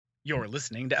You're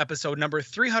listening to episode number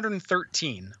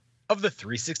 313 of the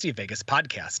 360 Vegas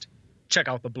podcast. Check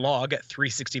out the blog at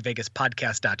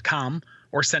 360vegaspodcast.com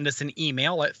or send us an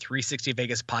email at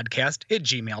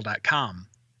 360vegaspodcast@gmail.com.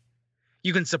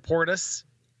 You can support us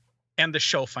and the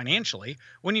show financially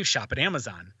when you shop at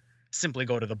Amazon. Simply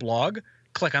go to the blog,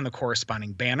 click on the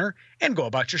corresponding banner, and go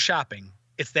about your shopping.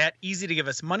 It's that easy to give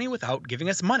us money without giving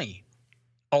us money.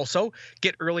 Also,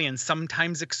 get early and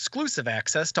sometimes exclusive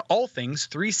access to all things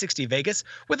 360 Vegas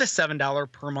with a $7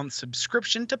 per month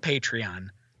subscription to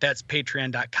Patreon. That's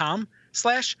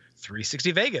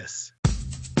patreon.com/360Vegas.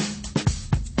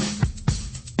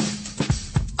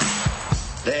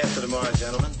 Day after tomorrow,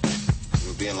 gentlemen,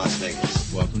 we'll be in Las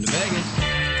Vegas. Welcome to Vegas.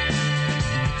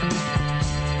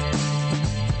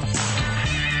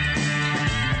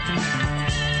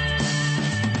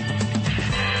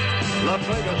 Las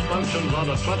Vegas functions on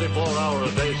a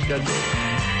 24-hour-a-day schedule.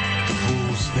 The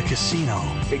pools, the casino.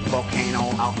 Big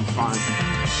volcano out in front.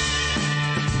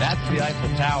 That's the Eiffel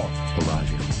Tower.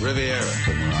 Bellagio. Riviera.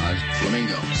 The Mirage.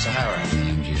 Flamingo. Sahara. The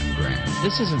MGM Grand.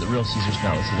 This isn't the real Caesar's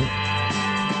Palace, is it?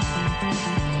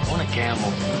 I want a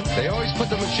camel. They always put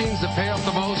the machines that pay off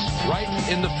the most right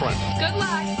in the front. Good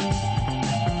luck.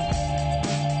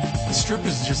 The Strip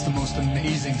is just the most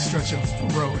amazing stretch of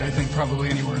road, I think, probably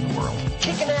anywhere in the world.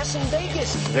 Kicking ass in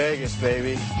Vegas. Vegas,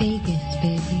 baby. Vegas,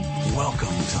 baby. Welcome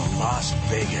to Las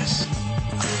Vegas.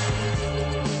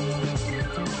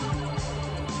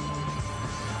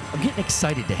 I'm getting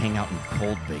excited to hang out in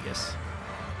cold Vegas.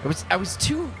 I was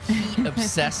too heat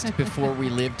obsessed before we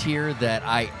lived here that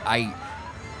I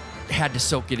had to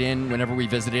soak it in whenever we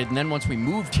visited. And then once we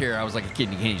moved here, I was like a kid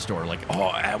in a candy store. Like, oh,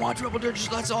 I want triple digits.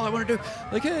 That's all I want to do.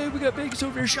 Like, hey, we got Vegas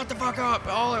over here. Shut the fuck up.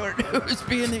 All I want to do is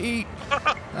be in the heat.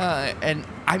 And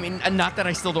I mean, not that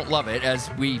I still don't love it, as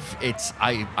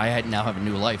I now have a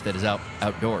new life that is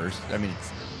outdoors. I mean,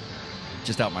 it's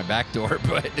just out my back door,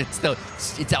 but it's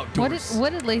outdoors.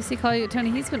 What did Lacey call you, Tony?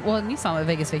 You saw him at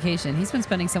Vegas Vacation. He's been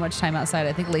spending so much time outside.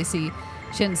 I think Lacey,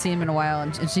 she hadn't seen him in a while,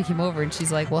 and she came over and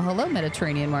she's like, "Well, hello,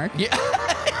 Mediterranean, Mark." Yeah.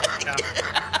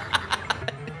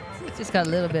 He's just got a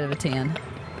little bit of a tan.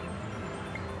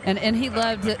 And he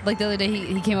loved it. Like the other day,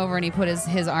 he came over and he put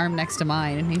his arm next to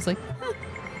mine, and he's like, huh,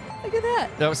 look at that.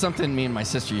 That was something me and my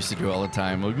sister used to do all the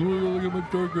time. Like, look at my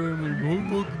dark arm. Like,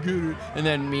 oh, get it. And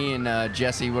then me and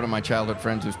Jesse, one of my childhood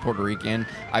friends who's Puerto Rican,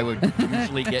 I would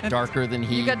usually get darker than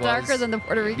he was. You got darker than the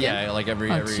Puerto Rican? Yeah, like every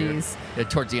year. Jeez.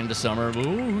 Towards the end of summer, oh,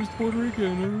 who's Puerto Rican?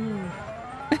 I don't know.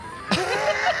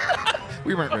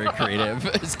 We weren't very creative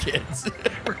as kids.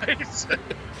 Right.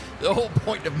 The whole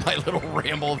point of my little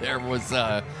ramble there was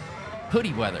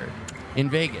hoodie weather in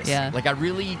Vegas. Yeah. Like, I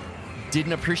really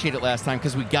didn't appreciate it last time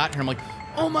because we got here. I'm like,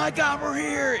 oh my God, we're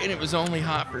here. And it was only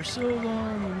hot for so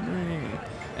long.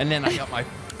 And then I got my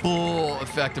full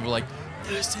effect of like,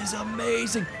 this is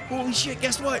amazing. Holy shit,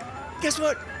 guess what? Guess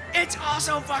what? It's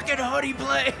also fucking hoodie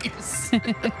place.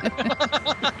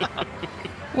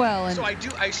 Well, and So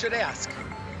I should ask.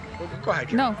 Well, go ahead,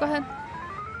 Jerry. no, go ahead.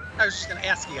 I was just going to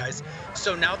ask you guys.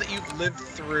 So now that you've lived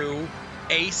through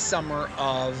a summer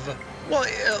of, well,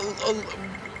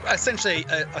 essentially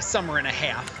a summer and a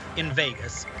half in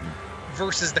Vegas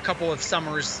versus the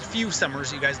few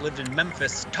summers you guys lived in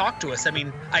Memphis, talk to us. I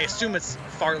mean, I assume it's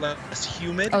far less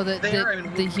humid Oh, there. I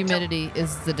mean, the humidity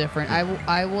is the different.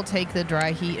 I will take the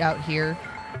dry heat out here,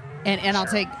 and Sure.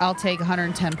 I'll take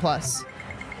 110 plus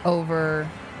over,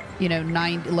 low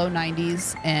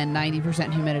 90s and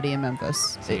 90% humidity in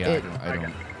Memphis. See, I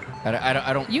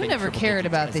don't. You think never triple cared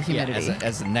digits about the humidity.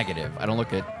 as a negative. I don't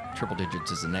look at triple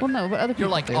digits as a negative. Well, no, but other people You're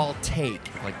like, do. I'll take.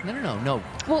 Like, no.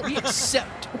 Well, we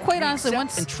accept. Quite We honestly,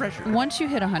 accept and treasure. once you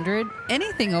hit 100,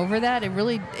 anything over that,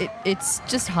 it's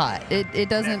just hot. It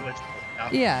doesn't.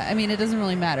 Yeah, I mean, it doesn't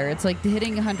really matter. It's like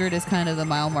hitting 100 is kind of the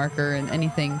mile marker, and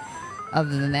anything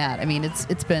other than that, I mean,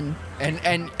 it's been.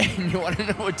 And you want to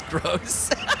know what's gross?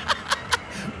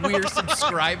 We're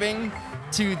subscribing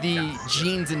to the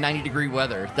jeans in 90-degree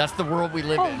weather. That's the world we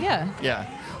live in. Oh, yeah. Yeah.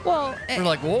 Well, We're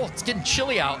like, whoa, it's getting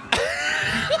chilly out.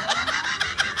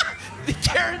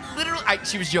 Karen literally,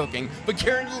 she was joking, but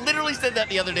Karen literally said that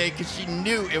the other day because she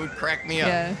knew it would crack me up.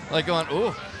 Yeah. Like going,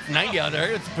 oh, 90 out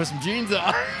there, let's put some jeans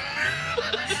on.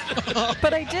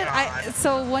 But I did.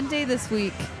 So one day this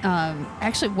week,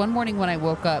 actually one morning when I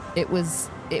woke up, it was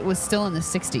still in the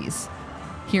 60s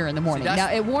here in the morning. See,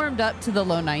 Now it warmed up to the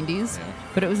low 90s,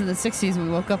 but it was in the 60s when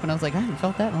we woke up, and I was like, I haven't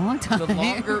felt that in a long time.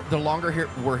 The longer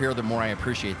we're here, the more I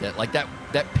appreciate that. Like that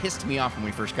pissed me off when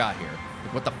we first got here.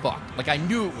 Like, what the fuck? Like, I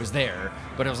knew it was there,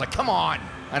 but it was like, come on,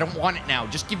 I don't want it now.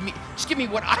 Just give me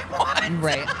what I want.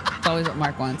 Right. It's always what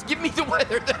Mark wants. Give me the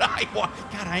weather that I want.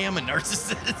 God, I am a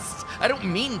narcissist. I don't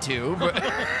mean to, but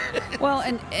Well,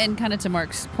 and kind of to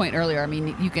Mark's point earlier, I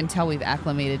mean, you can tell we've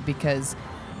acclimated because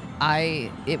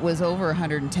it was over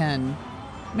 110.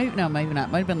 Maybe not. Might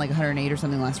have been like 108 or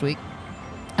something last week.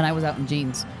 And I was out in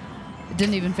jeans. It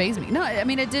didn't even faze me. No, I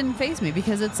mean, it didn't faze me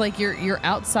because it's like you're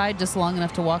outside just long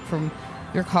enough to walk from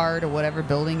your car to whatever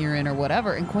building you're in or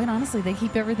whatever. And quite honestly, they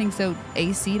keep everything so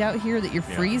AC'd out here that you're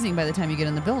freezing by the time you get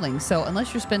in the building. So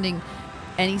unless you're spending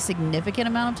any significant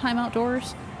amount of time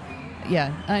outdoors,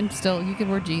 yeah, you could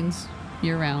wear jeans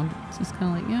year round. It's just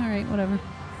kind of like, yeah, all right, whatever.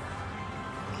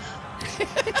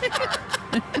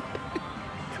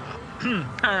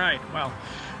 All right. Well,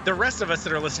 the rest of us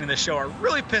that are listening to the show are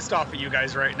really pissed off at you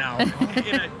guys right now.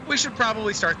 We should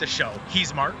probably start the show.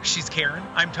 He's Mark. She's Karen.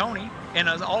 I'm Tony. And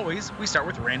as always, we start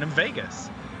with Random Vegas.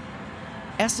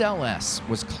 SLS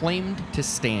was claimed to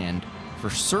stand for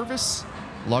service,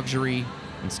 luxury,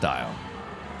 and style.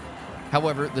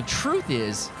 However, the truth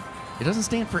is, it doesn't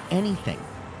stand for anything.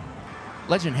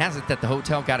 Legend has it that the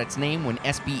hotel got its name when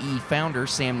SBE founder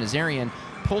Sam Nazarian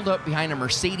pulled up behind a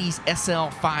Mercedes SL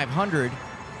 500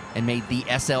 and made the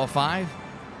SL5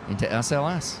 into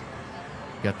SLS.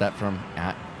 Got that from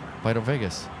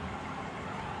 @VitalVegas.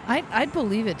 I'd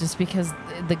believe it just because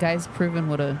the guy's proven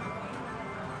what a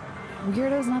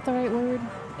weirdo is not the right word.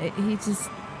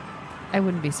 I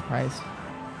wouldn't be surprised.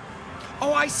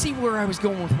 Oh, I see where I was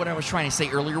going with what I was trying to say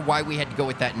earlier, why we had to go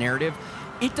with that narrative.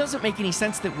 It doesn't make any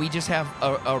sense that we just have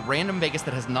a random Vegas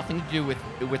that has nothing to do with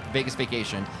Vegas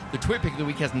Vacation. The Twit Pick of the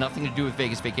Week has nothing to do with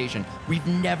Vegas Vacation. We've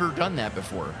never done that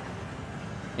before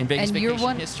in Vegas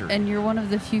Vacation history. And you're one of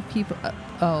the few people.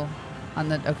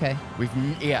 Okay.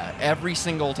 Every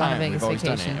single time we've always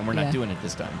done it, and we're not doing it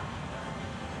this time.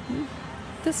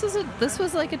 This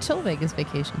was like a chill Vegas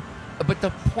Vacation. But the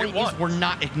point is, we're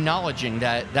not acknowledging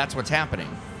that that's what's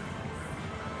happening.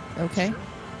 Okay.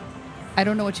 I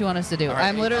don't know what you want us to do. Right,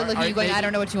 I'm literally looking at you going, I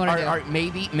don't know what you want to do. All right,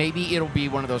 maybe it'll be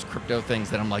one of those crypto things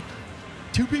that I'm like,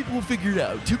 two people figured it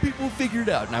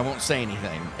out, and I won't say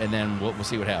anything, and then we'll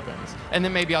see what happens. And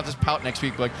then maybe I'll just pout next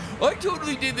week like, I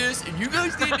totally did this, and you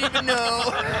guys didn't even know.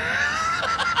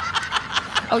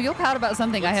 Oh, you'll pout about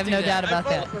something. I have no doubt about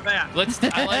that.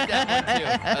 I like that one, too.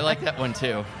 I like that one,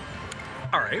 too.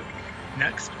 All right.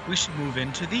 Next, we should move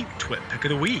into the Twit Pick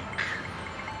of the Week.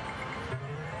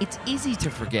 It's easy to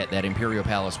forget that Imperial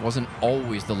Palace wasn't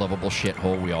always the lovable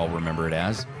shithole we all remember it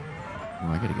as. Oh,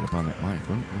 I gotta get up on that mic.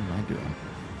 What am I doing?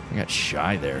 I got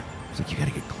shy there. It's like, you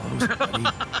gotta get close, buddy.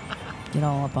 Get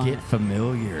all up on it. Get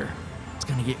familiar. It's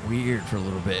gonna get weird for a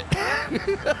little bit.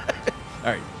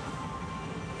 All right.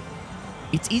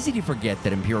 It's easy to forget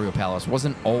that Imperial Palace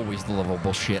wasn't always the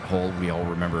lovable shithole we all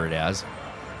remember it as.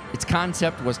 Its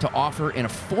concept was to offer an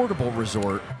affordable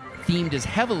resort themed as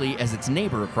heavily as its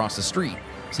neighbor across the street,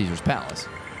 Caesar's Palace.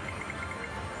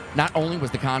 Not only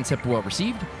was the concept well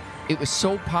received, it was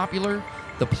so popular,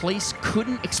 the place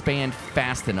couldn't expand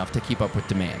fast enough to keep up with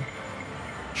demand.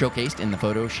 Showcased in the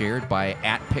photo shared by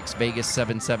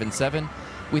 @PixVegas777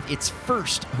 with its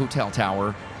first hotel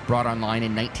tower brought online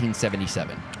in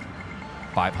 1977.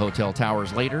 5 hotel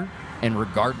towers later, and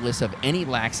regardless of any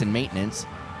lax in maintenance,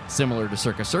 similar to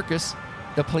Circus Circus,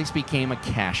 the place became a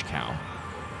cash cow.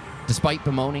 Despite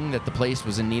bemoaning that the place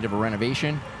was in need of a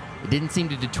renovation, it didn't seem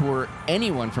to deter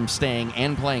anyone from staying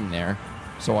and playing there,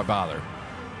 so I bothered.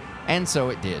 And so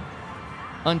it did,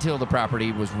 until the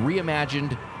property was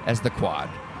reimagined as the Quad.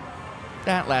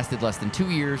 That lasted less than 2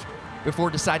 years before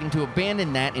deciding to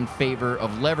abandon that in favor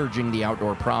of leveraging the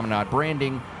outdoor promenade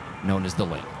branding known as the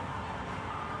Link.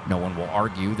 No one will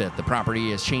argue that the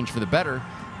property has changed for the better,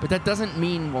 but that doesn't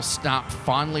mean we'll stop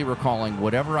fondly recalling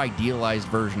whatever idealized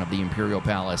version of the Imperial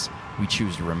Palace we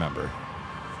choose to remember.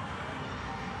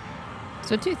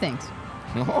 So 2 things.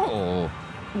 Oh.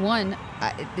 One,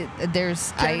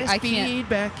 there's Karen, I can't.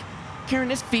 Feedback.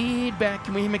 Karen, is feedback.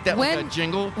 Can we make that like a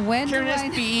jingle? Karen,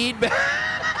 is feedback.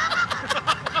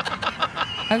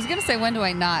 I was gonna say when do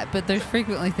I not, but there's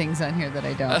frequently things on here that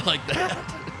I don't. I like that.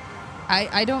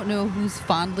 I don't know who's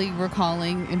fondly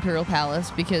recalling Imperial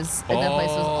Palace because that place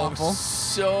was awful.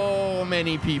 So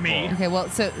many people. Okay, well,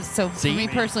 so for me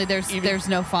personally, there's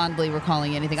no fondly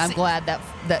recalling anything. I'm glad that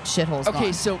shithole's gone.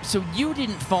 Okay, so you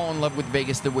didn't fall in love with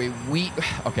Vegas the way we.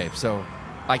 Okay, so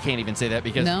I can't even say that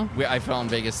because I fell in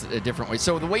Vegas a different way.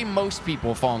 So the way most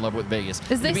people fall in love with Vegas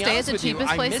is they stay at the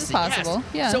cheapest places possible.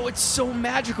 Yes. Yeah. So it's so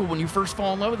magical when you first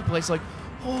fall in love with the place. Like,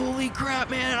 holy crap,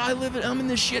 man! I'm in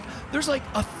this shit. There's like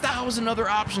 1,000 other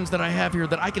options that I have here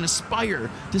that I can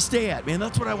aspire to stay at. Man,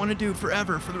 that's what I want to do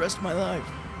forever for the rest of my life.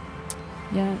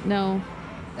 Yeah, no,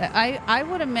 I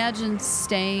would imagine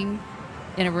staying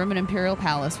in a room at Imperial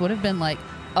Palace would have been like,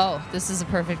 oh, this is a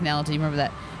perfect analogy. You remember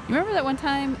that? You remember that one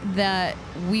time that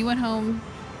we went home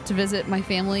to visit my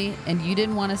family and you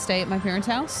didn't want to stay at my parents'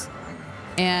 house?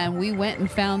 And we went and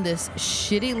found this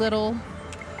shitty little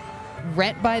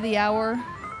rent by the hour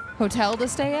hotel to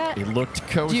stay at. It looked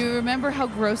cozy. Do you remember how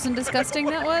gross and disgusting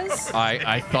that was?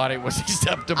 I thought it was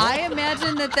acceptable. I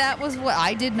imagined that was what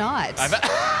I did not.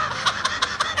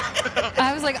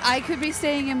 I was like, I could be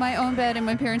staying in my own bed in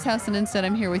my parents' house, and instead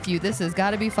I'm here with you. This has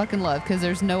got to be fucking love, because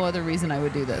there's no other reason I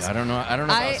would do this. I don't know if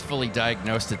I was fully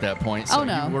diagnosed at that point. So Oh,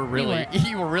 no, you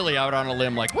were really out on a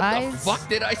limb. Like, what the fuck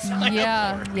did I sign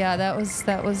up for? Yeah, that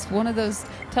was one of those.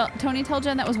 Tony, tell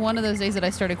Jen that was one of those days that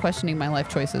I started questioning my life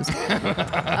choices. But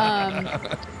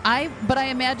I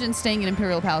imagine staying in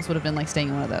Imperial Palace would have been like staying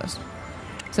in one of those.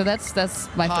 So that's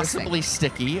my first thing. Possibly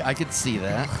sticky. I could see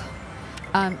that.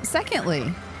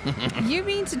 Secondly, you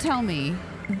mean to tell me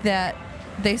that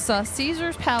they saw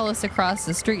Caesar's Palace across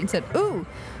the street and said, ooh,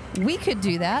 we could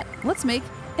do that. Let's make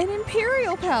an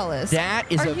Imperial Palace.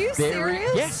 That is Are you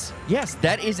serious? Yes.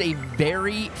 That is a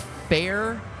very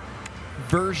fair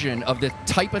version of the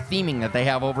type of theming that they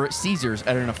have over at Caesar's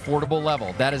at an affordable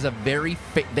level. That is a very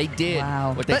they did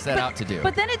what they set out to do.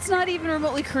 But then it's not even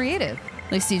remotely creative.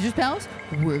 Like Caesar's Palace,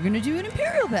 we're going to do an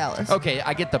Imperial Palace. Okay,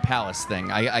 I get the palace thing.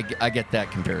 I get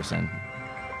that comparison.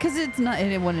 Because it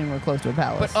wasn't anywhere close to a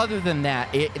palace. But other than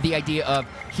that, the idea of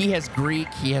he has Greek,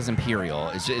 he has Imperial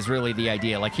is really the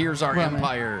idea. Like, here's our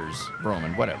empires.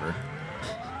 Roman, whatever.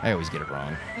 I always get it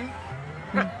wrong.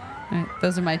 Right,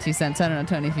 those are my 2 cents. I don't know,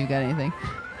 Tony, if you've got anything.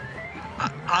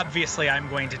 Obviously, I'm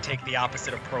going to take the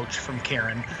opposite approach from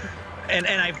Karen. And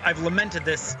I've lamented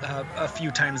this a few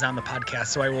times on the podcast,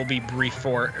 so I will be brief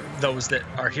for those that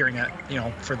are hearing it,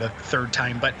 for the third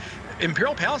time. But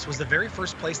Imperial Palace was the very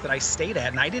first place that I stayed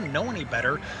at, and I didn't know any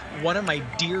better. One of my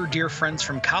dear friends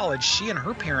from college, she and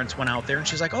her parents went out there, and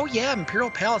she's like, "Oh yeah,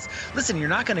 Imperial Palace. Listen, you're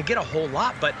not going to get a whole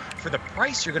lot, but for the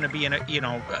price, you're going to be in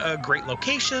a great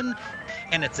location,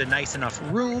 and it's a nice enough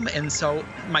room." And so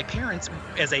my parents,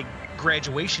 as a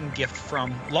graduation gift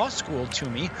from law school to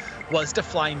me, was to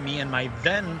fly me and my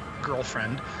then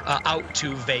girlfriend out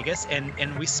to Vegas,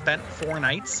 and we spent 4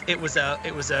 nights. It was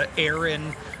a air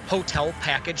and hotel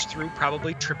package through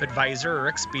probably TripAdvisor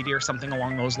or Expedia or something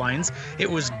along those lines. It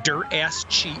was dirt ass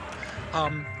cheap,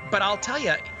 but I'll tell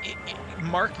you,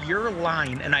 Mark, your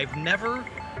line, and I've never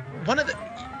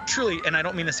truly, and I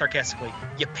don't mean this sarcastically,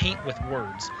 you paint with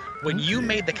words. When you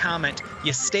made the comment,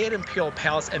 you stay at Imperial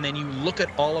Palace and then you look at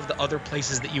all of the other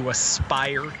places that you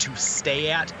aspire to stay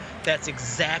at, that's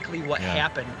exactly what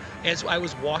happened. As I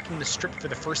was walking the Strip for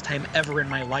the first time ever in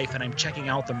my life, and I'm checking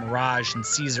out the Mirage and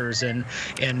Caesars and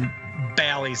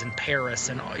Bally's and Paris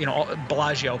and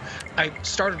Bellagio, I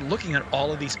started looking at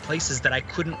all of these places that I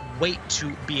couldn't wait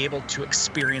to be able to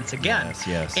experience again.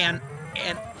 Yes. And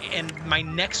my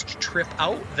next trip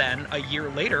out then, a year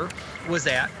later, was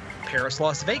at Paris,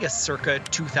 Las Vegas, circa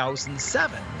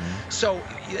 2007. So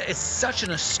it's such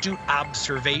an astute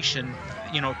observation,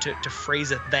 to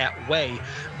phrase it that way.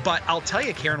 But I'll tell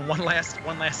you, Karen, one last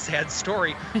sad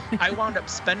story. I wound up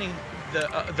spending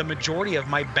the majority of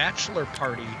my bachelor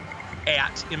party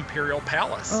at Imperial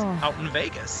Palace out in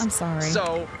Vegas. I'm sorry.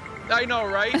 So I know,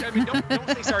 right? I mean, don't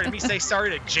say sorry to me. Say sorry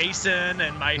to Jason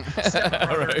and my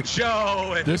stepbrother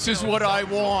Joe. And, this is what I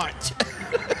want.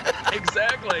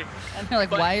 Exactly. And they're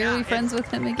like, why are we friends with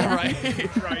him again?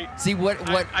 Right. See, what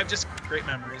I've just great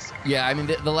memories. Yeah, I mean,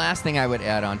 the last thing I would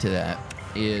add on to that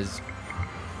is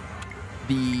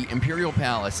the Imperial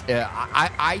Palace.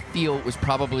 I feel it was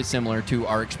probably similar to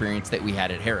our experience that we had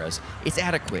at Harrah's. It's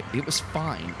adequate. It was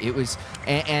fine. It was,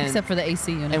 and except for the AC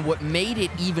unit. And what made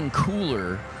it even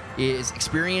cooler is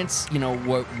experience,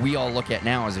 what we all look at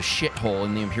now as a shithole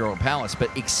in the Imperial Palace,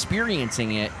 but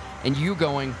experiencing it and you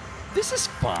going, this is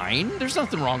fine. There's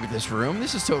nothing wrong with this room.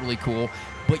 This is totally cool.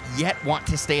 But yet want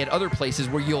to stay at other places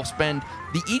where you'll spend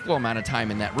the equal amount of time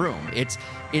in that room.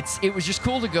 It was just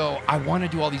cool to go, I want to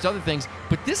do all these other things,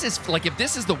 but this is like, if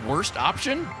this is the worst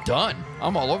option, done.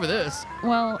 I'm all over this.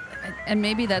 Well, and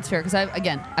maybe that's fair, because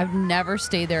I've never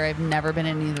stayed there. I've never been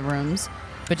in any of the rooms,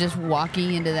 but just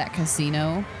walking into that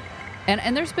casino,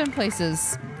 and there's been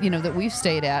places, that we've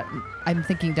stayed at, I'm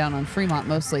thinking down on Fremont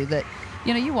mostly, that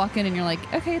you walk in and you're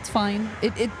like, okay, it's fine.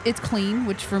 It's clean,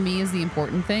 which for me is the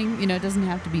important thing. It doesn't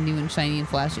have to be new and shiny and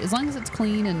flashy. As long as it's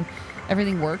clean and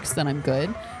everything works, then I'm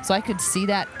good. So I could see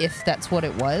that if that's what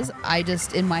it was. I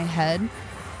just, in my head,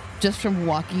 just from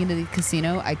walking into the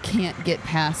casino, I can't get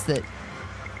past the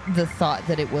thought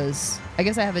that it was, I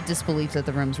guess I have a disbelief that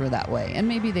the rooms were that way. And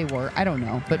maybe they were. I don't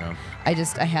know. But I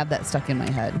have that stuck in my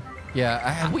head. Yeah,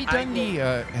 have we done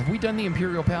the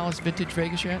Imperial Palace Vintage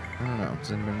Vegas yet? I don't know.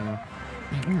 Does anybody know?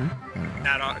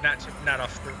 Not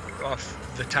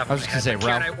off the top I of was my just head. gonna say,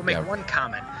 Karen, Ralph- I will make yeah. one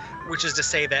comment, which is to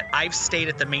say that I've stayed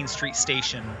at the Main Street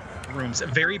Station rooms,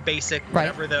 very basic, Right.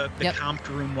 whatever the Yep. comped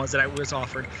room was that I was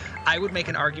offered. I would make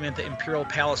an argument that Imperial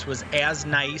Palace was as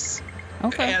nice,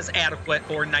 Okay. as adequate,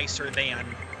 or nicer than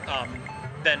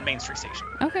Main Street Station.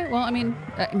 Okay. Well, I mean,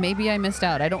 maybe I missed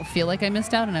out. I don't feel like I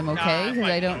missed out, and I'm okay because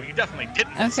I don't. No, you definitely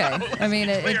didn't miss Okay. out. I mean,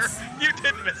 Let's be clear. it's- You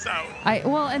didn't miss out.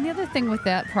 And the other thing with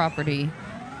that property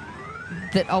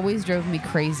that always drove me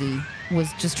crazy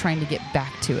was just trying to get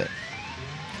back to it.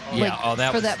 Yeah, Like,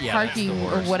 that for was, that yeah, that's parking the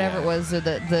or worst, whatever yeah. it was, or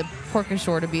the Porker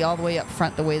Shore to be all the way up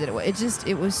front the way that it was.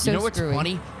 It was so You know what's screwy.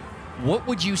 funny? What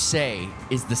would you say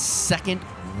is the second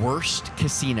worst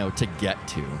casino to get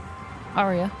to?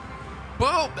 Aria.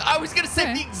 Boom! I was gonna say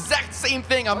Okay. the exact same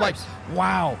thing. I'm like,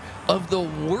 wow, of the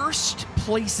worst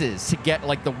places to get,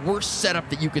 like the worst setup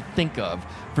that you could think of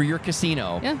for your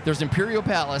casino. Yeah. There's Imperial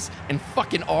Palace and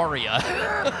fucking Aria.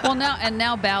 Well,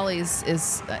 now Bally's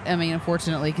is. I mean,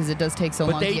 unfortunately, because it does take so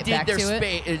But long to they get did back their to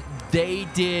it. They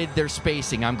did their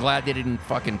spacing. I'm glad they didn't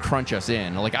fucking crunch us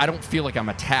in. Like, I don't feel like I'm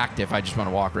attacked if I just want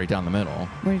to walk right down the middle.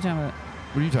 What are you talking about?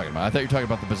 What are you talking about? I thought you were talking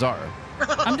about the bazaar.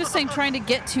 I'm just saying, trying to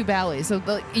get to Bally's. So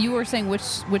you were saying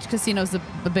which casino's the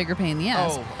bigger pain in the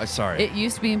ass. Oh, sorry. It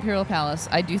used to be Imperial Palace.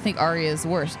 I do think Aria is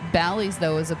worse. Bally's,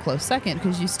 though, is a close second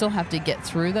because you still have to get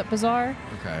through that bazaar.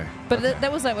 Okay. But okay.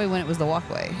 that was that way when it was the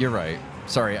walkway. You're right.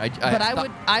 Sorry. But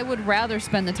I would rather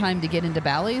spend the time to get into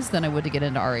Bally's than I would to get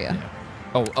into Aria.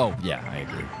 Yeah. Oh, yeah, I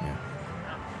agree. Yeah.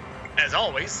 As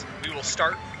always, we will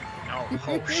start.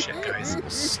 Oh shit, guys.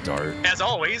 Start. As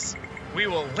always, we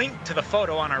will link to the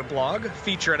photo on our blog,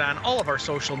 feature it on all of our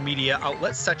social media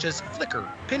outlets such as Flickr,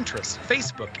 Pinterest,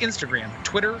 Facebook, Instagram,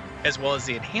 Twitter, as well as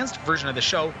the enhanced version of the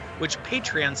show, which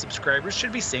Patreon subscribers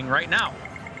should be seeing right now.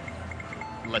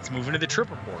 Let's move into the trip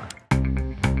report.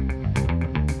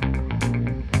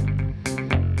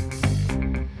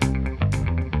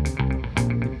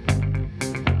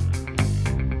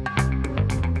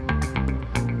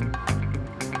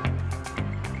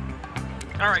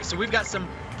 All right, so we've got some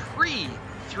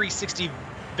pre-360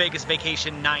 Vegas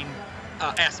Vacation 9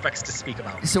 aspects to speak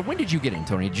about. So when did you get in,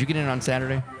 Tony? Did you get in on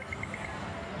Saturday?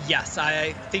 Yes,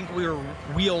 I think we were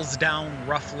wheels down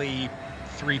roughly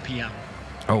 3 p.m.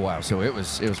 Oh wow, so it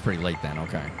was pretty late then.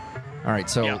 Okay. All right,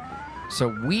 so Yeah. so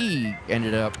we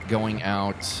ended up going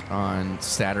out on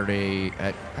Saturday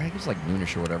at I think it was like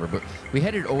noonish or whatever, but we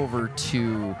headed over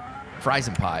to Fries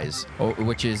and Pies,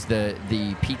 which is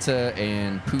the pizza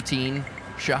and poutine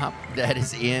shop that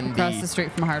is in Across the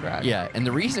street from Hard Rock. Yeah, and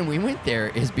the reason we went there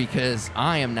is because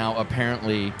I am now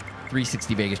apparently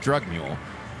 360 Vegas drug mule.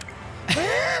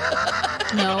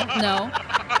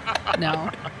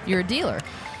 No. You're a dealer.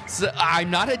 So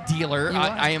I'm not a dealer. You are.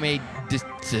 I am a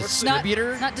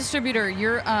distributor. Not distributor.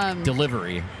 You're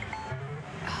Delivery.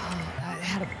 I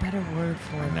had a better word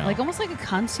for it. No. Like almost like a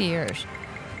concierge.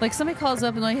 Like somebody calls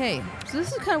up and like, hey, so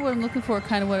this is kind of what I'm looking for,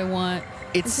 kind of what I want.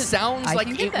 It Listen, sounds I like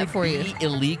can get it that would for be you.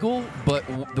 illegal, but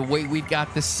the way we've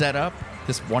got this set up,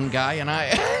 this one guy and I,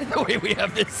 the way we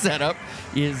have this set up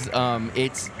is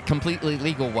it's completely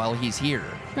legal while he's here.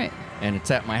 Right. And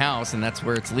it's at my house, and that's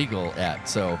where it's legal at.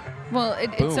 So, Well,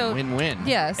 boom, so win-win.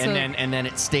 Yeah. So and then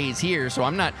it stays here. So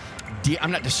I'm not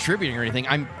distributing or anything.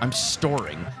 I'm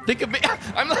storing. Think of me.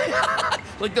 I'm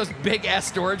like those big ass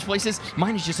storage places.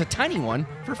 Mine is just a tiny one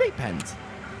for vape pens.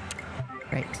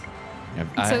 right.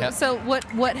 I have- So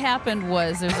what happened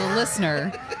was there's a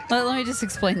listener. let me just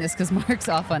explain this because Mark's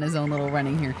off on his own little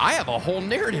running here. I have a whole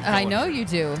narrative. I going. know you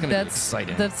do. gonna be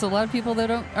exciting. That's a lot of people that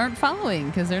aren't following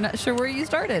because they're not sure where you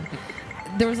started.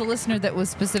 There was a listener that was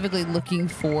specifically looking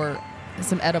for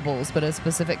some edibles, but a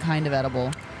specific kind of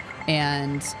edible.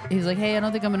 And he was like, "Hey, I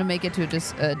don't think I'm going to make it to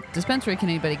a dispensary. Can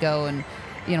anybody go?" And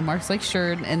Mark's like,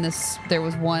 "Sure." And there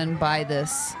was one by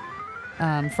this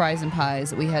Fries and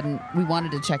Pies that we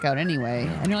wanted to check out anyway.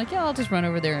 And you're like, "Yeah, I'll just run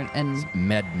over there and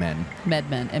MedMen.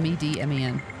 Medmen,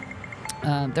 MEDMEN."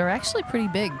 They're actually pretty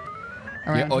big.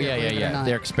 Around here, believe it or not.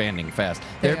 They're expanding fast.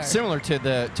 They They're are. similar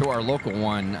to our local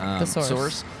one, The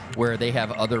Source. where they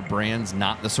have other brands,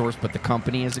 not the Source, but the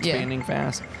company is Yeah. expanding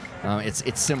fast.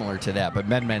 It's similar to that, but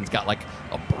MedMen's got like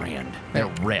a brand. They're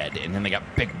Right. red, and then they got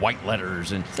big white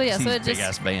letters and So yeah, these so it big just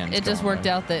ass vans. it just going worked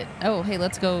on. out that hey,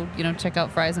 let's go check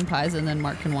out Fries and Pies, and then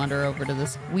Mark can wander over to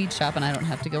this weed shop, and I don't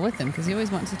have to go with him because he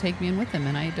always wants to take me in with him,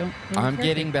 and I don't. Really I'm care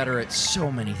getting to. better at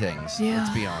so many things. Yeah, Let's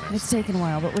be honest. It's taken a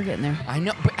while, but we're getting there. I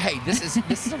know, but hey, this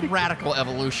is a radical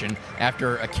evolution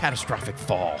after a catastrophic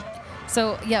fall.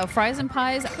 So yeah, Fries and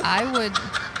Pies, I would.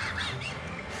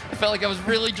 felt like I was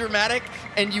really dramatic,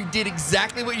 and you did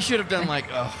exactly what you should have done. Like,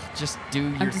 oh, just do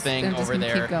your thing I'm just over gonna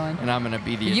there, keep going. and I'm gonna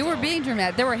be the. You were adult. being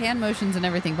dramatic. There were hand motions and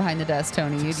everything behind the desk,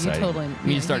 Tony. You Exciting. totally. We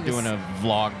need to start doing a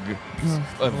vlog,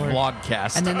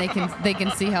 vlogcast. And then they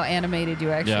can see how animated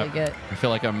you actually get. I feel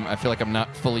like I'm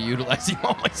not fully utilizing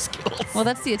all my skills. Well,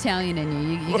 that's the Italian in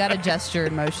you. You got a gesture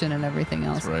and motion and everything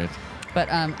else. That's right. But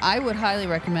I would highly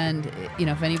recommend,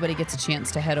 if anybody gets a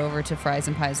chance to head over to Fries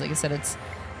and Pies. Like I said, it's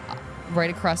right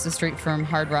across the street from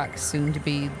Hard Rock, soon to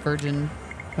be Virgin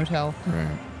Hotel,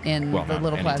 in the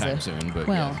Little Plaza. Soon, but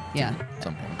yeah. at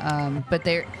some point. But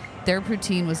their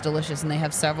poutine was delicious, and they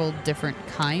have several different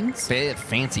kinds. They have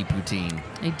fancy poutine.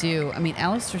 They do. I mean,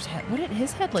 Alistair's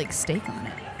his had like steak on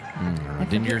it.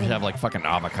 Didn't yours have like fucking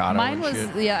avocado? Mine and was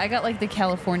shit? I got like the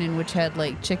Californian, which had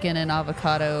like chicken and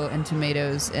avocado and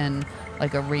tomatoes and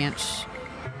like a ranch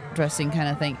dressing kind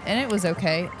of thing, and it was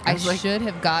okay. I should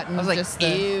have gotten. I was like, just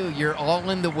ew, you're all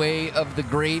in the way of the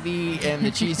gravy and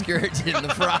the cheese curds and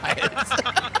the fries.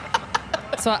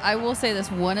 So I will say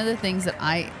this: one of the things that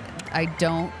I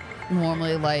don't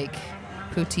normally like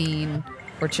poutine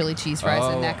or chili cheese fries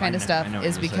and that kind of stuff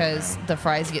is because the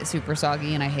fries get super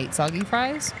soggy, and I hate soggy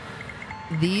fries.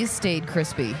 These stayed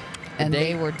crispy, and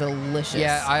they were delicious.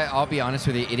 Yeah, I'll be honest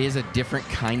with you. It is a different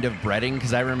kind of breading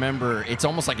because I remember it's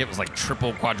almost like it was like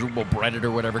triple, quadruple breaded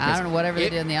or whatever. I don't know, whatever they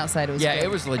did on the outside. It was good. It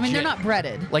was legit. I mean, they're not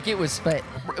breaded. Like it was, but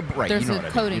right, there's you know a what I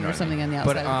mean, coating you know or what I something mean. on the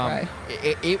outside But of the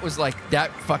fry. it was like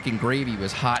that fucking gravy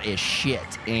was hot as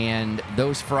shit, and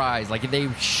those fries, like they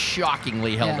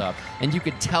shockingly held up, and you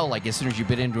could tell like as soon as you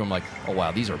bit into them, like, oh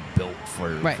wow, these are built for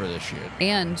this shit.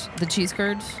 And the cheese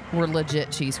curds were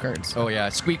legit cheese curds. Oh yeah,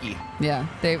 squeaky. Yeah,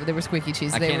 they were squeaky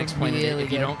cheese. I They can't were explain it. really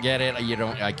If you good. don't get it,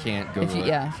 I can't go.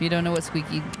 If you don't know what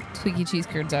squeaky cheese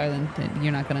curds are, then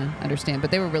you're not going to understand.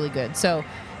 But they were really good. So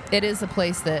it is a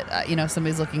place that if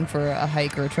somebody's looking for a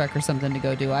hike or a trek or something to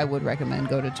go do, I would recommend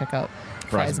go to check out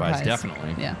Fries and Pies. Pies.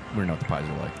 Definitely. Yeah. We don't know what the pies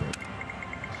are like, but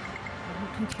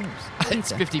Who cares?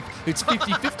 it's 50. It's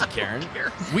 50-50, Karen.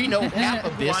 We know half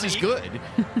of this is good.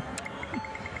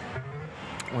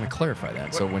 I want to clarify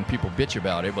that. So when people bitch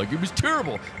about it, like, it was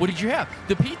terrible. What did you have?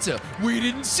 The pizza. We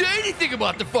didn't say anything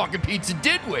about the fucking pizza,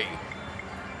 did we?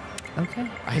 Okay.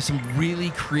 I have some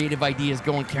really creative ideas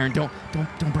going, Karen. Don't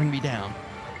bring me down.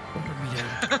 Don't bring me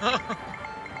down.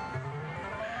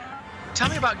 Tell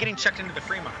me about getting checked into the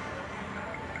Fremont.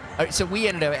 All right, so we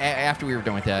ended up, after we were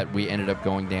done with that, we ended up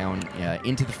going down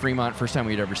into the Fremont. First time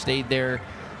we'd ever stayed there.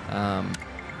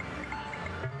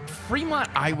 Fremont,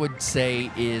 I would say,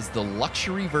 is the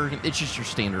luxury version. It's just your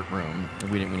standard room.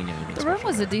 We didn't get anything The special room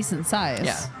was a there. decent size.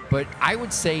 Yeah, but I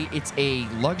would say it's a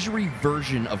luxury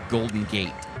version of Golden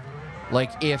Gate.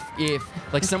 Like if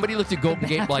like somebody looked at Golden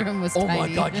Gate like, bathroom was oh my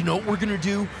tiny." God, you know what we're gonna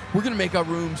do? We're gonna make our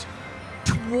rooms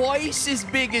twice as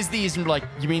big as these. And like,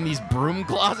 you mean these broom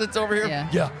closets over here?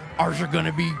 Yeah. Ours are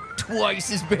gonna be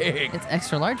twice as big. It's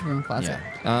extra large room closet.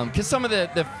 Because some of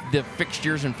the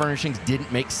fixtures and furnishings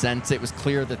didn't make sense. It was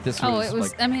clear that this was. Oh, it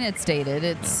was. Like, I mean, it's dated.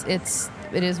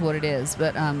 It is what it is.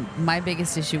 But my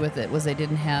biggest issue with it was they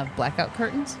didn't have blackout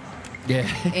curtains, yeah.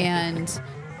 and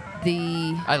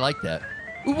the I like that.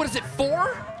 Ooh, what is it,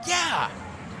 4? Yeah.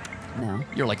 no.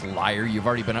 You're like a liar. You've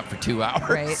already been up for 2 hours.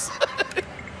 Right.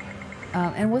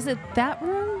 And was it that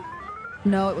room?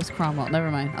 No, it was Cromwell.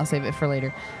 Never mind. I'll save it for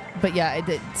later. But yeah,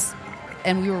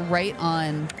 and we were right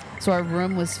on. So our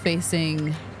room was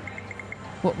facing.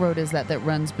 What road is that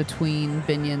runs between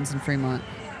Binions and Fremont?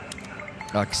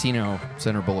 Casino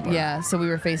Center Boulevard. Yeah, so we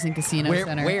were facing Casino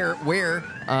Center. Where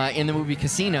in the movie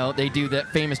Casino they do that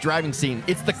famous driving scene.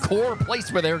 It's the core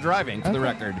place where they're driving, for the Okay.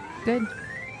 record. Good.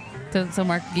 So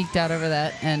Mark geeked out over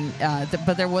that, and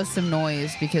but there was some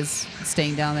noise because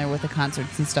staying down there with the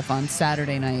concerts and stuff on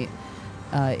Saturday night,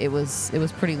 it was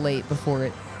pretty late before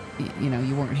it.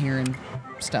 You weren't hearing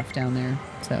stuff down there,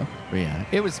 so. But yeah,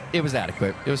 it was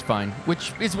adequate. It was fine,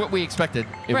 which is what we expected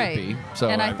it Right. would be. So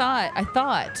and I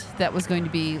thought that was going to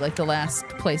be like the last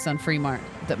place on Fremont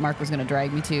that Mark was going to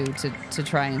drag me to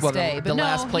try and stay. the But no,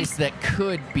 last place that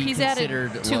could be he's considered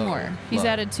added two low. more. He's Low.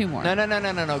 added 2 more.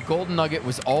 No. Golden Nugget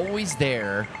was always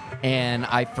there, and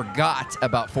I forgot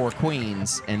about Four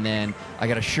Queens, and then I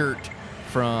got a shirt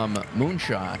from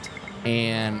Moonshot,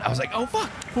 and I was like, oh fuck,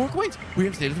 Four Queens. We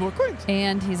haven't stayed at Four Queens.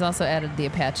 And he's also added the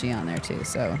Apache on there too.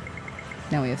 So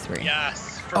now we have 3.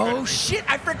 Yes. for Oh good shit,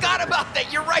 I forgot about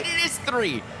that. You're right, it is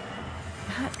 3.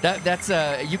 That's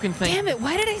you can think. Damn it!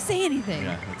 Why did I say anything?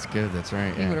 Yeah, that's good. That's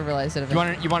right. You would have realized it. You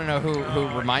want to know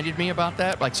who reminded me about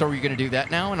that? Like, so are you going to do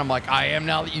that now? And I'm like, I am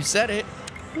now that you said it.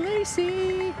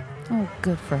 Lacey. Oh,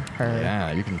 good for her.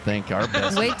 Yeah, you can thank our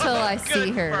best. Wait till I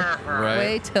see her. Right.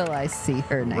 Wait till I see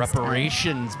her next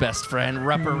Reparations, best friend.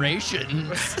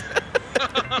 Reparations.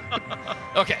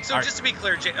 Okay. So just to be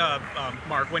clear,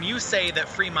 Mark, when you say that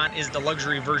Fremont is the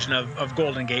luxury version of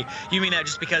Golden Gate, you mean that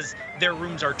just because their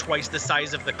rooms are twice the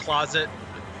size of the closet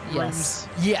rooms?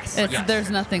 Yes. There's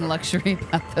nothing luxury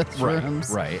about those rooms.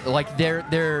 Right. Like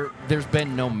there's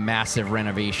been no massive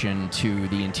renovation to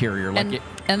the interior. Like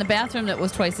And the bathroom that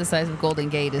was twice the size of Golden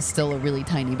Gate is still a really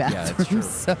tiny bathroom. Yeah, that's true.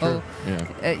 So, True.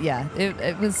 Yeah.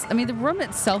 It was. I mean, the room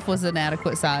itself was an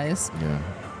adequate size. Yeah.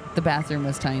 The bathroom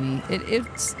was tiny.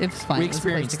 It's fine. We It was a place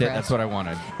experienced to it. crash. That's what I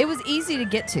wanted. It was easy to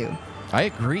get to. I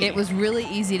agree. It was really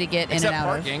easy to get Except in and out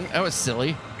parking. That was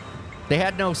silly. They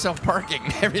had no self-parking.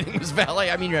 Everything was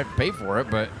valet. I mean, you had to pay for it,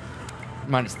 but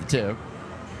minus the tip. of.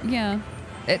 Yeah,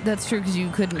 that's true because you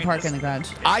couldn't park in the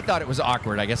garage. I thought it was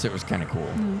awkward. I guess it was kind of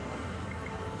cool.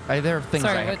 There are things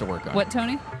Sorry, I have to work on. What,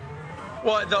 Tony?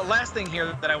 Well, the last thing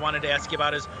here that I wanted to ask you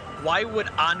about is why would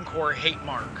Encore hate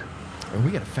Mark?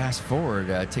 We got to fast forward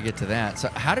to get to that. So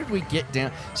how did we get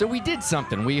down? So we did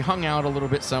something. We hung out a little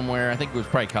bit somewhere. I think it was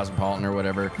probably Cosmopolitan or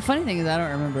whatever. The funny thing is, I don't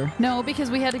remember. No,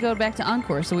 because we had to go back to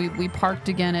Encore, so we parked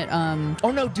again at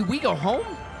Oh no, did we go home?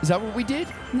 Is that what we did?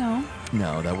 No,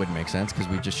 No, that wouldn't make sense because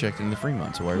we just checked into the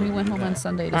Fremont. So why would we went do home that? on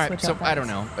Sunday to All right, switch so out I don't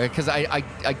bikes. know because I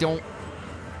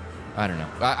don't know.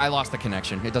 I lost the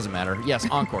connection. It doesn't matter. Yes,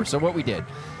 Encore. So what we did.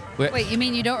 Wait, you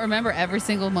mean you don't remember every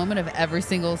single moment of every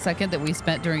single second that we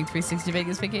spent during 360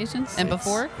 Vegas vacations and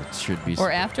before It should be.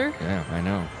 or after? Yeah, I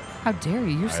know. How dare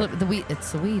you? You're slipping the weed.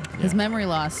 It's the weed. His Yeah. memory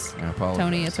loss. I apologize.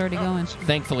 Tony, it's already going.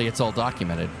 Thankfully, it's all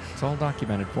documented. It's all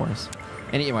documented for us.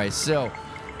 Anyway, so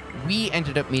we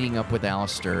ended up meeting up with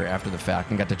Alistair after the fact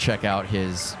and got to check out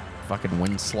his fucking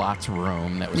wind slots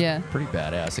room. That was pretty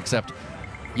badass. Except,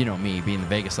 you know me, being the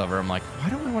Vegas lover, I'm like, why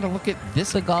don't I want to look at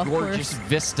this The golf gorgeous course?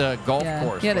 Vista golf Yeah,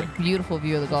 course? he had a Like, beautiful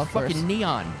view of the golf course. fucking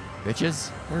neon, bitches.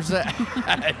 Where's that?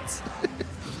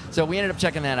 So we ended up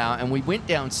checking that out, and we went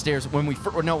downstairs. When we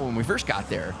first got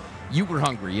there, you were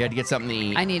hungry. You had to get something to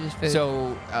eat. I needed food.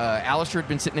 So Alistair had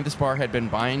been sitting at this bar, had been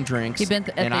buying drinks. He'd been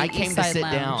at and the I came East to Side sit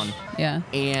Lounge. down. Yeah.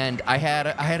 And I had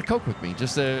a Coke with me,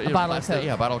 just a bottle of Coke.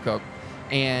 Yeah, a bottle of Coke.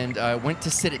 And went to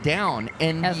sit it down,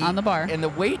 and On the bar. And the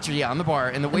waitress, on the bar,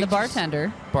 and the And waitress,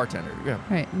 the bartender. yeah.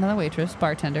 Right, another waitress,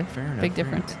 bartender. Fair enough. Big fair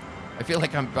difference. enough. I feel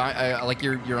like like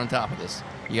you're on top of this.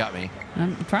 You got me.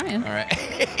 I'm trying. All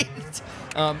right.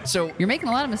 So You're making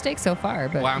a lot of mistakes so far,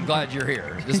 but well, I'm glad you're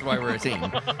here. This is why we're a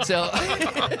team. So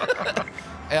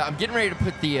I'm getting ready to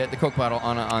put the Coke bottle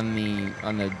on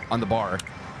the bar,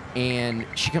 and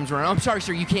she comes around. I'm sorry,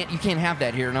 sir, you can't have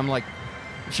that here. And I'm like,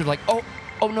 she's like, oh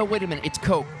no, wait a minute, it's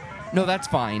Coke. No, that's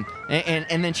fine.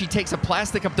 And then she takes a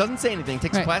plastic cup, doesn't say anything,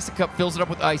 takes a Right. plastic cup, fills it up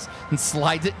with ice, and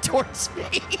slides it towards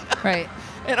me. right.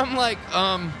 And I'm like,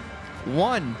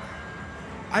 one,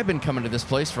 I've been coming to this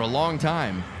place for a long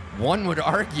time. One would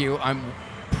argue I'm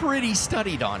pretty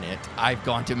studied on it. I've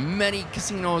gone to many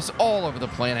casinos all over the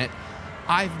planet.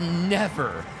 I've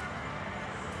never,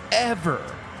 ever,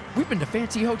 we've been to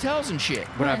fancy hotels and shit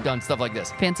when I've done stuff like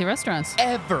this. Fancy restaurants.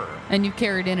 Ever. And you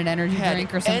carried in an energy Had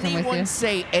drink or something with anyone you.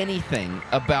 say anything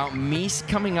about me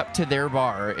coming up to their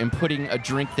bar and putting a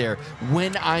drink there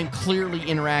when I'm clearly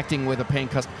interacting with a paying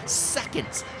customer?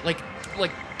 Seconds. Like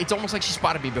it's almost like she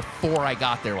spotted me before I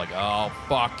got there. Like, oh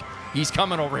fuck, he's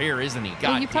coming over here, isn't he? God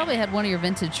Well, you damn probably it. had one of your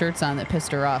vintage shirts on that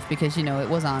pissed her off because it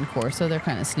was Encore, so they're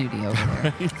kind of snooty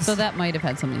over there. So that might have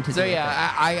had something to do So with it.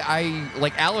 yeah, I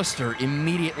like Alistair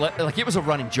immediately, like it was a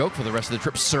running joke for the rest of the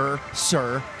trip. Sir,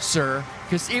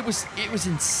 because it was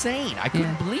insane. I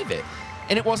couldn't believe it,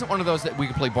 and it wasn't one of those that we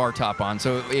could play bar top on.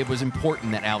 So it was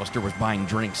important that Alistair was buying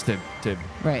drinks to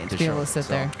Right, to be able show. to sit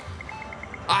So there.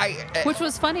 Which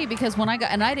was funny because when I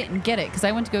didn't get it because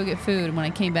I went to go get food, and when I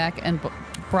came back and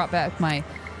brought back my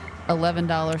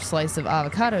 $11 slice of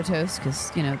avocado toast because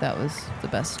that was the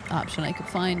best option I could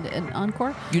find in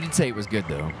Encore. You did say it was good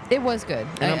though. It was good.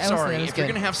 And I I'm will say sorry, it was if you're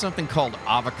good. gonna have something called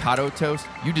avocado toast,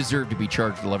 you deserve to be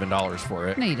charged $11 for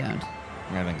it. No, you don't.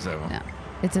 I think so. No.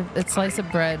 It's a slice of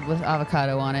bread with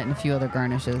avocado on it and a few other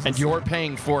garnishes. And you're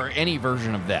paying for any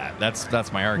version of that. That's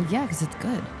my Well, argument. yeah, because it's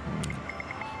good.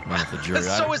 Not the jury.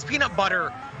 So is peanut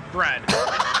butter bread.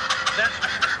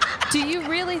 Do you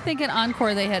really think at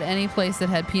Encore they had any place that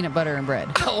had peanut butter and bread?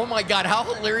 Oh my God, how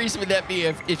hilarious would that be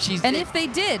if she's And if they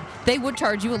did, they would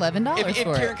charge you $11 if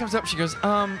for Karen it. comes up, she goes,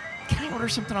 can I order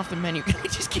something off the menu? Can I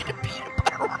just get a peanut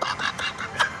butter?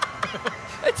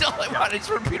 That's all I want. I just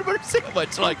want a peanut butter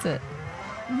sandwich. Like, That's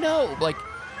it. no, like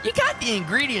you got the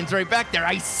ingredients right back there.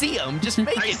 I see them. Just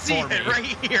make I it see for me. it right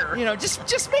here.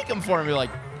 Just make them for me. Like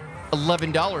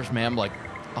 $11, ma'am. Like,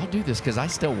 I'll do this because I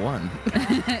still won.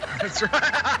 That's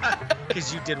right.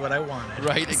 Because you did what I wanted.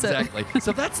 Right, exactly.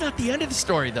 So that's not the end of the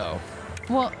story, though.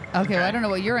 Well, okay, well, I don't know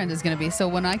what your end is going to be. So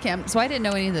when I came, so I didn't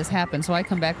know any of this happened. So I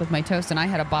come back with my toast, and I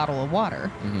had a bottle of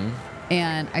water. Mm-hmm.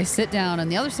 And I sit down on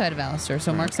the other side of Alistair.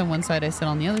 So Mark's on one side, I sit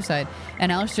on the other side. And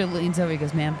Alistair leans over. He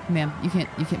goes, "Ma'am, you can't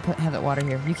have that water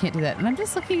here. You can't do that." And I'm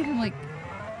just looking at him like,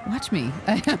 watch me.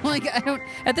 I'm like, I don't.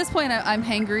 At this point, I'm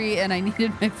hangry and I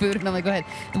needed my food. And I'm like, go ahead.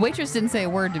 The waitress didn't say a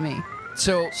word to me.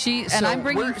 I'm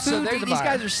bringing food to the these bar.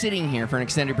 guys are sitting here for an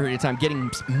extended period of time, getting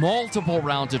multiple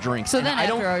rounds of drinks. So and then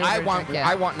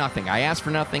I want nothing. I asked for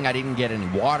nothing. I didn't get any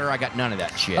water. I got none of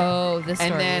that shit. Oh, this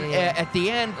story. And then at the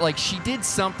end, like, she did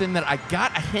something that I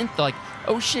got a hint, like,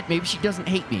 oh shit, maybe she doesn't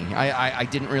hate me. I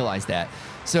didn't realize that.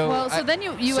 So then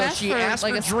you so asked she for asked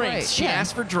like for a drinks. Sprite. She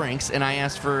asked for drinks, and I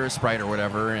asked for a Sprite or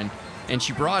whatever, and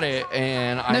she brought it,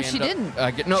 and she didn't.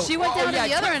 No, she went down to the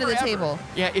it other took end of the forever. table.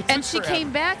 Yeah, it took and she forever.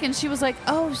 came back and she was like,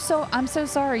 "Oh, so I'm so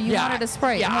sorry. You wanted a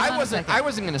Sprite." Yeah, Hold on a I wasn't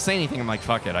second. gonna say anything. I'm like,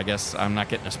 fuck it. I guess I'm not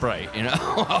getting a Sprite. You know,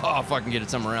 I'll fucking get it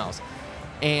somewhere else.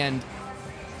 And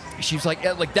she was like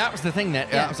that was the thing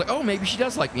that I was like, oh, maybe she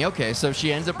does like me. Okay, so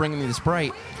she ends up bringing me the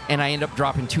Sprite, and I end up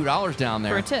dropping $2 down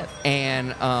there For a tip. And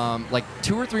like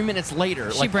 2 or 3 minutes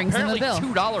later, She brings him the apparently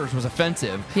bill. $2 was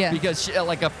offensive. Yeah. Because she,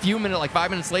 like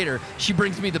 5 minutes later, she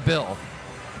brings me the bill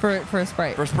for a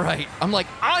Sprite. for Sprite. I'm like,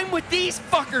 I'm with these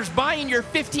fuckers buying your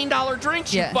 $15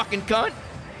 drinks, you fucking cunt.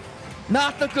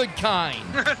 Not the good kind.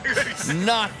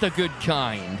 Not the good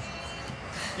kind.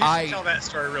 You should tell that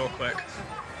story real quick.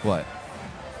 What?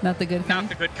 Not the good kind. Not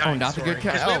the good kind. Oh, not the story. good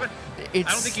kind. 'Cause we Oh, haven't- I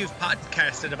don't think you've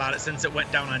podcasted about it since it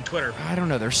went down on Twitter. I don't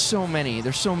know. There's so many.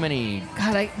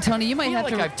 God, Tony, you might I feel have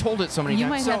like to. I've told it so many you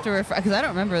times. might have to refer because I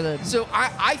don't remember the. So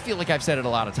I feel like I've said it a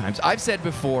lot of times. I've said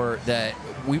before that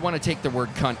we want to take the word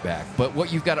cunt back, but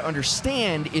what you've got to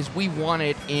understand is we want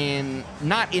it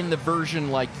not in the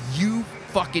version like you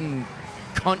fucking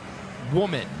cunt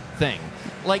woman thing.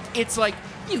 Like, it's like,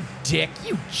 you dick,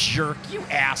 you jerk, you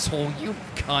asshole, you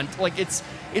cunt. Like, it's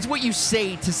what you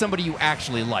say to somebody you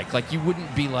actually like. Like, you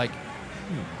wouldn't be like,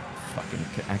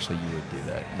 actually, you would do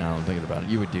that. Now I'm thinking about it.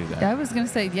 You would do that. I was gonna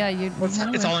say, yeah, you.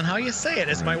 It's all in how you say it.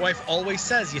 As my wife always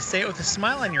says, you say it with a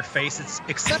smile on your face, it's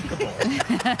acceptable. You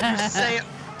say it,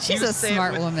 She's you a say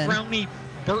smart it with woman. Brownie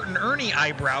Bert and Ernie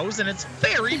eyebrows, and it's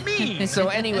very mean. So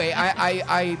anyway,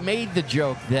 I made the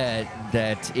joke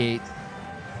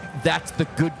that's the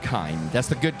good kind. That's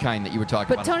the good kind that you were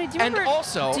talking But about. Tony, do you remember?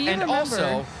 Also,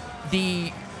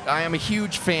 I am a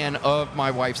huge fan of my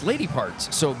wife's lady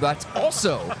parts. So that's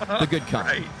also the good kind.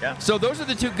 Right, yeah. So those are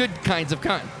the two good kinds of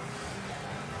cunt.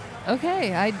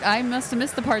 Okay, I must have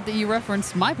missed the part that you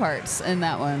referenced my parts in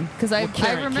that one because I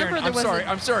remember Karen, there was.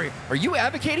 I'm sorry. Are you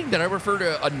advocating that I refer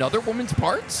to another woman's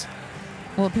parts?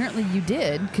 Well, apparently you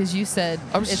did because you said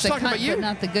I was it's just a talking cunt, about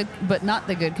you. but not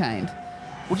the good kind.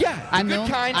 Well, yeah, the I'm good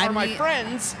the- kind are I'm my the-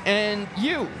 friends, and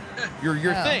your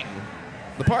Oh. thing,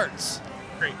 the parts.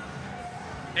 Great.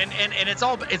 And it's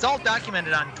all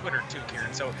documented on Twitter too,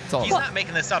 Karen. So all- he's Well, not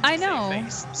making this up. To I know. save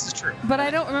face. This is true. But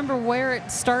I don't remember where it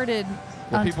started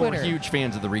Well, on people Twitter. were huge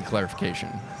fans of the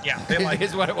reclarification. Yeah, they like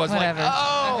is what it was. Whatever. Like,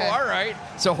 oh, Okay. all right.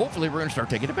 So hopefully we're gonna start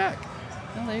taking it back.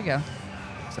 Oh, there you go.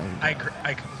 So, I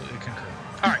completely concur.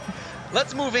 All right,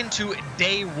 let's move into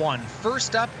day one.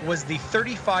 First up was the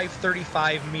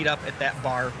 35-35 meetup at that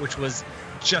bar, which was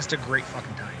just a great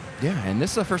fucking time. yeah, and this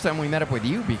is the first time we met up with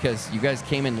you because you guys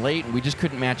came in late and we just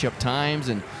couldn't match up times.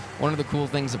 And one of the cool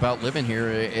things about living here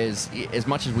is, as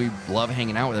much as we love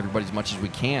hanging out with everybody as much as we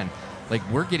can, like,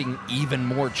 we're getting even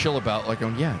more chill about, like,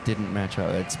 oh yeah, it didn't match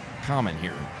up. It's common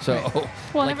here. So,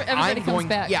 Well, like, everybody comes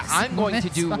back, Yeah, I'm going to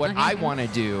it's do what I fine. want to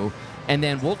do, and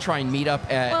then we'll try and meet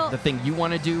up at the thing you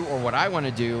want to do or what I want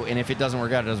to do. And if it doesn't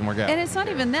work out, it doesn't work out. And it's not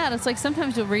even that. It's like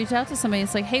sometimes you'll reach out to somebody.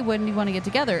 It's like, hey, when do you want to get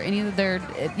together? And either they're,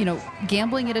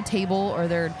 gambling at a table or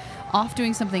they're off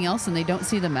doing something else and they don't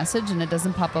see the message and it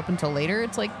doesn't pop up until later.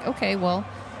 It's like, okay, well,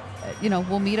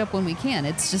 we'll meet up when we can.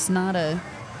 It's just not a.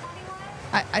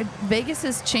 Vegas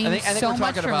has changed I think so we're much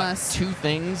talking from about us. two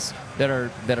things that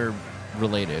are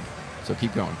related. So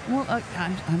keep going. Well,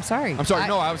 I'm sorry. I'm sorry.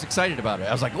 No, I was excited about it.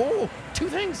 I was like, oh, two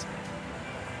things.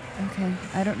 Okay,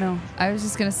 I don't know. I was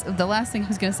just gonna. The last thing I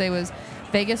was gonna say was,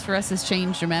 Vegas for us has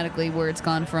changed dramatically. Where it's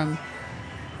gone from,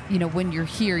 when you're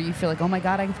here, you feel like, oh my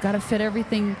God, I've got to fit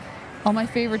everything, all my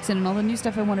favorites in, and all the new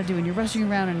stuff I want to do, and you're rushing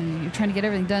around and you're trying to get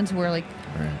everything done. To where like,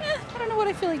 I don't know what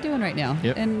I feel like doing right now.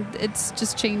 Yep. And it's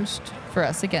just changed for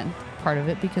us again. Part of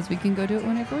it because we can go do it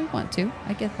whenever we want to.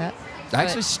 I get that. I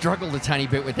actually struggled a tiny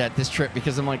bit with that this trip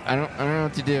because I'm like, I don't know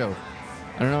what to do.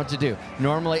 I don't know what to do.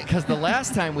 Normally, because the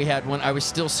last time we had one, I was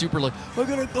still super like, I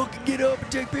gotta fucking get up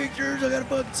and take pictures. I gotta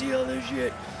fucking see all this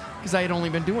shit. Because I had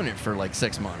only been doing it for like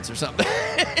 6 months or something.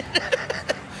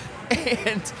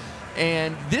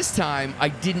 and this time, I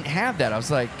didn't have that. I was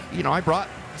like, I brought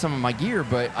some of my gear,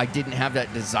 but I didn't have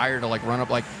that desire to like run up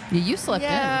like. You slept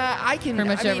in. I can pretty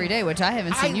much every day, which I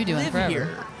haven't seen you doing forever.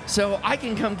 Here, so I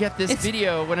can come get this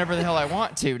video whenever the hell I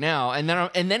want to now. And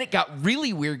then it got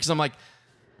really weird because I'm like,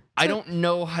 I don't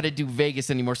know how to do Vegas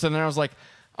anymore. So then I was like,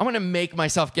 I'm gonna make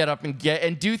myself get up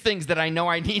and do things that I know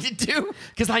I need to do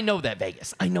because I know that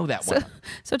Vegas. I know that one.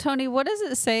 So Tony, what does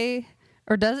it say?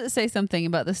 Or does it say something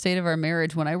about the state of our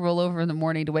marriage when I roll over in the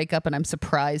morning to wake up and I'm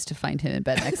surprised to find him in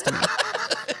bed next to me?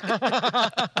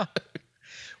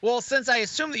 Well, since I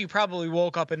assume that you probably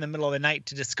woke up in the middle of the night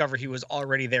to discover he was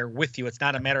already there with you, it's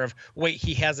not a matter of, wait,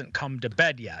 he hasn't come to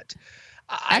bed yet.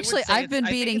 Actually, I've been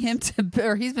beating him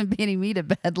or he's been beating me to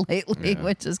bed lately,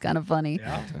 which is kind of funny.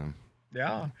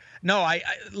 Yeah. No, I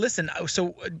listen.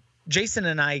 So Jason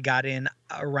and I got in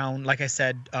around, like I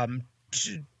said,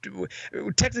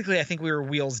 technically, I think we were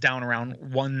wheels down around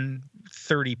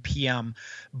 1:30 p.m.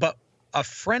 But a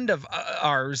friend of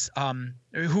ours,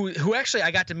 who actually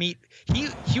I got to meet,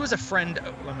 he was a friend.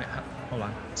 Hold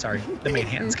on. Sorry, the main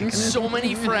hand's kicking in. So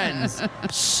many friends.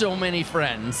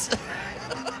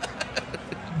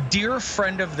 Dear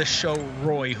friend of the show,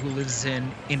 Roy, who lives in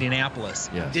Indianapolis,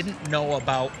 didn't know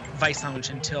about Vice Lounge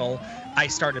until I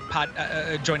started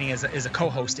joining as a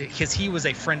co-host, because he was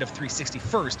a friend of 360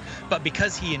 first, but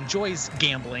because he enjoys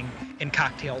gambling and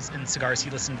cocktails and cigars, he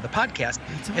listened to the podcast.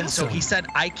 And so he said,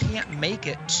 I can't make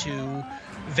it to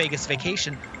Vegas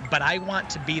Vacation, but I want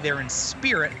to be there in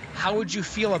spirit. How would you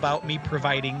feel about me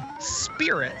providing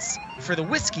spirits for the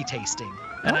whiskey tasting?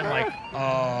 And I'm like,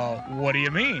 what do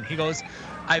you mean? He goes,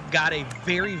 I've got a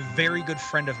very, very good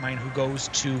friend of mine who goes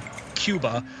to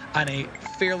Cuba on a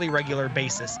fairly regular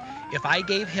basis. If I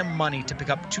gave him money to pick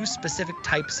up 2 specific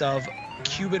types of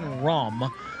Cuban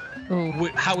rum,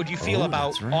 how would you feel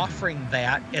about offering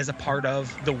that as a part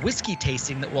of the whiskey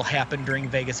tasting that will happen during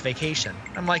Vegas Vacation?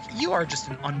 I'm like, you are just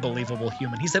an unbelievable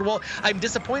human. He said, well, I'm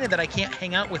disappointed that I can't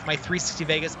hang out with my 360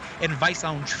 Vegas and Vice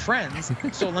Lounge friends,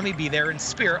 so let me be there in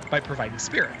spirit by providing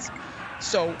spirits.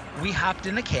 So we hopped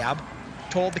in a cab,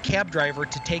 told the cab driver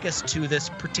to take us to this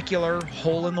particular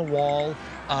hole-in-the-wall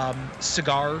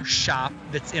cigar shop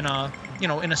that's in a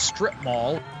strip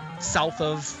mall south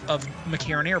of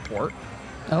McCarran Airport.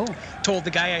 Told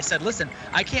the guy, I said, listen,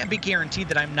 I can't be guaranteed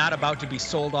that I'm not about to be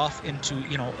sold off into,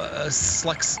 a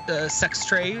sex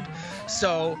trade.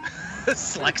 So,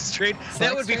 sex trade?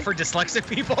 That would be for dyslexic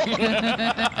people.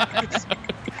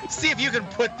 See if you can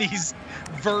put these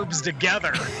verbs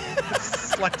together.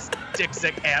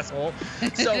 Dyslexic asshole.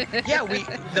 So, yeah,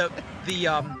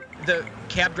 the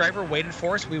cab driver waited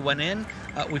for us. We went in.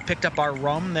 We picked up our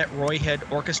rum that Roy had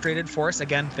orchestrated for us.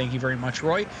 Again, thank you very much,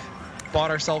 Roy. Bought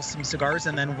ourselves some cigars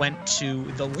and then went to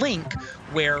the Link,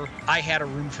 where I had a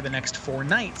room for the next 4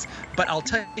 nights. But I'll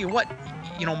tell you what,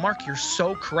 Mark, you're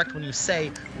so correct when you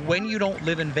say when you don't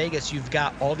live in Vegas, you've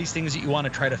got all these things that you want to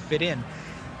try to fit in.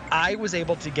 I was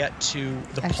able to get to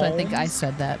the Actually, Palms. I think I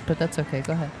said that, but that's okay.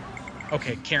 Go ahead.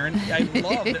 Okay, Karen, I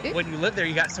love that when you live there,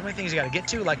 you got so many things you got to get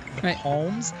to, like the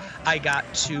Palms. I got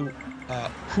to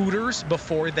Hooters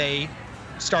before they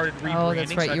started rebranding. Oh,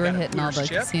 that's right. So you were hitting all the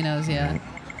casinos,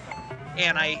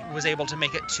 And I was able to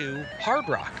make it to Hard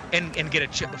Rock and get a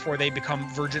chip before they become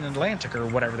Virgin Atlantic or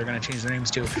whatever they're going to change their names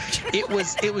to. It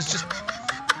was just.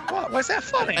 What? Why's that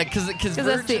funny? Because Virgin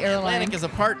that's the airline. Atlantic is a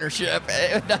partnership.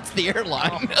 That's the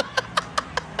airline.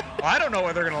 Well, I don't know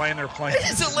where they're going to land their planes.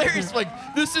 It's hilarious. Like,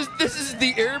 this is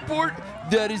the airport.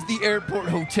 That is the airport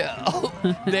hotel.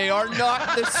 They are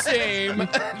not the same.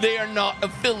 They are not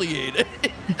affiliated.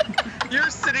 You're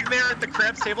sitting there at the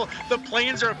craps table. The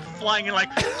planes are flying and like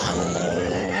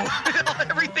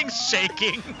everything's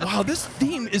shaking. Wow, this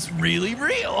theme is really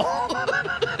real.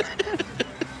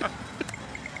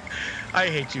 I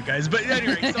hate you guys, but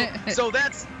anyway, so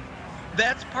that's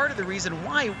part of the reason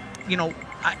why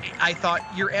I thought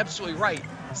you're absolutely right.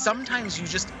 Sometimes you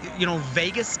just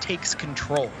Vegas takes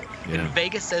control. And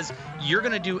Vegas says you're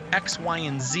going to do X, Y,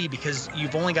 and Z because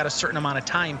you've only got a certain amount of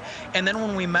time. And then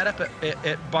when we met up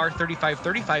at Bar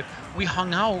 3535, we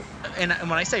hung out. And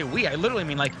when I say we, I literally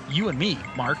mean like you and me,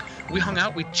 Mark. We hung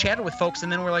out, we chatted with folks,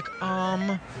 and then we're like,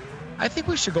 I I think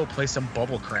we should go play some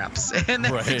bubble craps. And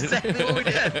that's Right. exactly what we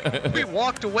did. We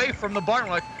walked away from the bar and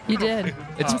we're like, You did.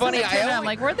 It's funny. I'm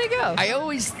like, where'd they go? I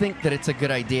always think that it's a good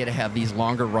idea to have these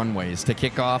longer runways to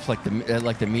kick off like the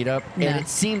meetup, Yeah. and it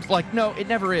seems like no, it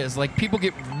never is. Like people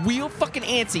get real fucking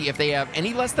antsy if they have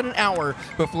any less than an hour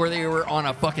before they were on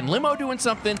a fucking limo doing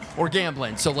something or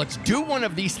gambling. So let's do one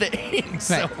of these things.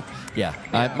 Right. So yeah,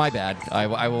 my bad.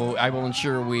 I will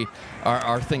ensure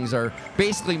our things are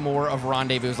basically more of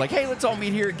rendezvous. Like, hey, let's all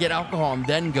meet here, get alcohol, and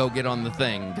then go get on the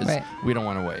thing because Right. we don't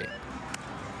want to wait.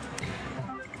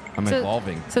 I'm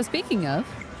evolving. So speaking of,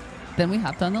 then we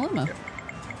hopped on the limo.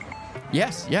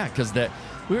 Yes, yeah, because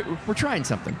we're trying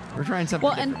something. We're trying something.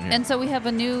 Well, different here. and so we have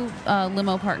a new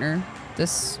limo partner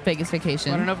this Vegas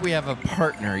vacation. I don't know if we have a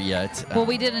partner yet. Well,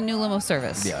 we did a new limo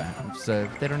service. Yeah, so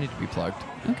they don't need to be plugged.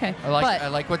 Okay. I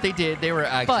like what they did. They were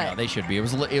actually but- no, they should be. It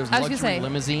was I was gonna luxury say-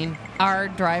 limousine, Our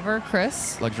driver,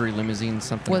 Chris, luxury limousine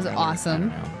something. Was or other. I awesome.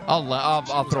 don't know.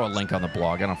 I'll throw a link on the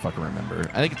blog. I don't fucking remember.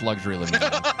 I think it's luxury limousine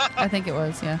I think it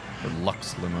was, yeah. or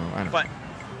Lux limo. I don't but know.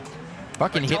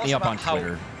 Fucking but hit tell me us up on about how-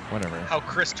 Twitter. Whatever. how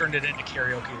Chris turned it into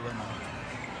karaoke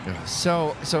limo.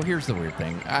 So here's the weird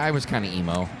thing. I was kind of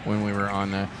emo when we were on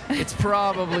the. It's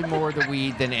probably more the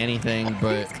weed than anything,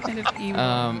 but Kind of evil.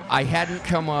 I hadn't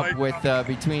come up with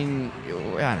between.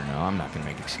 I don't know. I'm not gonna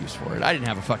make an excuse for it. I didn't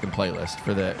have a fucking playlist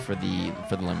for the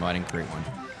limo. I didn't create one.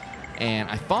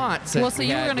 And I thought since Well, so we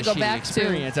you were had gonna the go shitty back to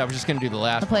experience, I was just gonna do the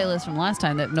last the one. playlist from last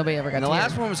time that nobody ever got And the to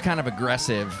last hear. one was kind of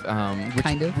aggressive, which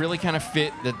Kind of. really kind of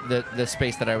fit the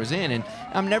space that I was in. And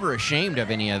I'm never ashamed of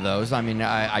any of those. I mean,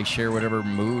 I share whatever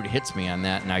mood hits me on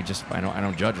that, and I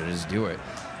don't judge it. I just do it.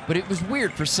 But it was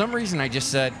weird. For some reason, I just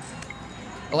said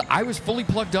I was fully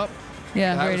plugged up.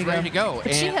 Yeah, I was ready ready to go.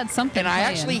 But she had something and I playing.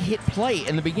 actually hit play.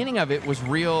 And the beginning of it was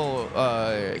real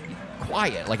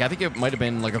quiet. Like I think it might have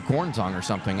been like a Korn song or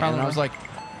something. And I Probably. was like,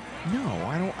 no,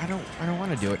 I don't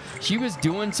want to do it. She was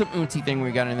doing some oonty thing when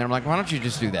we got in there. I'm like, why don't you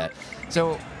just do that?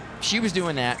 So she was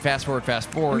doing that. Fast forward.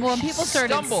 Well, She people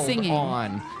started stumbled singing.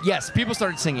 on. Yes, people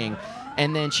started singing.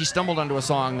 And then she stumbled onto a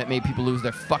song that made people lose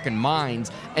their fucking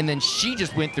minds. And then she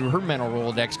just went through her mental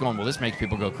Rolodex going, well, this makes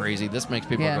people go crazy. This makes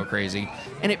people Yeah. go crazy.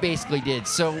 And it basically did.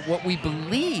 So what we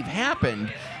believe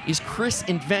happened is Chris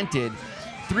invented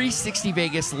 360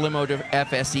 Vegas Limo to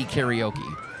FSE karaoke.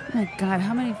 Oh my God,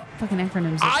 how many fucking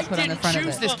acronyms did I you put on the didn't front of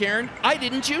choose it? this, Karen. I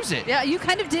didn't choose it. Yeah, you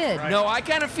kind of did. No, I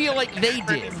kind of feel like they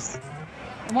did.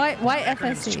 Why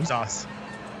Acronyms FSC? choose us.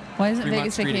 Why isn't Fremont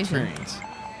Vegas Street vacation? Experience.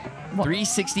 What?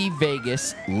 360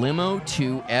 Vegas Limo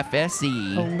to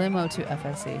FSE. A limo to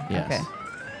FSC. Yes.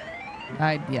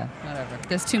 Okay. Yeah, whatever.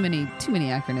 There's too many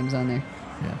acronyms on there.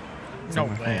 Yeah. No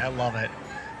way. I love it.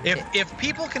 If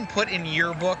people can put in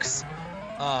yearbooks,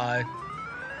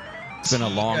 It's been a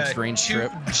long, strange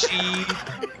trip. G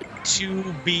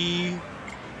to be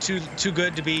too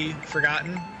good to be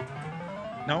forgotten.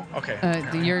 No? Okay.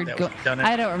 You're That was done it.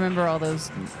 I don't remember all those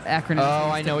acronyms. Oh,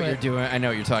 we I used know to what you're put. doing. I know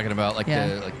what you're talking about. Like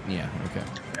Yeah. okay.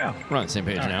 Yeah. We're on the same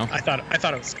page All right. now. I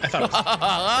thought it was.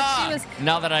 She was-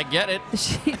 now that I get it.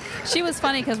 She was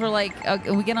funny because we're like,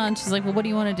 we get on. She's like, well, what do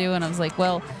you want to do? And I was like,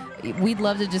 well, we'd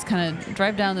love to just kind of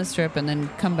drive down the strip and then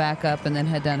come back up and then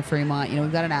head down to Fremont. You know,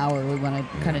 we've got an hour. We want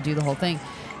to kind of do the whole thing.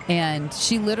 And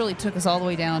she literally took us all the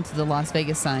way down to the Las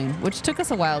Vegas sign, which took us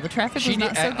a while. The traffic was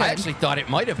not so good. I actually thought it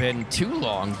might have been too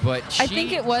long, but I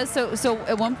think it was. So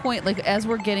at one point, like as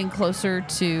we're getting closer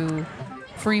to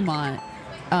Fremont,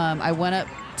 I went up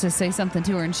to say something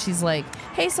to her, and she's like,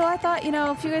 hey, so I thought,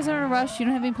 if you guys are in a rush, you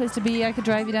don't have any place to be, I could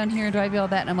drive you down here and drive you all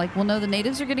that. And I'm like, well, no, the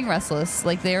natives are getting restless.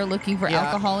 Like, they are looking for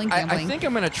alcohol and gambling. I think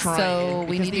I'm going to try So it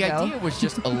we because need the to go. idea was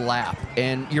just a lap.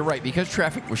 And you're right, because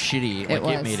traffic was shitty, It it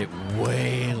was. made it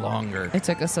way longer. It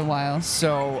took us a while.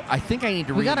 So I think I need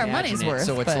to We got our reimagine money's it. worth,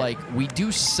 So it's but- like we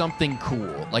do something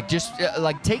cool. Like just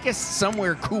like take us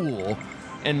somewhere cool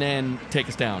and then take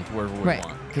us down to where we Right.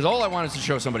 want. Because all I want is to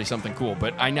show somebody something cool.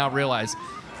 But I now realize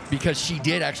because she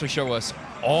did actually show us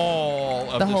all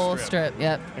of The whole strip,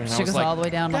 yep. And I She took was us like, all the way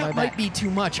down, all the that way might back. be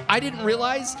too much. I didn't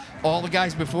realize all the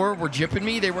guys before were gypping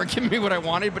me. They weren't giving me what I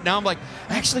wanted, but now I'm like,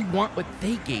 I actually want what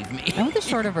they gave me. I want the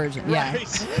shorter version. Yeah.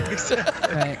 Right.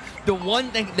 Right. The one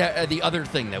thing that the other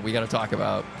thing that we got to talk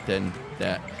about then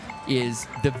that is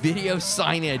the video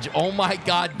signage. Oh my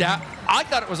God, that I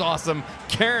thought it was awesome.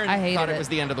 Karen I hated thought it it. was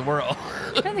the end of the world.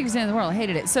 I don't think it was the end of the world. I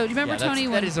hated it. So do you remember, Tony?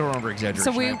 that when, is a over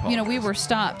exaggeration. So we, I we apologize. were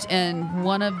stopped, and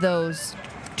one of those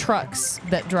trucks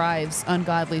that drives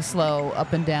ungodly slow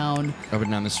up and down up and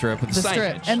down the strip with the the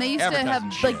strip, signage, and they used to have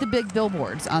advertising like shit. the big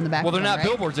billboards on the back. Well, of they're them, not right?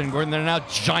 billboards anymore. They're now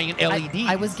giant LEDs.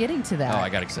 I was getting to that. Oh, I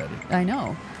got excited. I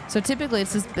know. So typically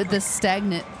it's this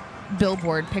stagnant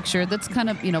billboard picture that's kind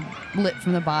of, lit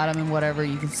from the bottom and whatever,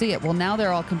 you can see it. Well, now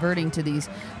they're all converting to these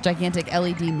gigantic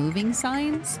LED moving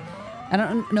signs. I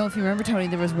don't know if you remember, Tony,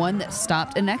 there was one that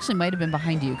stopped, and actually might have been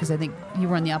behind you because I think you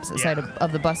were on the opposite side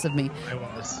of the bus of me. I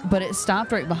was. But it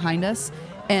stopped right behind us,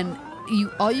 and you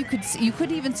could see, you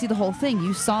couldn't even see the whole thing.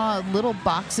 You saw little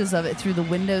boxes of it through the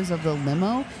windows of the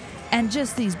limo, and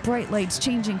just these bright lights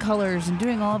changing colors and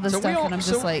doing all of this stuff. And I'm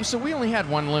just like, so we only had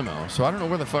one limo, so I don't know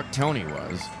where the fuck Tony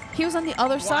was. he was on the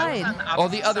other side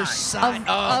The other side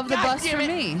of the God bus damn for it.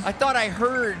 me. I thought I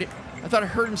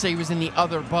heard him say he was in the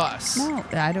other bus. No,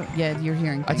 I don't. Yeah, you're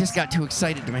hearing. I Things. just got too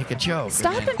excited to make a joke.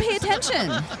 Stop then- and pay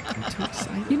attention. I'm too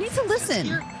excited. You need to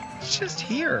listen. It's just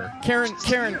here. Karen,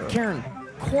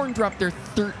 Korn dropped their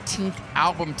 13th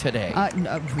album today.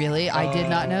 No, really? I did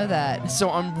not know that. So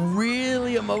I'm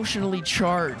really emotionally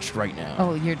charged right now.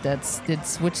 Oh,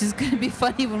 which is going to be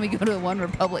funny when we go to a One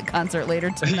Republic concert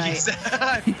later tonight.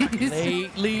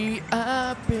 Lately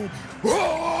I've been.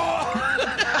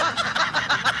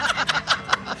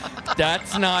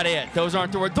 That's not it. Those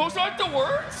aren't the words. Those aren't the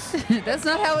words. That's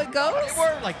not how it goes. They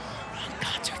were like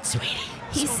concert, sweetie.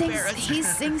 He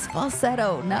sings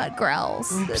falsetto, not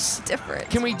growls. It's different.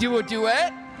 Can we do a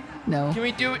duet? No. Can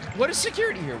we do it? What is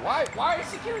security here? Why is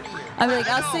security here? I'm like,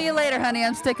 I'll see you later, honey.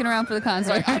 I'm sticking around for the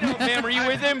concert. Like, I know, ma'am. Are you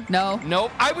with him? No.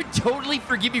 Nope. I would totally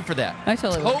forgive you for that. I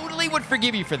totally would. would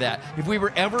forgive you for that. If we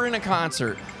were ever in a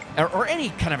concert or any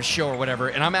kind of a show or whatever,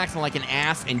 and I'm acting like an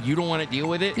ass and you don't want to deal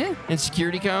with it, Yeah. and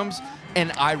security comes,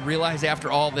 and I realize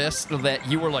after all this that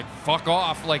you were like, fuck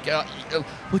off. Like Karen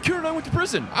and I went to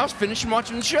prison. I was finishing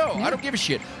watching the show. Yeah. I don't give a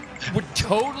shit. Would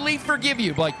totally forgive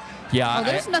you. Like, yeah. Oh,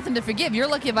 there's nothing to forgive. You're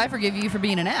lucky if I forgive you for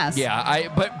being an ass. Yeah,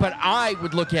 but I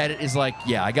would look at it as like,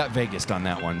 yeah, I got Vegas on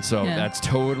that one, so Yeah. that's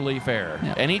totally fair.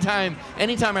 Yep. Anytime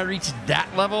I reach that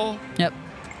level, Yep.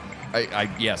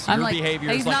 yes, I'm your like,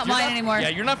 behavior he's is like, not you're mine anymore. Yeah,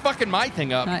 you're not fucking my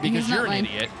thing up He's because not you're an mine.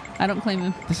 idiot. I don't claim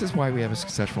him. This is why we have a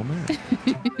successful marriage.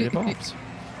 It evolves.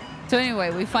 So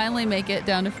anyway, we finally make it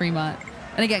down to Fremont.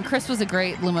 And again, Chris was a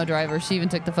great limo driver. She even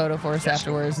took the photo for us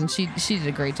afterwards, and she did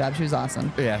a great job. She was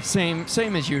awesome. Yeah, same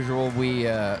as usual. We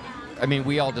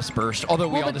all dispersed, although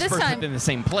we Well, all but this dispersed time, within the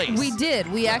same place. We did.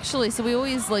 We actually, so we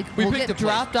always we'll picked get a place.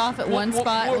 dropped off at one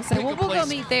spot. We'll say, pick well, a we'll go place-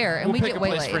 meet there, and we'll we pick get a way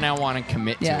place late. for now on and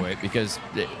commit Yeah. to it because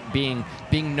being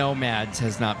nomads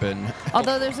has not been.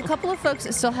 Although there's a couple of folks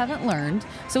that still haven't learned,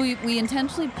 so we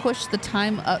intentionally pushed the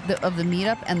time of the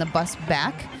meetup and the bus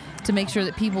back to make sure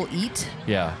that people eat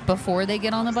Yeah. before they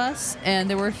get on the bus. And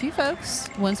there were a few folks,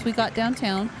 once we got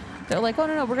downtown, they're like, oh,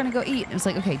 no, we're going to go eat. And it's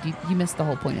like, okay, you missed the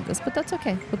whole point of this, but that's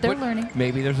okay. But they're learning.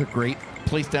 Maybe there's a great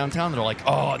place downtown that are like,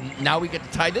 oh, now we get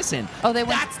to tie this in. Oh, they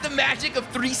went- That's the magic of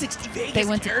 360 Vegas. They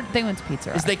went Karen. to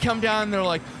Pizza Is Rock. they come down and they're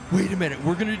like, wait a minute,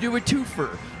 we're gonna do a twofer.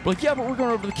 We're like, yeah, but we're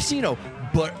going over to the casino.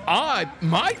 But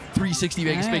my 360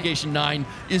 Vegas All right. Vacation 9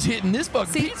 is hitting this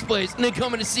fucking See- pizza place, and they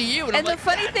coming to see you. And, I'm And the like,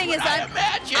 funny that's thing what is, I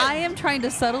imagine. I am trying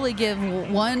to subtly give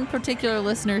one particular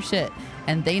listener shit,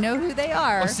 and they know who they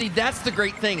are. Well, see, that's the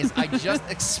great thing is I just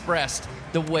expressed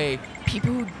the way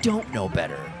people who don't know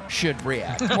better should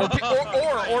react,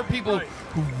 or people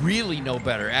who really know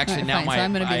better. Actually, All right, now fine, so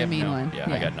I'm gonna be I the have mean no- one. Yeah,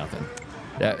 Yeah. I got nothing.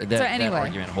 That anyway.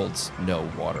 argument holds no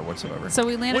water whatsoever. So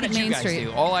we landed what at did you Main guys Street.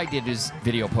 do? All I did was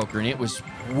video poker, and it was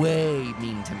way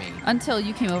mean to me. Until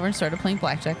you came over and started playing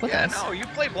blackjack with Yeah, us. no, you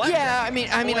play blackjack. Yeah, I mean,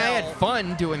 I had Well,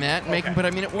 fun doing that, and making, okay. but I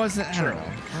mean, it wasn't. I don't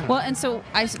know. Well, and so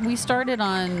we started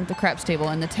on the craps table,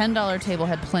 and the $10 table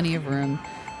had plenty of room.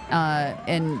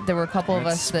 And there were a couple of It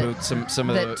us that spooked some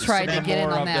of that the tried to some get in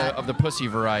more on that. of the pussy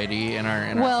variety in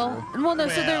our. Well, no.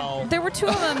 So Well. there were two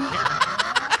of them.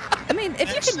 I mean, if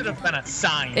you It should can, have been a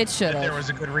sign. It should that have. There was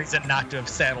a good reason not to have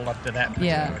saddled up to that particular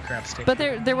yeah. craps table. But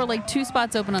there were like two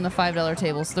spots open on the $5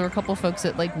 table, so there were a couple of folks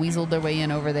that like weaseled their way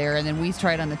in over there, and then we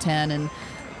tried on the 10, and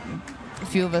a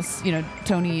few of us,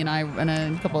 Tony and I and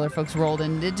a couple other folks rolled,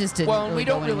 and it just didn't. Well, really we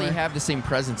don't go really anywhere. have the same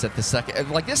presence at the second.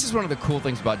 Like, this is one of the cool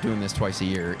things about doing this twice a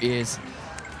year is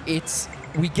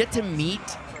we get to meet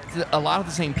a lot of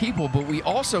the same people, but we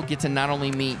also get to not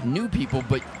only meet new people,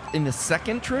 but in the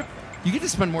second trip, you get to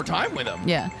spend more time with them.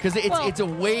 Yeah. Because Well, it's a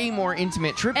way more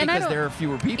intimate trip and I because don't- there are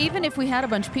fewer people. Even if we had a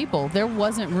bunch of people, there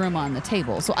wasn't room on the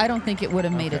table, so I don't think it would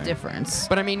have made a Okay. difference.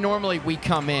 But I mean, normally we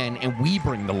come in and we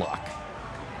bring the luck.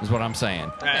 is what I'm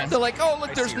saying. Okay. They're like, oh,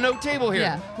 look, I there's see. no table here.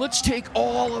 Yeah. Let's take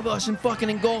all of us and fucking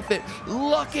engulf it.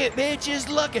 Look it, bitches,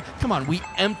 look it. Come on, we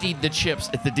emptied the chips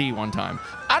at the D one time.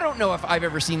 I don't know if I've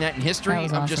ever seen that in history. That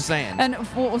was I'm awesome. just saying. And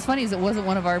what was funny is it wasn't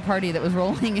one of our party that was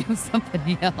rolling; it was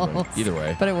somebody else. Either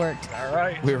way. but it worked. All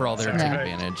right. We were all there to Yeah.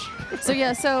 take advantage. So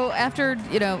yeah, so after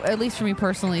at least for me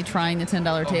personally, trying the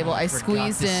 $10 table, I forgot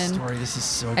squeezed this in. Story. This is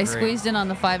so I great. squeezed in on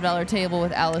the $5 table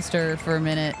with Alistair for a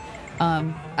minute.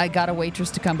 I got a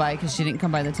waitress to come by because she didn't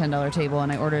come by the $10 table,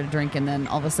 and I ordered a drink, and then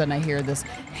all of a sudden I hear this,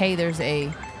 hey, there's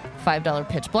a $5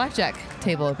 pitch blackjack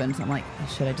table open. So I'm like, oh,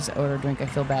 should I just order a drink? I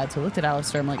feel bad. So I looked at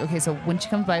Alistair. I'm like, okay, so when she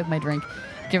comes by with my drink,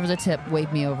 give her the tip,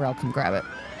 wave me over, I'll come grab it.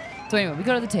 So anyway, we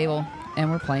go to the table, and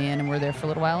we're playing, and we're there for a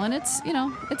little while, and it's,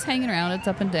 it's hanging around, it's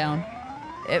up and down.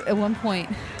 At one point,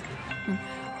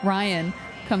 Ryan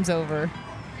comes over,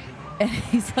 and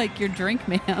he's like, your drink,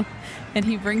 ma'am. And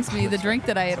he brings me the drink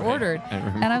that I had ordered.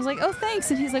 And I was like, oh,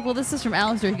 thanks. And he's like, well, this is from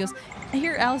Alistair. He goes, I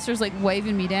hear Alistair's like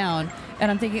waving me down.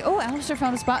 And I'm thinking, oh, Alistair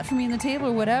found a spot for me in the table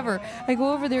or whatever. I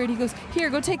go over there and he goes, here,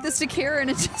 go take this to Kara. And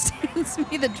it just hands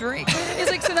me the drink. He's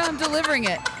like, so now I'm delivering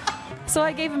it. So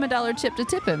I gave him $1 chip to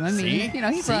tip him. I mean,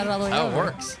 he brought it all the way how over. it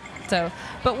works. So,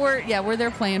 but we're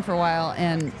there playing for a while.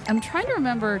 And I'm trying to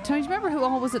remember, Tony, do you remember who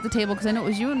all was at the table? Because I know it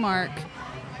was you and Mark,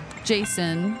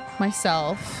 Jason,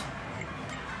 myself.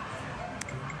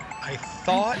 I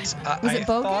thought. Was it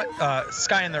Bogan?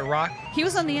 Sky and the Rock. He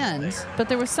was on the end, but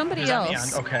there was somebody He was on the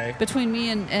else end, okay. between me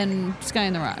and Sky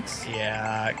and the Rocks.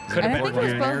 Yeah, could I have think been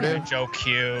it was Bogan. Joe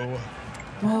Q.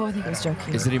 Oh, I think it was Joe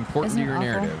Q. Is it important Isn't to your it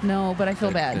awful? narrative? No, but I feel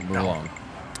bad. Then move along.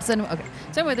 So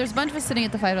anyway, there's a bunch of us sitting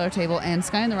at the $5 table, and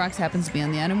Sky and the Rocks happens to be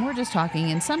on the end, and we're just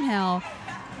talking, and somehow,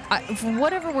 for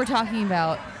whatever we're talking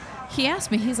about, he asked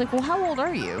me, he's like, well, how old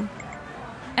are you?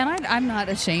 And I'm not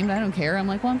ashamed. I don't care. I'm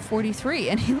like, well, I'm 43.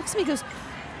 And he looks at me and goes,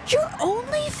 you're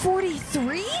only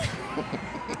 43?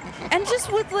 And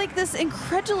just with like this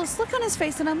incredulous look on his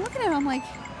face, and I'm looking at him, I'm like,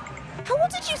 how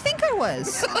old did you think I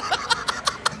was?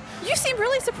 You seem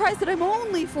really surprised that I'm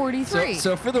only 43.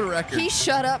 So for the record, he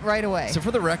shut up right away. So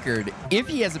for the record, if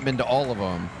he hasn't been to all of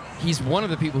them, he's one of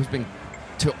the people who's been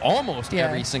to almost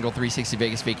every single 360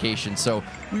 Vegas vacation. So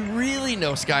we really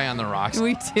know Sky on the Rocks.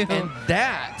 We do. And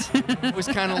that was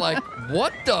kind of like,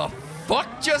 what the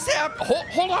fuck just happened?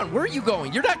 Hold on, where are you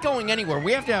going? You're not going anywhere.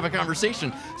 We have to have a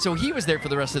conversation. So he was there for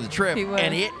the rest of the trip, He was.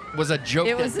 and it was a joke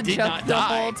It that was a did joke not the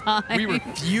die. whole time. We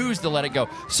refused to let it go.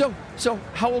 So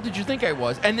how old did you think I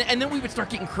was? And then we would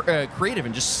start getting creative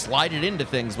and just slide it into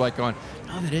things like going,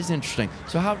 oh, that is interesting.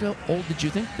 So how old did you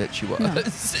think that she was? No,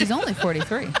 he's only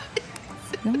 43.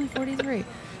 He's only 43.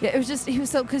 Yeah, it was just, he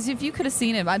was so, because if you could have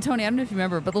seen him, Tony, I don't know if you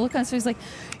remember, but the look on his face, like,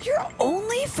 you're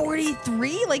only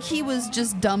 43? Like, he was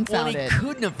just Well, dumbfounded. he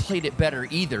couldn't have played it better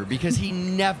either because he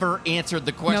never answered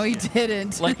the question. No, he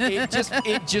didn't. Like it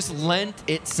just lent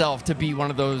itself to be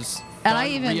one of those fun, And I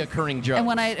even reoccurring jokes.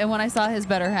 And when I saw his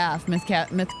better half, Miss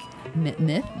Kathy.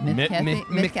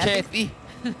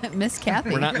 Miss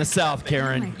Kathy. We're not in the South,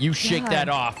 Karen. my You shake God. that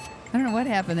off. I don't know what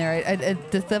happened there. I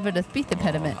discovered a speech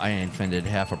impediment. I offended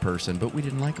half a person, but we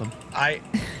didn't like them. I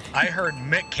heard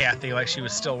Mick Kathy like she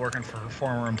was still working for her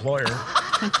former employer.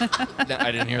 I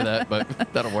didn't hear that,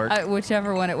 but that'll work.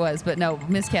 Whichever one it was, but no,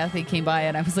 Miss Kathy came by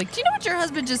and I was like, "Do you know what your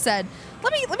husband just said?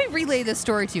 Let me relay this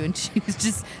story to you." And she was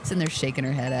just sitting there shaking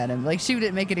her head at him, like she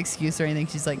didn't make an excuse or anything.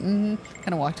 She's like, kind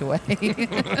of walked away.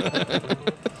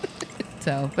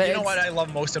 So, but You know what I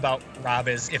love most about Rob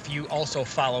is if you also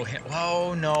follow him.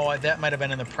 Oh no, that might have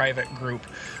been in the private group.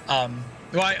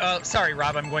 Sorry,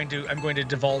 Rob. I'm going to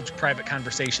divulge private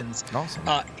conversations. Awesome.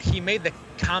 He made the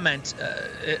comment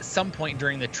at some point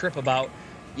during the trip about,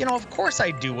 of course I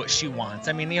do what she wants.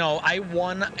 I mean, I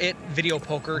won at video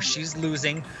poker. She's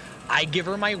losing. I give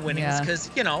her my winnings because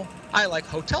I like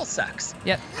hotel sex.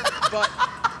 Yep. But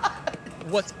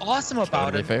what's awesome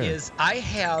about Totally it fair. is I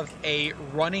have a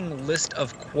running list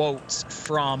of quotes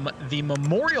from the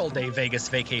Memorial Day Vegas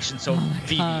vacation, so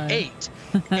VV8.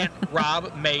 And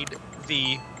Rob made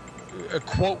the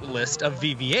quote list of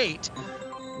VV8,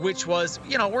 which was,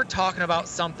 we're talking about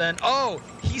something. Oh,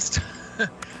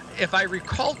 if I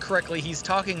recall correctly, he's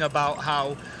talking about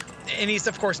how, and he's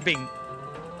of course being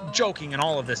joking and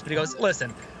all of this, but he goes,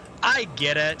 listen, I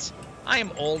get it. I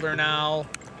am older now.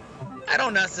 I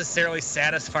don't necessarily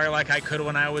satisfy her like I could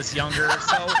when I was younger,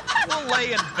 so we'll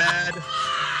lay in bed.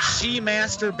 She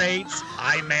masturbates,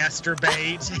 I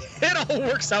masturbate. It all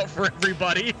works out for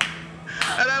everybody.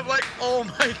 And I'm like, oh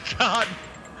my God.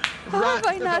 How have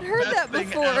I not heard that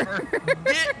before?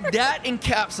 That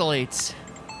encapsulates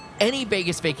any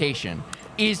Vegas vacation.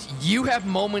 is you have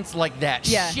moments like that.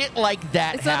 Yeah. Shit like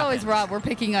that It's not always happens. Rob. We're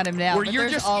picking on him now. Where but you're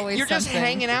there's just always you're just something.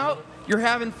 hanging out, you're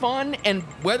having fun, and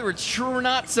whether it's true or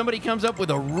not, somebody comes up with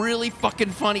a really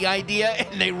fucking funny idea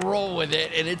and they roll with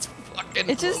it, and it's fucking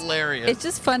hilarious. It's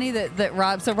just funny that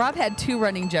Rob. So Rob had 2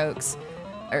 running jokes.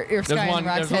 Or there's Sky one, and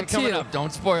Rob there's one had coming 2. up.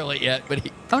 Don't spoil it yet, but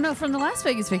Oh no, from the Las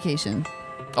Vegas vacation.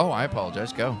 oh, I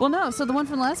apologize. Go. Well, no. So the one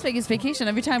from Las Vegas vacation.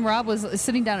 Every time Rob was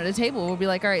sitting down at a table, we'll be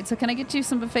like, "All right, so can I get you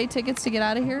some buffet tickets to get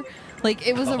out of here?" Like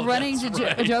it was a running that's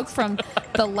right. joke from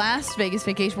the Las Vegas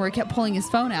vacation where he kept pulling his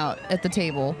phone out at the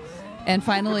table, and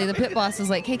finally the pit boss was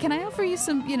like, "Hey, can I offer you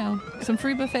some, some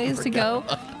free buffets to go?"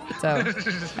 So,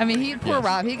 I mean, poor Yes.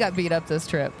 Rob, he got beat up this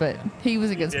trip, but he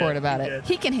was a good sport about it.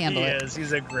 He can handle it. He is.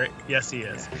 He's a great. Yes, he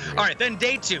is. All right, then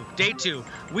day two.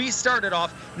 We started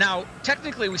off. Now,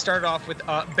 technically, we started off with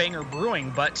Banger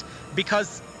Brewing, but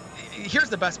because here's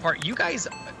the best part. You guys,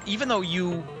 even though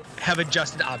you have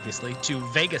adjusted obviously to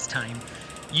Vegas time,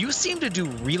 you seem to do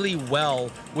really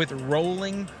well with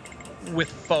rolling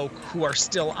with folk who are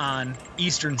still on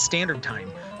Eastern Standard Time.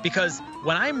 Because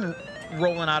when I'm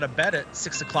rolling out of bed at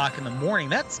 6 o'clock in the morning,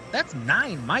 that's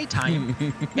 9 my time,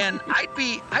 and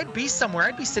I'd be somewhere.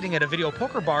 I'd be sitting at a video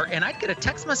poker bar, and I'd get a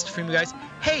text message from you guys.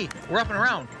 Hey, we're up and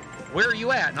around. Where are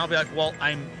you at? And I'll be like, well,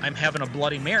 I'm having a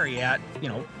Bloody Mary at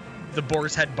the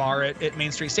Boar's Head Bar at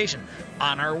Main Street Station.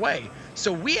 On our way.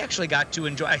 So we actually got to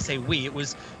enjoy. I say we. It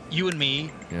was you and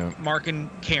me, Yeah. Mark and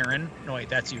Karen. No wait,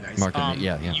 that's you guys. Mark and me,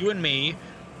 yeah. You and me,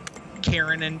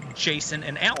 Karen and Jason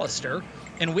and Alistair.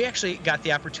 And we actually got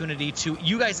the opportunity to,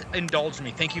 you guys indulged me.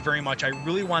 Thank you very much. I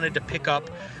really wanted to pick up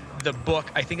the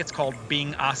book. I think it's called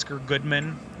Being Oscar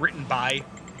Goodman, written by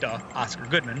Oscar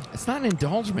Goodman. It's not an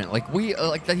indulgement. Like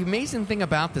like the amazing thing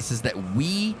about this is that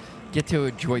we get to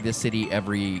enjoy this city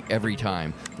every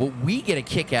time. What we get a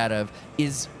kick out of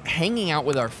is hanging out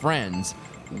with our friends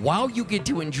while you get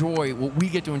to enjoy what we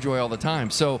get to enjoy all the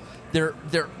time. So there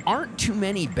aren't too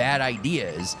many bad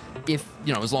ideas if,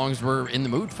 as long as we're in the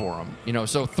mood for them,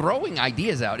 So throwing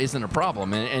ideas out isn't a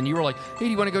problem. And you were like, hey,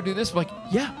 do you want to go do this? I'm like,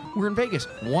 yeah, we're in Vegas.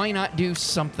 Why not do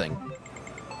something?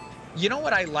 You know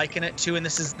what I liken it to, and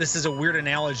this is a weird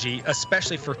analogy,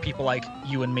 especially for people like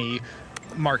you and me,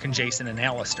 Mark and Jason and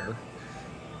Alistair.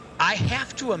 I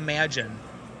have to imagine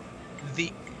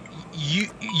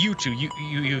you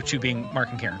two being Mark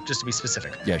and Karen, just to be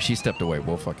specific. Yeah, she stepped away.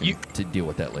 We'll fucking to deal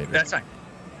with that later. That's fine.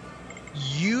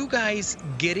 You guys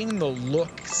getting the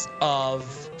looks of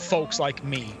folks like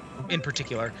me, in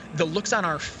particular, the looks on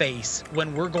our face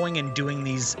when we're going and doing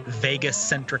these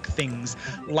Vegas-centric things,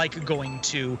 like going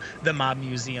to the Mob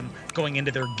Museum, going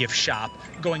into their gift shop,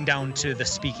 going down to the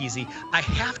Speakeasy. I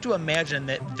have to imagine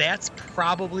that that's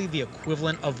probably the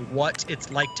equivalent of what it's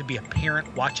like to be a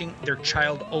parent watching their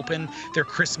child open their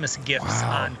Christmas gifts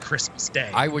on Christmas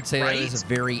Day. I would say right? that is a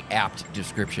very apt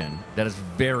description. That is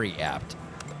very apt.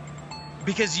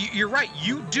 Because you're right,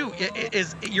 you do.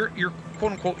 You're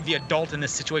quote unquote the adult in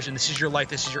this situation. This is your life.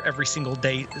 This is your every single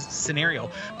day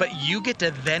scenario. But you get to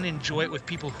then enjoy it with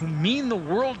people who mean the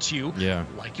world to you,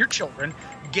 like your children.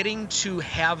 Getting to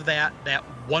have that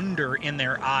wonder in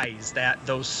their eyes,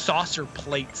 those saucer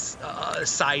plates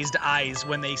sized eyes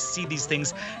when they see these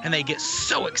things and they get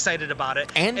so excited about it,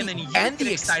 and then you get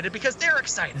excited because they're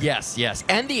excited. Yes,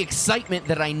 and the excitement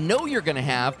that I know you're gonna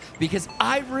have because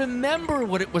I remember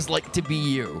what it was like to be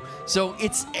you. So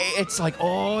it's like,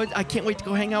 oh, I can't wait to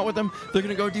go hang out with them. They're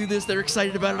gonna go do this. They're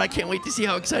excited about it. I can't wait to see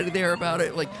how excited they are about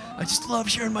it. Like, I just love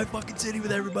sharing my fucking city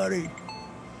with everybody.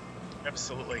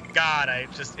 Absolutely. God,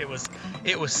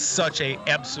 it was such a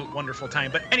absolute wonderful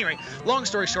time. But anyway, long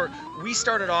story short, we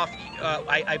started off,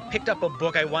 I picked up a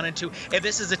book I wanted to, and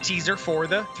this is a teaser for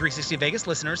the 360 Vegas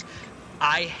listeners.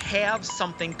 I have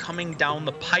something coming down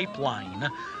the pipeline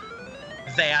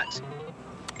that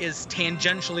is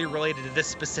tangentially related to this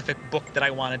specific book that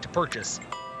I wanted to purchase.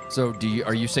 So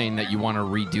are you saying that you want to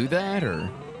redo that, or?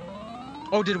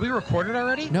 Oh, did we record it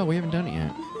already? No, we haven't done it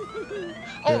yet.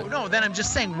 Oh, no, then I'm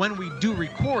just saying when we do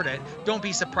record it, don't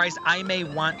be surprised. I may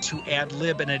want to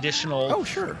ad-lib an additional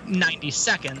 90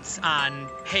 seconds on,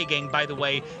 hey, gang, by the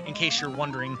way, in case you're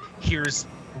wondering, here's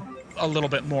a little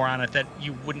bit more on it that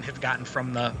you wouldn't have gotten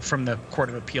from the Court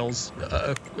of Appeals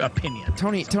opinion.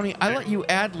 Tony, I let you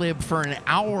ad-lib for an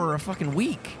hour a fucking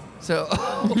week. So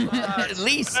at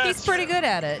least he's pretty good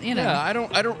at it, Yeah, I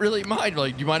don't really mind.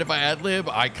 Like, do you mind if I ad-lib?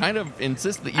 I kind of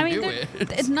insist that you do it.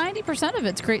 It's 90% of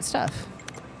it's great stuff.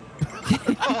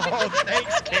 Oh,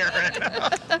 thanks, Karen.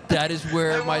 That is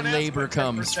where my labor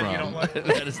comes from.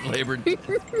 That is labor.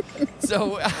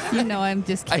 So I'm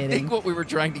just kidding. I think what we were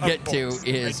trying to get to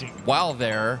is while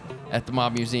there, at the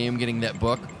Mob Museum getting that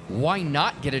book. Why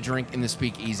not get a drink in the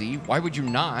Speakeasy? Why would you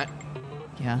not?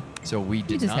 Yeah. So we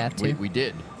did just not. have to. We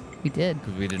did. We did.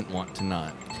 Because we didn't want to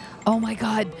not. Oh my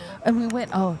God. And we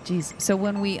went, oh geez. So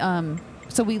when we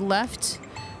left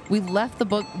the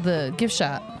book, the gift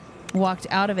shop, walked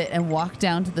out of it and walked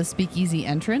down to the Speakeasy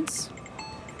entrance.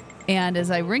 And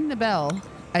as I ring the bell,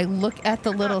 I look at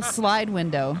the little slide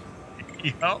window.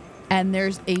 Yep. And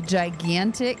there's a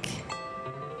gigantic.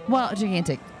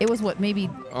 It was what, maybe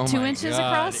Oh 2 my inches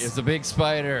God, across? It's a big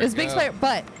spider. It was a big spider,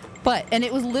 but, and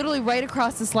it was literally right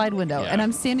across the slide window. Yeah. And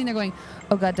I'm standing there going,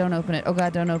 oh God, don't open it. Oh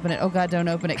God, don't open it. Oh God, don't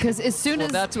open it. Because as soon Well,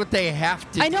 as. that's what they have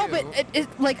to do. I know, but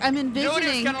like I'm You know what envisioning.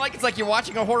 it's kind of like? It's like you're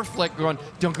watching a horror flick going,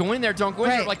 don't go in there, don't go in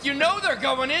there. Right. Like, you know they're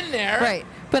going in there. Right.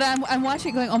 But I'm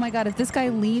watching it going, oh my God, if this guy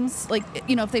leans, like,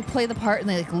 if they play the part and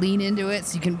they like lean into it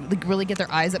so you can like really get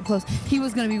their eyes up close, he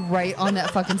was going to be right on that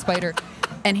fucking spider.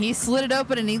 And he slid it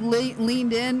open and he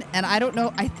leaned in. And I don't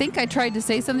know, I think I tried to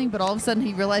say something, but all of a sudden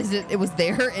he realized it was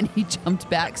there and he jumped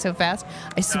back so fast.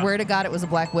 I swear to God it was a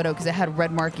black widow because it had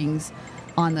red markings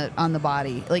on the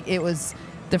body. Like it was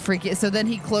the freakiest. So then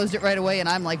he closed it right away and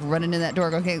I'm like running in that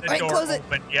door going, okay, The right, door close it.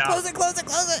 opened, yeah. Close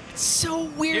it. So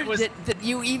weird It was- that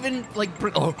you even like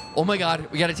oh my God,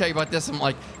 we got to tell you about this. I'm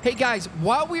like, hey guys,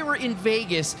 while we were in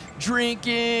Vegas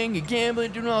drinking and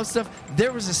gambling, doing all this stuff,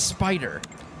 there was a spider.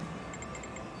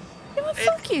 Yeah, well,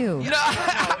 fuck you. You know,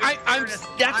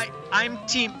 I'm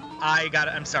team.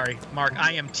 I'm sorry, Mark.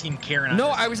 I am team Karen. On No,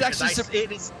 this I was because actually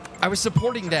it is. I was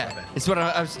supporting that. It's what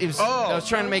I was. I was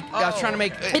trying to make. I was trying to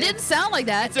make. It didn't sound like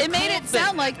that. It's a It made cool it sound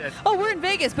thing. like, oh, we're in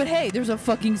Vegas, but hey, there's a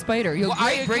fucking spider. You'll Well,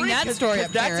 I agree, bring that 'cause- story 'cause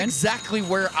up, that's Karen. exactly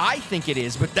where I think it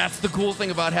is. But that's the cool thing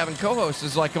about having co-hosts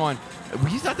is like going,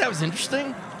 you thought that was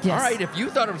interesting? Yes. All right, if you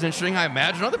thought it was interesting, I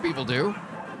imagine other people do.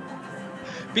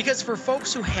 Because for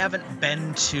folks who haven't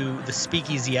been to the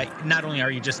Speakeasy yet, not only are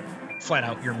you just flat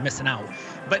out, you're missing out,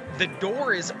 but the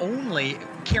door is only,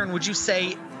 Karen, would you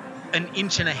say 1.5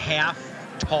 inches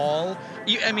tall?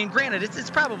 I mean, granted,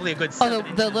 it's probably a good 7 Oh, the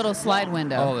inches little slide long.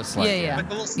 window. Oh, the slide, Yeah, yeah. yeah. But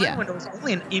the little slide Yeah. window is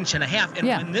only 1.5 inches, and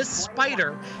Yeah. when this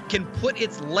spider can put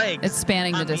its legs, It's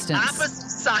spanning the on distance. the opposite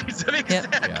sides of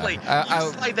exactly. Yeah.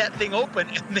 You slide that thing open,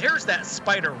 and there's that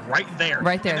spider right there.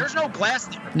 Right there. And there's no glass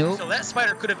there. Nope. So that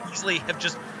spider could have easily have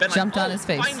just been Jumped like, on his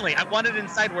face. Finally, I wanted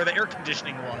inside where the air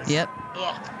conditioning was. Yep.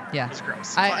 Ugh. Yeah. It was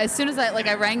gross. As soon as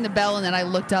I rang the bell and then I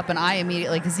looked up and I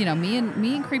immediately, because me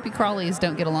and creepy crawlies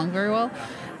don't get along very well,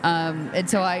 and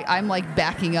so I'm like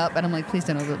backing up and I'm like, please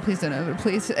don't open it,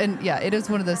 please. And yeah, it is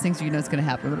one of those things where you know it's gonna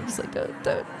happen, but I'm just like, don't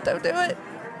do it,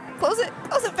 close it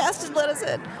fast and let us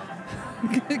in.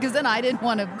 Because then I didn't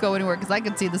want to go anywhere because I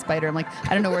could see the spider. I'm like,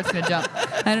 I don't know where it's gonna jump.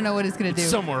 I don't know what it's gonna do.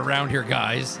 Somewhere around here,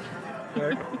 guys.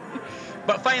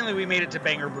 But finally, we made it to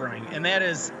Banger Brewing, and that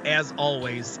is, as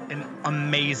always, an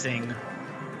amazing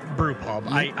brew pub.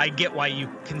 I get why you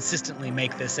consistently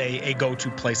make this a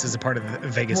go-to place as a part of the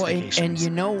Vegas vacations. And you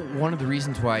know, one of the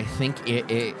reasons why I think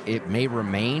it may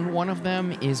remain one of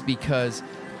them is because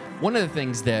one of the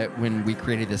things that when we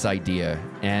created this idea,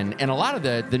 and a lot of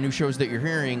the new shows that you're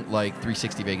hearing, like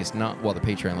 360 Vegas, the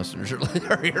Patreon listeners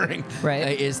are hearing,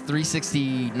 Right. Is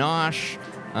 360 Nosh,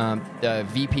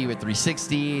 VP with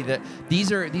 360.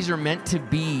 These are meant to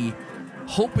be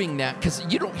hoping that, because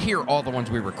you don't hear all the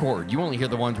ones we record, you only hear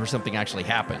the ones where something actually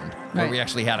happened, where Right. we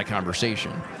actually had a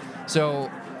conversation. So,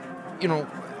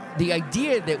 the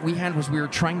idea that we had was we were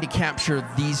trying to capture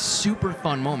these super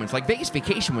fun moments. Like Vegas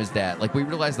Vacation was that. Like we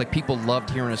realized like people loved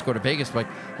hearing us go to Vegas. Like,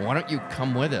 why don't you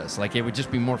come with us? Like it would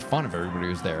just be more fun if everybody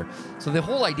was there. So the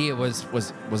whole idea was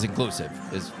inclusive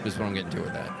is what I'm getting to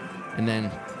with that. And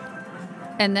then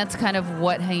And that's kind of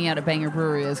what hanging out at Banger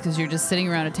Brewery is, because you're just sitting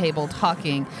around a table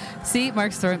talking. See,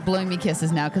 Mark's blowing me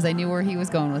kisses now because I knew where he was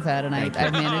going with that, and I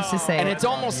managed to say and it. it's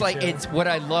almost like it's what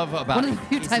I love about One it. of the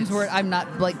few is times it's- where I'm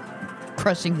not like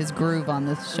crushing his groove on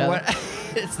this show. what-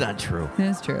 it's not true. It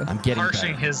is true. I'm getting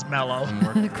Harshing better. his mellow. I'm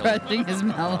working really Crushing his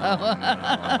mellow.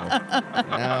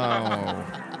 No.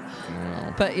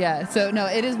 But yeah, so no,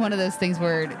 it is one of those things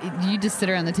where you just sit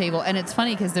around the table, and it's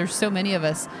funny because there's so many of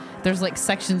us. There's like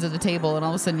sections of the table, and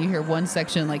all of a sudden you hear one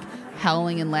section like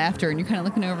howling and laughter, and you're kind of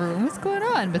looking over, what's going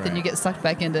on? But then you get sucked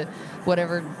back into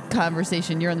whatever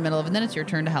conversation you're in the middle of, and then it's your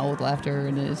turn to howl with laughter,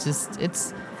 and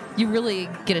it's you really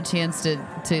get a chance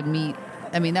to meet.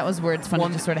 I mean, that was where it's fun to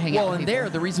just sort of hang out with and people. there,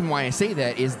 the reason why I say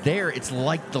that is it's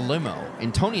like the limo.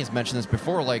 And Tony has mentioned this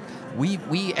before. Like, we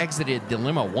exited the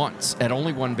limo once at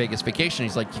only one Vegas Vacation.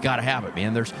 He's like, you got to have it,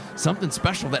 man. There's something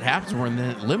special that happens when we're in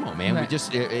the limo, man. Right. We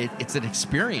just, it's an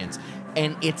experience.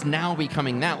 And it's now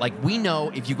becoming that. Like, we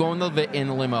know if you go in the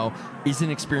limo, it's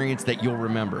an experience that you'll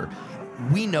remember.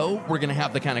 we know we're going to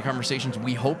have the kind of conversations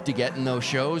we hope to get in those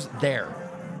shows there.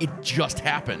 It just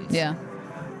happens. Yeah.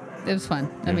 It was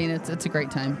fun. I mean, it's a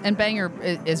great time. And Banger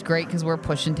is great because we're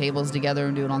pushing tables together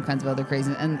and doing all kinds of other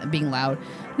crazy and being loud.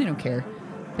 They don't care.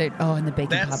 And the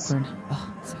bacon popcorn.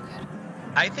 Oh, so good.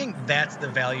 I think that's the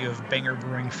value of Banger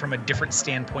Brewing from a different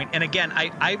standpoint. And again,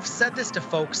 I've said this to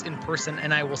folks in person,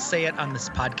 and I will say it on this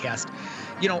podcast.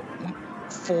 You know,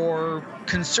 for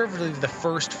conservatively the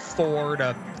first 4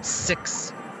 to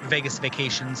 6 Vegas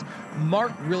vacations,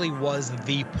 Mark really was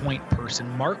the point person.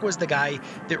 Mark was the guy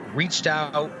that reached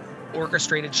out,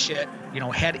 orchestrated shit,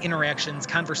 had interactions,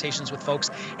 conversations with folks.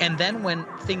 And then when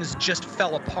things just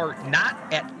fell apart, not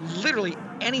at literally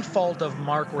any fault of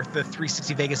Mark or the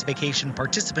 360 Vegas vacation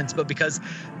participants, but because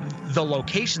the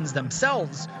locations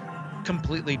themselves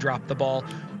completely dropped the ball,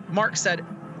 Mark said,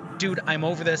 dude, I'm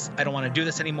over this. I don't want to do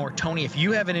this anymore. Tony, if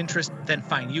you have an interest, then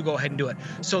fine, you go ahead and do it.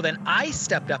 So then I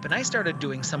stepped up and I started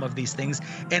doing some of these things,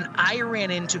 and I ran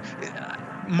into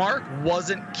Mark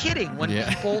wasn't kidding when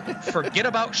people forget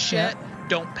about shit,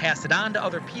 don't pass it on to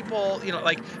other people.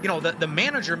 The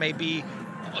manager may be,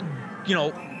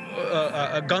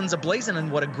 guns a-blazing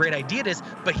and what a great idea it is,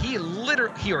 but he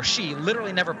or she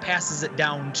literally never passes it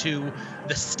down to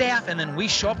the staff, and then we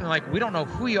show up and like, we don't know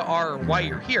who you are or why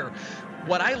you're here.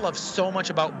 What I love so much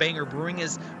about Banger Brewing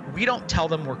is we don't tell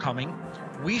them we're coming.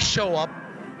 We show up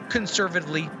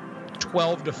conservatively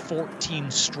 12 to 14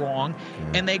 strong,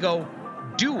 and they go,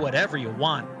 do whatever you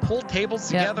want. Pull tables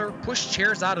together, push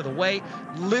chairs out of the way,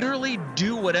 literally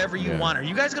do whatever you want. Are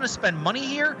you guys going to spend money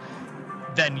here?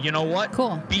 Then you know what?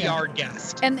 Cool. Be our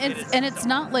guest. And it's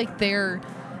not like they're,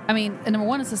 number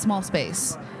one, it's a small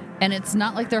space. And it's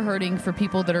not like they're hurting for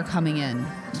people that are coming in.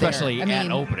 Especially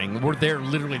at opening. We're there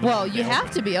literally. Well, you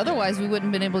have to be. Otherwise, we wouldn't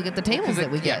have been able to get the tables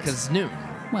that we get. Yeah, because it's noon.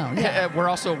 Well, yeah. We're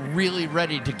also really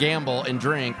ready to gamble and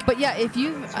drink. But yeah, if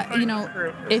you,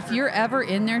 if you're ever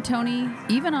in there, Tony,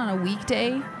 even on a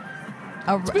weekday,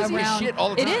 it's busy as shit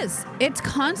all the time. It is. It's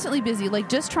constantly busy. Like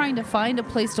just trying to find a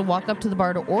place to walk up to the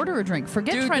bar to order a drink.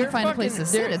 Forget trying to find a place to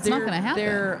sit. It's not going to happen.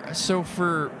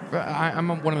 I'm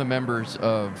one of the members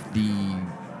of the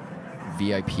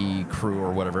VIP crew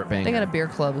or whatever at Banger. They got a beer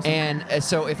club or something. And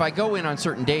so if I go in on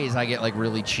certain days, I get like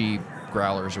really cheap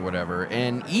growlers or whatever.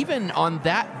 And even on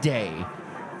that day,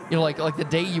 like the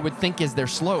day you would think is their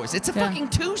slowest, it's a fucking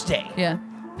Tuesday. Yeah,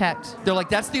 packed. They're like,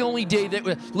 that's the only day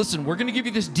that, listen, we're going to give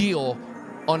you this deal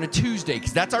on a Tuesday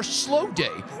because that's our slow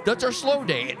day. That's our slow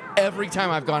day. And every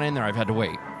time I've gone in there, I've had to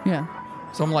wait. Yeah.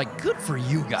 So I'm like, good for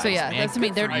you guys. So yeah, man. that's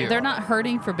they're not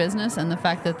hurting for business, and the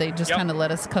fact that they just kind of let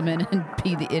us come in and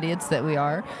be the idiots that we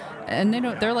are, and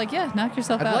they're like, yeah, knock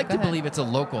yourself out. I'd like to believe it's a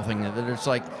local thing that it's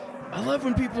like, I love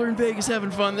when people are in Vegas having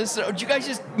fun. Did you guys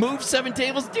just move 7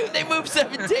 tables? Dude, they moved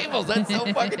 7 tables. That's so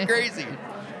fucking crazy.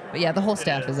 But yeah, the whole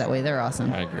staff is that way. They're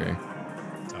awesome. I agree.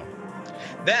 So,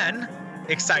 then,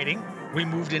 exciting, we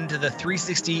moved into the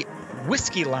 360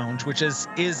 Whiskey Lounge, which is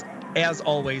as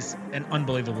always an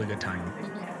unbelievably good time.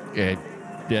 Yeah,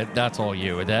 that's all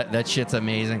you. That shit's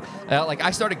amazing.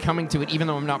 I started coming to it even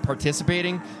though I'm not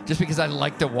participating, just because I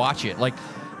like to watch it. Like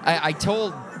I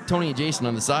told Tony and Jason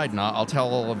on the side, and I'll tell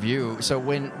all of you. So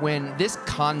when this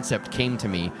concept came to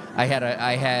me,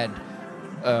 the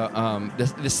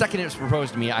second it was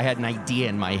proposed to me, I had an idea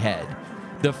in my head.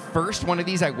 The first one of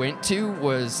these I went to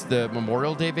was the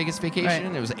Memorial Day Vegas vacation.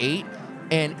 Right. It was 8.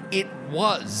 And it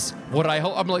was what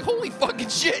I'm like, holy fucking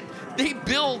shit. They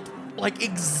built like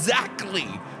exactly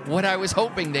what I was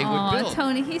hoping they would build.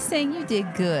 Tony, he's saying you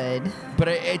did good. But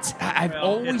I've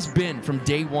always been from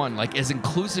day one, like as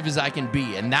inclusive as I can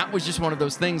be. And that was just one of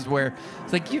those things where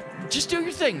it's like, you just do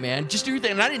your thing, man. Just do your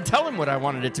thing. And I didn't tell him what I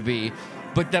wanted it to be.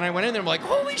 But then I went in there and I'm like,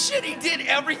 holy shit, he did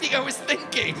everything I was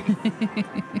thinking.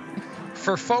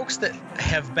 For folks that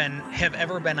have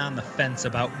ever been on the fence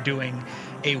about doing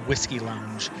a whiskey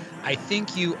lounge, I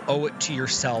think you owe it to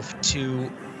yourself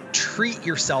to treat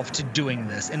yourself to doing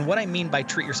this. And what I mean by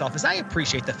treat yourself is I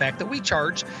appreciate the fact that we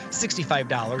charge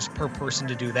 $65 per person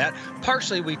to do that.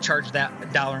 Partially we charge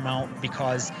that dollar amount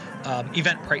because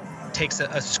Eventbrite takes a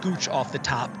scooch off the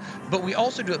top, but we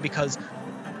also do it because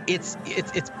it's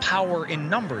power in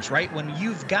numbers, right? When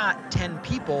you've got 10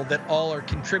 people that all are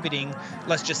contributing,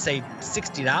 let's just say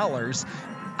 $60,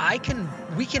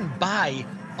 we can buy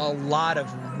a lot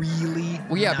of really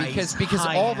nice, because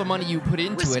all the money you put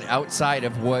into whiskey. It outside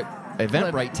of what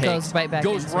Eventbrite takes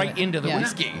goes right into the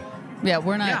whiskey. Yeah,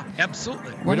 we're not. Yeah,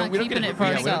 absolutely. We're We not don't keeping get it for we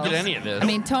don't ourselves. get any of this. I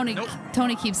mean, Tony Nope.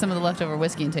 Tony keeps some of the leftover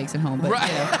whiskey and takes it home, but Right.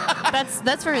 you know,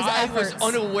 that's for his I efforts. was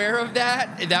unaware of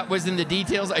that. That was in the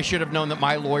details. I should have known that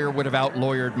my lawyer would have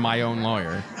out-lawyered my own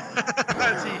lawyer.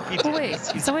 Oh, wait.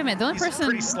 So wait a minute. The only He's person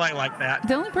pretty sly like that.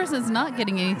 the only person that's not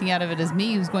getting anything out of it is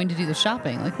me, who's going to do the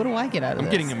shopping. Like, what do I get out of I'm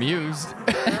this? getting amused.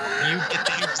 You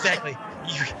exactly.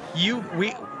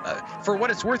 We for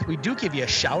what it's worth, we do give you a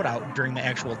shout out during the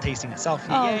actual tasting itself.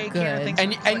 Oh, Yay, Karen, good.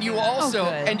 thanks for And you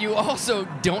also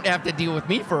good. don't have to deal with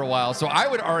me for a while. So I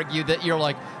would argue that you're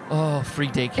like, oh, free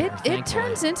daycare. It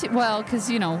turns into because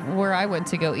where I went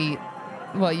to go eat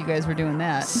while you guys were doing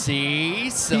that. See,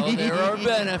 so there are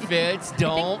benefits.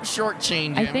 Don't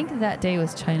shortchange I him. think that day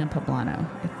was China Poblano.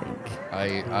 I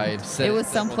think. I've said It was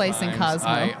several someplace in times.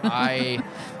 Cosmo.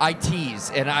 I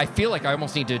tease, and I feel like I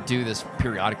almost need to do this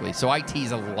periodically. So I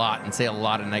tease a lot and say a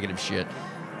lot of negative shit.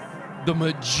 The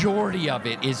majority of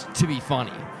it is to be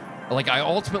funny. Like, I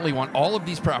ultimately want all of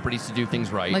these properties to do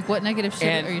things right. Like, what negative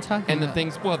shit are you talking and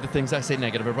about? the things I say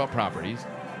negative about properties.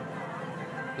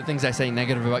 The things I say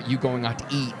negative about you going out to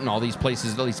eat and all these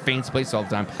places, all these fancy places all the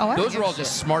time. Oh, I don't Those give are all a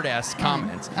just shit. smart-ass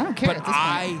comments. I don't care But at this point.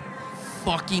 I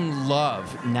fucking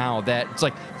love now that it's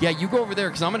like, yeah, you go over there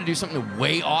because I'm going to do something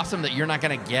way awesome that you're not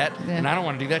going to get, Yeah. and I don't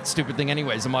want to do that stupid thing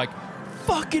anyways. I'm like,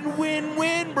 fucking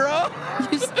win-win, bro.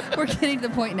 We're getting to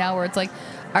the point now where it's like,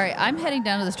 all right, I'm heading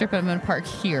down to the strip and I'm going to park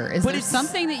here. Is But there it's-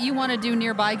 something that you want to do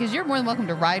nearby? Because you're more than welcome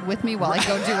to ride with me while I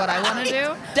go do what I want to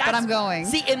do. But I'm going.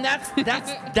 See, and that's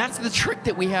the trick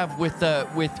that we have with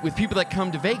people that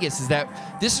come to Vegas is that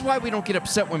this is why we don't get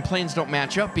upset when plans don't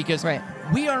match up, because Right.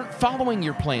 we aren't following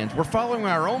your plans. We're following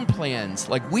our own plans.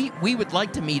 Like, we would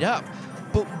like to meet up,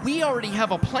 but we already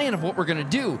have a plan of what we're going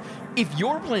to do. If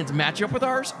your plans match up with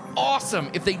ours, awesome.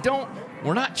 If they don't,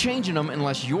 we're not changing them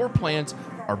unless your plans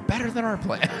are better than our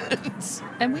plans.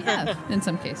 And we have in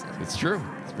some cases. It's true.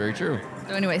 It's very true.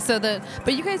 So anyway,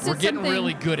 but you guys did We're getting something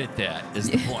really good at that, is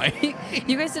the point.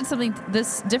 You guys did something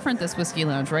different this whiskey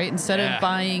lounge, right? Instead Yeah. of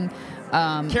buying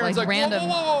Karen's like, random.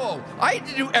 whoa. I had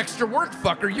to do extra work,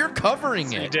 fucker. You're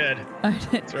covering You it. did.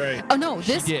 That's right. Oh no,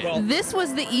 this did. Well- this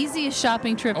was the easiest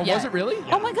shopping trip Oh, yet. was it really?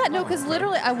 Oh my god, no, because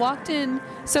literally I walked in.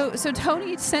 So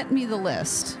Tony sent me the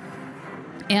list,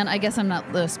 and I guess I'm not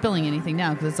spilling anything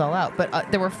now because it's all out.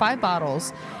 But there were 5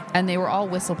 bottles, and they were all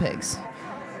Whistle Pigs,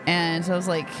 and so I was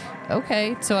like,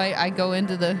 okay. So I go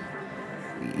into the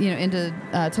into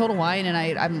Total Wine, and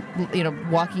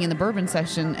I'm walking in the bourbon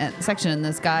section, and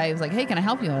this guy was like, hey, can I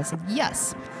help you? And I said,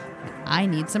 yes, I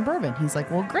need some bourbon. He's like,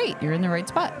 well, great, you're in the right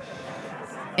spot.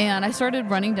 And I started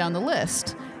running down the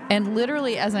list. And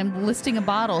literally, as I'm listing a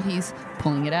bottle, he's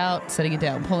pulling it out, setting it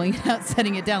down, pulling it out,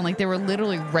 setting it down. Like they were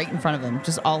literally right in front of him,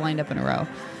 just all lined up in a row.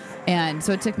 And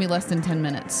so it took me less than 10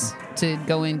 minutes to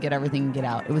go in, get everything, and get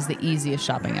out. It was the easiest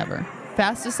shopping ever.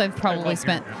 Fastest I've probably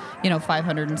spent,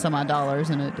 $500 and some odd dollars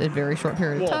in a very short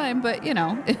period of Well- time. But,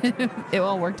 it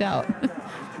all worked out.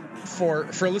 For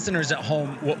listeners at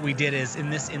home, what we did is,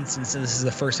 in this instance, and this is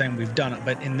the first time we've done it,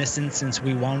 but in this instance,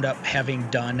 we wound up having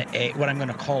done what I'm going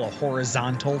to call a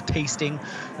horizontal tasting,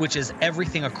 which is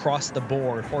everything across the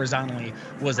board horizontally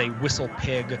was a Whistle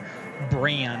Pig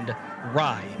brand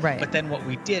rye. Right. But then what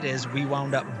we did is we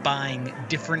wound up buying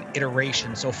different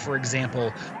iterations. So, for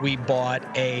example, we bought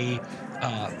a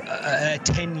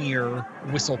 10-year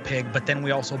Whistle Pig, but then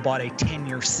we also bought a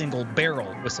 10-year single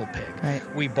barrel Whistle Pig.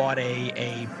 Right. We bought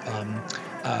a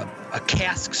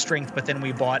cask strength, but then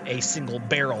we bought a single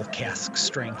barrel cask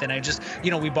strength. And I just,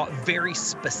 we bought very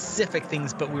specific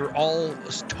things, but we were all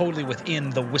totally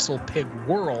within the Whistle Pig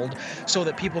world so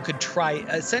that people could try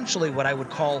essentially what I would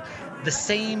call the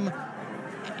same.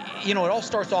 It all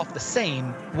starts off the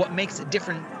same. What makes it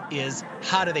different is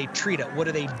how do they treat it? What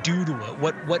do they do to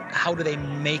it? How do they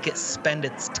make it spend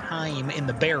its time in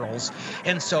the barrels?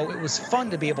 And so it was fun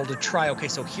to be able to try, okay,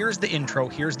 so here's the intro,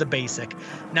 here's the basic.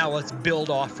 Now let's build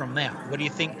off from that. What do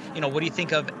you think, what do you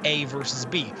think of A versus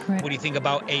B? Right. What do you think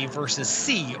about A versus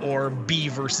C or B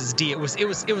versus D? It was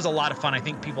a lot of fun. I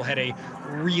think people had a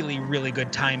really, really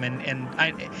good time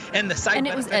and the side And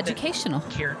it was benefit that educational.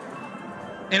 Karen,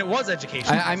 and it was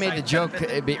educational. I made the Side joke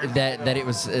benefit- that it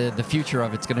was the future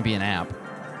of it's going to be an app.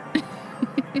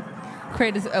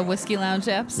 Create a whiskey lounge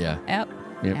apps. Yeah. App.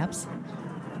 Yep. Apps.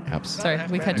 Apps. Sorry,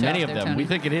 we cut you Many off of there, them. Tony. We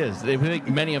think it is. We think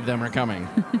many of them are coming.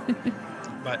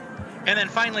 And then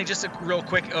finally, just real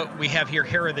quick, we have here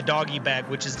Hera the doggy bag,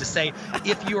 which is to say,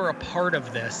 if you are a part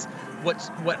of this,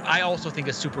 what I also think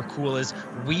is super cool is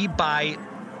we buy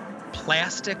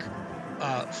plastic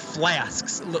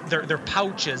flasks. Look, they're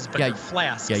pouches, but Yeah, they're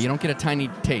flasks. Yeah, you don't get a tiny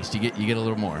taste. You get a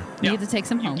little more. You get to take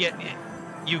some home.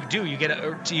 You do. You get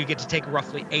to take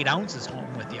roughly 8 ounces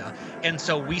home with you. And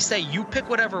so we say you pick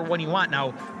whatever one you want.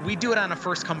 Now, we do it on a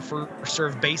first come first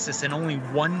serve basis, and only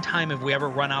one time have we ever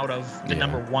run out of the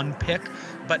number one pick.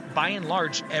 But by and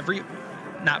large,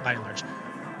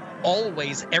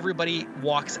 always everybody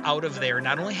walks out of there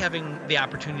not only having the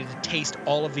opportunity to taste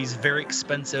all of these very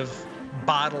expensive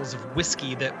bottles of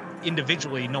whiskey that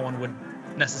individually no one would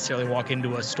necessarily walk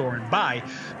into a store and buy,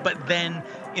 but then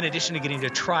in addition to getting to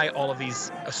try all of these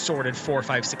assorted 4,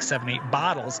 5, 6, 7, 8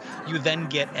 bottles, you then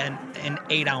get an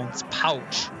 8-ounce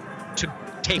pouch to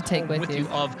take home with you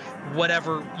of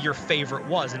whatever your favorite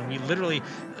was. And we literally,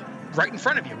 right in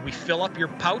front of you, we fill up your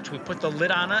pouch, we put the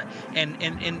lid on it,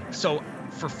 and so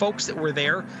for folks that were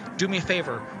there, do me a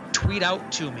favor, tweet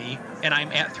out to me, and I'm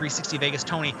at 360 Vegas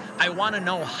Tony. I want to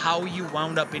know how you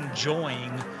wound up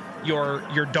enjoying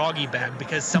your doggy bag,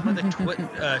 because some of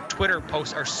the Twitter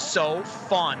posts are so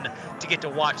fun to get to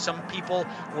watch. Some people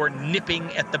were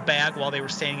nipping at the bag while they were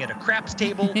standing at a craps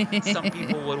table. Some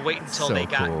people would wait until they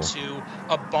got to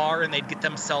a bar and they'd get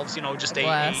themselves, just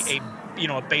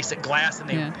a basic glass, and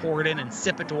they would pour it in and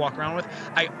sip it to walk around with.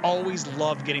 I always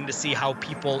love getting to see how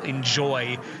people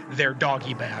enjoy their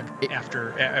doggy bag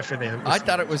after they. I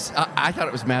thought it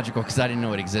was magical because I didn't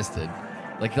know it existed.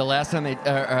 Like the last time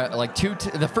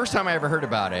the first time I ever heard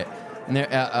about it,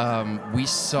 and we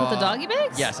saw the doggy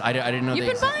bags. Yes, I didn't know. You've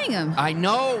been buying them. I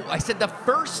know. I said the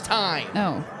first time.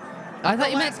 Oh. I thought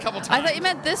you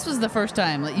meant this was the first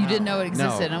time. Like you didn't know it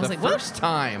existed. No, and I was like, the first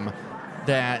time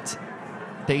that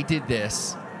they did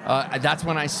this, that's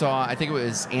when I saw. I think it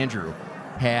was Andrew.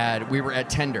 We were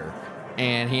at Tender,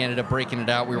 and he ended up breaking it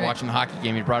out. We were watching the hockey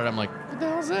game. He brought it. I'm like, what the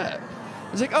hell is that?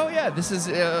 I was like, oh yeah, this is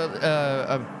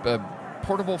a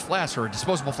portable flask or a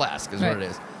disposable flask is what it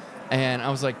is. And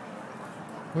I was like,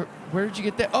 where did you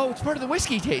get that? Oh, it's part of the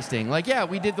whiskey tasting. Like, yeah,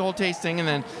 we did the whole tasting,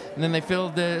 and then they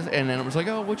filled this, and then it was like,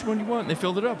 oh, which one do you want? And they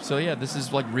filled it up. So yeah, this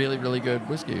is like really, really good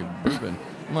whiskey, bourbon.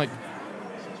 I'm like,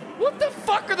 what the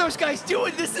fuck are those guys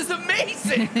doing? This is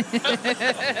amazing.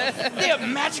 They have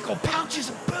magical pouches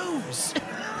of booze.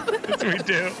 That's what we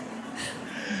do.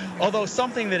 Although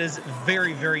something that is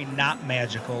very, very not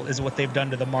magical is what they've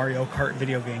done to the Mario Kart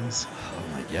video games. Oh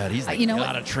my God, he's the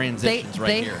god of transitions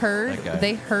right here.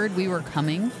 They heard we were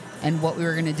coming and what we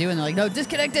were going to do, and they're like, no,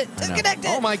 disconnect it.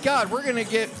 Oh my God, we're going to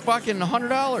get fucking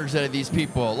 $100 out of these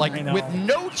people. Like, with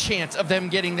no chance of them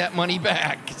getting that money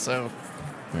back. So,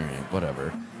 all right,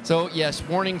 whatever. So, yes,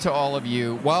 warning to all of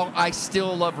you. While I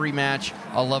still love Rematch,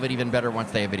 I'll love it even better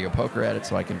once they have video poker at it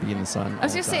so I can be in the sun. I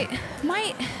was going to say,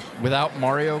 without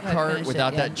Mario Kart,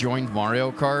 without that joined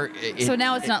Mario Kart. So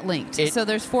now it's not linked. So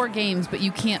there's 4 games, but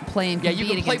you can't play and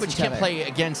compete against each other. Yeah, you can play, but you can't play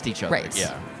against each other. Right.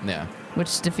 Yeah.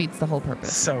 Which defeats the whole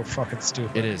purpose. So fucking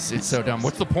stupid. It is. It's so dumb.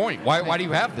 What's the point? Why do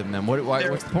you have them then?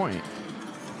 What's the point?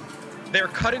 They're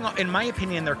cutting off, in my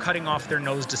opinion, they're cutting off their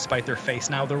nose to spite their face.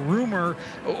 Now, the rumor,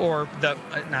 or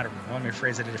not a rumor, let me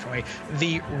phrase it a different way.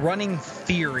 The running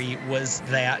theory was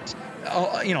that,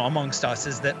 amongst us,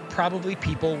 is that probably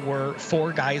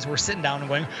 4 guys were sitting down and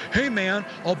going, hey man,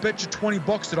 I'll bet you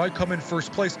 $20 that I come in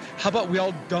first place. How about we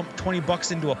all dump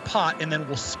 $20 into a pot and then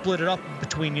we'll split it up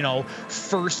between,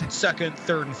 first, second,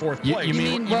 third, and fourth place. You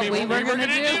mean what we were going to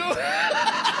do?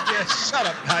 Yeah, shut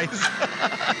up, guys.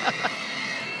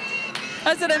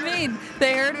 That's what I mean.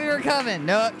 They heard we were coming.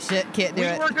 Nope, shit, can't do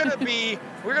it. We're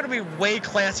gonna be way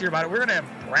classier about it. We're gonna have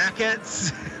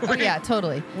brackets. Yeah,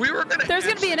 totally. There's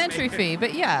gonna be an entry fee,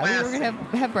 but yeah, we were gonna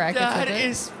have brackets. That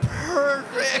is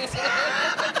perfect.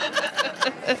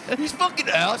 These fucking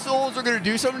assholes are gonna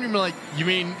do something. And you're like, you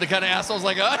mean the kind of assholes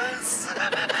like us?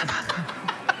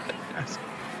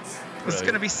 It's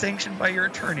gonna be sanctioned by your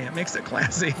attorney. It makes it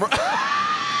classy.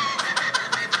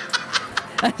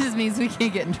 That just means we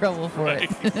can't get in trouble for it.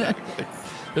 Exactly.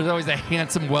 There's always a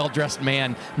handsome, well-dressed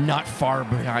man not far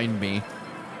behind me.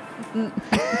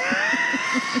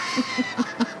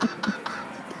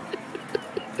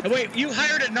 Wait, you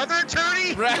hired another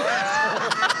attorney?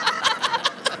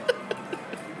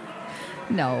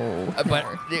 No. But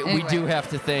we do have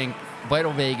to thank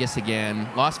Vital Vegas again,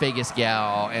 Las Vegas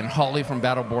Gal, and Holly from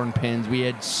Battleborn Pins. We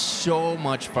had so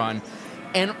much fun.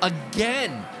 And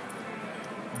again,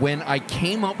 when I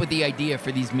came up with the idea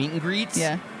for these meet and greets,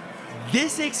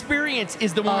 this experience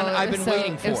is the one I've been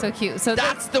waiting for. It was so cute. So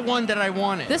that's the one that I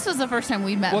wanted. This was the first time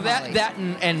we met. Well, that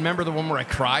and remember the one where I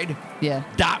cried? Yeah.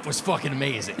 That was fucking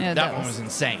amazing. Yeah, that one was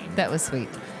insane. That was sweet.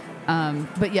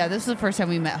 But yeah, this was the first time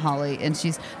we met Holly, and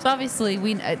so obviously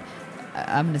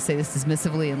I'm going to say this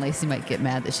dismissively, and Lacey might get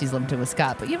mad that she's lumped in with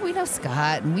Scott. But we know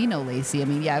Scott, and we know Lacey. I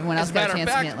mean, everyone else got a chance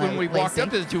to meet when we walked up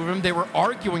to the two of them, they were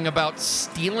arguing about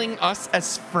stealing us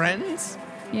as friends.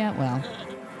 Yeah, well.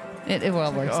 It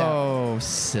well works out. Oh,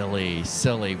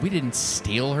 silly. We didn't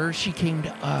steal her. She came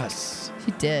to us.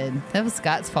 She did. That was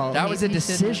Scott's fault. That was a He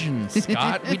decision, shouldn't-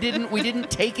 Scott. We didn't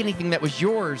take anything that was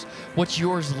yours. What's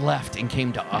yours left and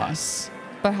came to us.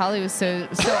 But Holly was so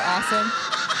awesome.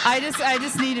 I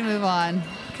just need to move on.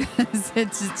 'Cause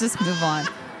it's just move on.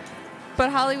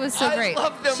 But Holly was so great. I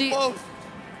love them both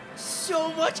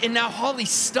so much. And now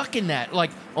Holly's stuck in that. Like,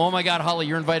 oh my God, Holly,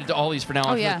 you're invited to Ollie's for now.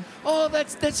 Oh, I'm yeah. like, oh,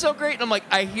 that's so great. And I'm like,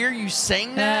 I hear you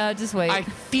saying that. Just wait. I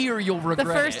fear you'll regret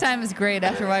The first it. time is great.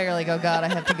 After a while, you're like, oh God, I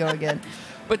have to go again.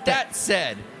 But that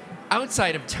said,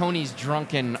 outside of Tony's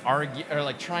drunken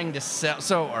trying to sell.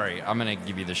 So, all right, I'm going to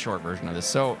give you the short version of this.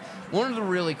 So, one of the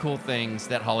really cool things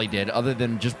that Holly did, other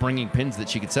than just bringing pins that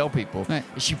she could sell people,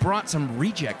 is she brought some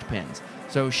reject pins.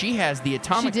 So she has the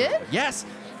atomic. She did? Yes.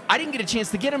 I didn't get a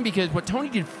chance to get them because what Tony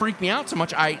did freaked me out so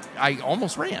much, I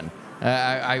almost ran.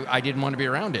 I didn't want to be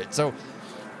around it. So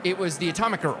it was the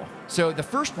Atomic Girl. So the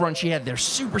first run she had, they're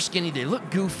super skinny. They look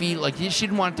goofy. Like she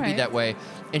didn't want it to be that way.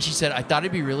 And she said, I thought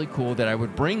it'd be really cool that I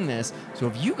would bring this. So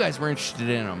if you guys were interested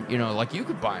in them, like you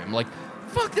could buy them. Like,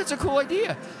 fuck, that's a cool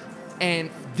idea.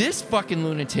 And this fucking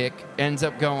lunatic ends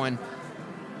up going,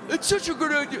 it's such a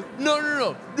good idea.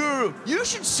 No. You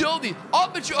should sell these. I'll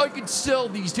bet you I could sell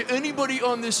these to anybody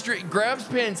on this street. Grabs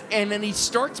pins, and then he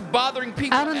starts bothering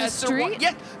people. Out on the street?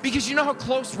 Yeah, because you know how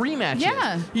close rematch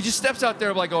is. He just steps out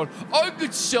there like going, I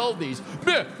could sell these.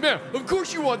 Man, of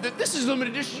course you want that. This is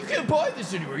limited edition. You can't buy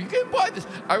this anywhere. You can't buy this.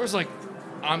 I was like,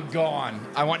 I'm gone.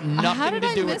 I want nothing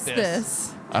to do with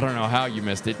this. I don't know how you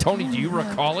missed it. Tony, do you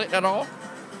recall it at all?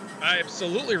 I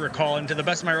absolutely recall, and to the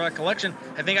best of my recollection,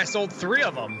 I think I sold 3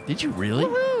 of them. Did you really?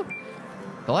 Woo-hoo.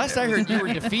 The last I heard, you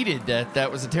were defeated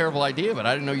that was a terrible idea, but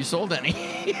I didn't know you sold any.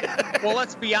 Well,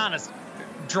 let's be honest.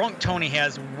 Drunk Tony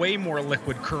has way more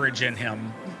liquid courage in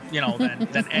him,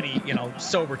 than any,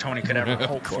 sober Tony could ever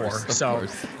hope for. So,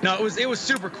 no, it was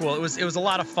super cool. It was a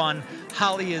lot of fun.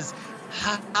 Holly is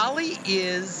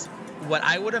what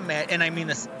I would imagine, and I mean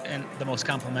this in the most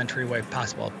complimentary way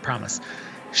possible, I promise.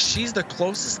 She's the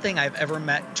closest thing I've ever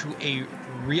met to a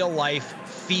real-life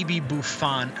Phoebe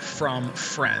Buffon from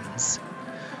Friends.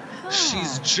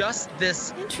 She's just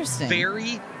this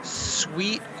very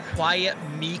sweet, quiet,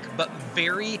 meek, but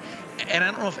very, and I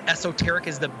don't know if esoteric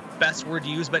is the best word to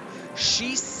use, but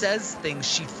she says things,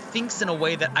 she thinks in a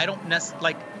way that I don't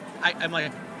necessarily, I'm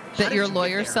like, that your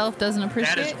lawyer self doesn't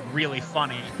appreciate? That is really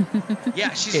funny.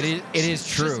 Yeah, it is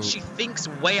true. She thinks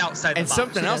way outside the box. And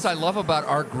something else I love about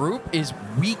our group is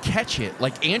we catch it.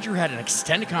 Like Andrew had an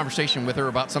extended conversation with her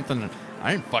about something that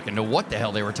I didn't fucking know what the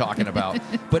hell they were talking about.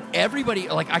 But everybody,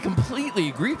 I completely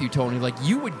agree with you, Tony. Like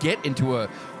you would get into a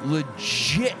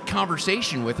legit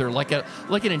conversation with her, like an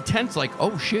intense,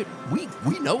 oh shit,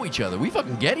 we know each other. We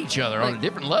fucking get each other on a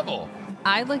different level.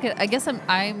 I guess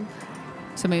I'm.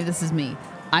 So maybe this is me.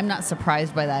 I'm not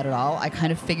surprised by that at all. I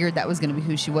kind of figured that was going to be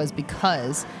who she was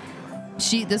because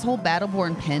this whole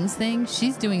Battleborn Pins thing,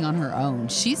 she's doing on her own.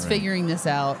 She's figuring this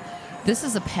out. This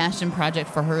is a passion project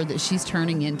for her that she's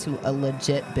turning into a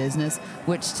legit business,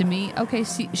 which to me, okay,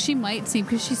 she might seem,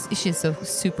 because she's so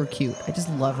super cute. I just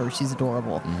love her. She's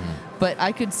adorable. Mm-hmm. But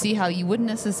I could see how you wouldn't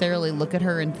necessarily look at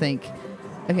her and think,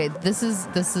 okay, this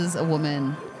is a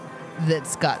woman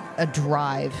that's got a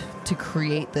drive to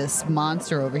create this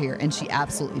monster over here, and she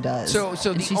absolutely does. So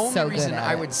and the only reason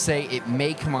I would say it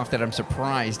may come off that I'm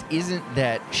surprised isn't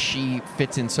that she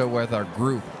fits in so well with our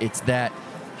group. It's that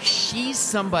she's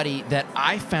somebody that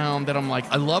I found that I'm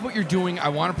like, I love what you're doing. I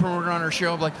want to promote her on our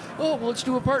show. I'm like, oh, well, let's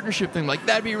do a partnership thing. Like,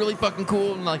 that'd be really fucking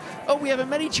cool. And like, oh, we haven't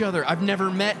met each other. I've never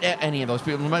met any of those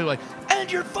people. And I'm like,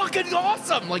 and you're fucking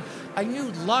awesome. Like, I knew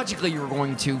logically you were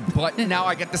going to, but now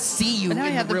I get to see you in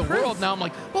the real world. Now I'm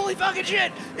like, holy fucking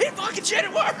shit. It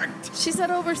worked. She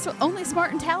said, oh, we're only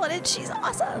smart and talented. She's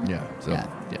awesome. Yeah. So,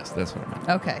 yes, that's what I meant.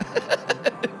 Okay.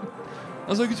 I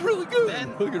was like, it's really good. I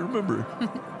can remember.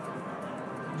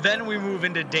 Then we move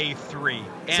into day 3,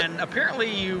 and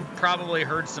apparently you probably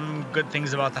heard some good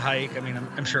things about the hike. I mean,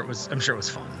 I'm sure it was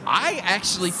fun. I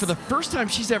actually, for the first time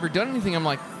she's ever done anything, I'm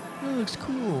like, that looks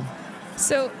cool.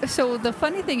 So the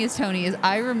funny thing is, Tony, is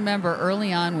I remember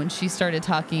early on when she started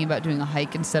talking about doing a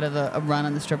hike instead of a run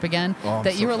on the strip again,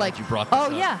 that you were like,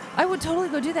 yeah, I would totally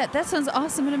go do that. That sounds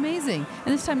awesome and amazing.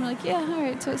 And this time you're like, yeah, all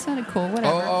right, so it sounded cool,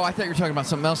 whatever. Oh, I thought you were talking about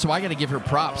something else, so I got to give her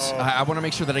props. I want to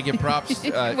make sure that I give props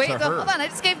to her. Wait, hold on, I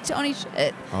just gave Tony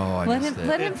shit. Oh, let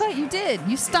him fight. You did.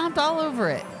 You stomped all over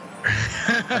it.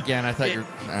 Again, I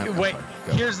thought wait,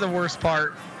 here's the worst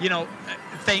part.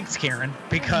 Thanks, Karen,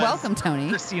 because welcome, Tony.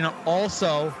 Christina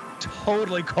also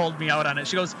totally called me out on it.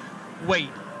 She goes, wait,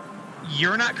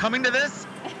 you're not coming to this?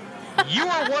 You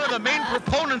are one of the main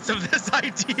proponents of this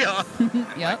idea.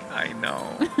 Yep. I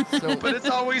know. But it's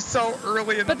always so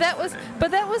early in the morning.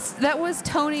 That was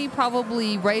Tony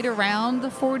probably right around the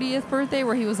 40th birthday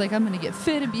where he was like, I'm going to get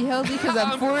fit and be healthy because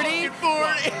I'm 40.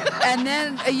 And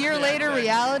then a year later,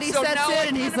 reality So sets now in,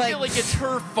 and he's like, I feel like it's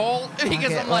her fault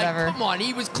because Okay, I'm whatever. like, come on,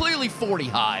 he was clearly 40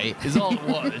 high, is all it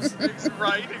was.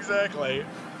 Right, exactly.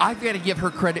 I've got to give her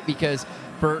credit because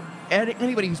for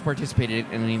anybody who's participated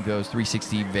in any of those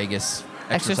 360 Vegas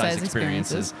exercise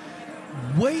experiences,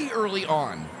 way early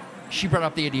on, she brought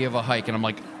up the idea of a hike, and I'm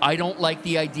like, I don't like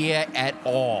the idea at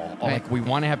all. Right. Like, we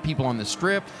want to have people on the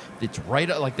strip. It's right,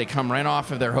 like they come right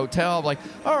off of their hotel. I'm like,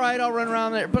 all right, I'll run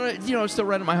around there, but it's still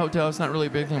right at my hotel. It's not really a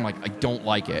big thing. I'm like, I don't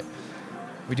like it.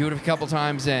 We do it a couple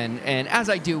times, and as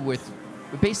I do with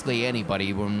basically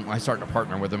anybody when I start to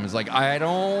partner with them, is like, I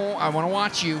want to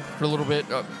watch you for a little bit.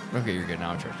 Oh, okay, you're good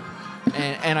now, Trish.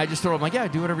 And I just told him, like, yeah,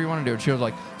 do whatever you want to do. And she was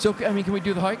like, so, I mean, can we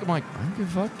do the hike? I'm like, I don't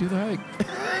give a fuck, do the hike.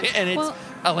 And it's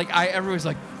everybody's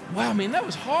like, wow, man, that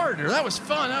was hard, or that was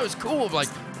fun, that was cool. I'm like,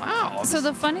 wow. So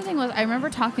the funny thing was, I remember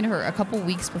talking to her a couple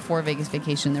weeks before Vegas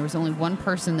vacation. There was only one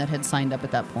person that had signed up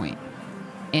at that point.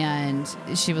 And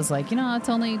she was like, it's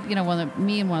only,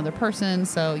 me and one other person.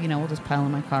 So, we'll just pile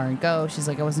in my car and go. She's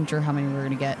like, I wasn't sure how many we were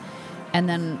going to get. And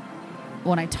then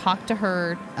when I talked to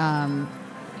her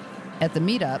at the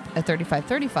meetup at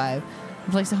 3535, I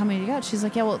was like, so how many you got? She's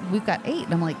like, yeah, well, we've got 8.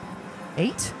 And I'm like,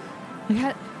 8?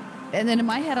 And then in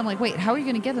my head, I'm like, wait, how are you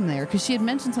going to get them there? Because she had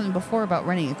mentioned something before about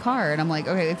renting a car. And I'm like,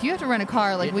 okay, if you have to rent a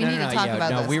car, we need to talk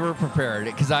about this. No, we were prepared.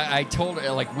 Because I told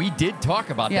her, like, we did talk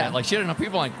about that. Like, she had enough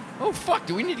people like, oh, fuck,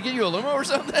 do we need to get you a limo or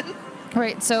something?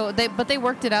 Right. So they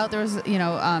worked it out. There was,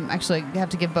 actually, I have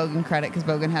to give Bogan credit because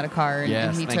Bogan had a car. And,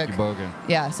 yes, and thank you, Bogan.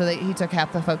 Yeah, so he took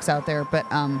half the folks out there. But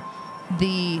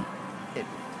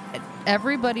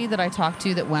everybody that I talked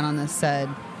to that went on this said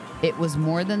it was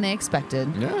more than they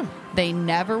expected. Yeah. They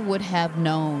never would have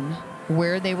known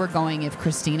where they were going if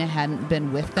Christina hadn't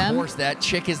been with them. Of course, that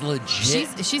chick is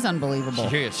legit. She's unbelievable.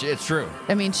 It's true.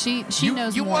 I mean, she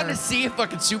knows You more. want to see a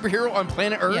fucking superhero on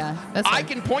planet Earth? Yeah, that's I right.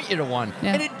 can point you to one.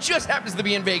 Yeah. And it just happens to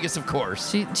be in Vegas, of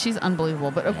course. She's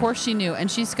unbelievable. But of course she knew, and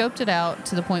she scoped it out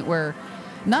to the point where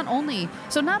not only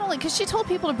because she told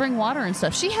people to bring water and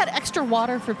stuff, she had extra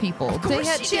water for people. Of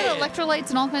course She had electrolytes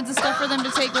and all kinds of stuff for them to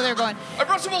take where they're going. I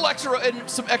brought some extra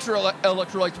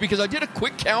electrolytes because I did a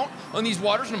quick count on these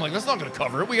waters, and I'm like, that's not going to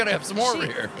cover it. We got to have some more over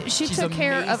here. She She's took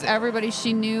care of amazing. everybody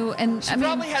she knew, and She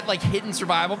probably had like hidden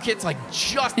survival kits, like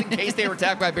just in case they were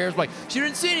attacked by bears. Like, she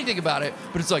didn't see anything about it,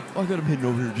 but it's like, oh, I got them hidden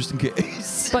over here just in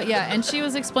case. But yeah, and she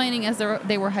was explaining as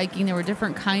they were hiking, there were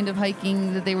different kind of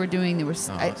hiking that they were doing. There was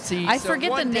I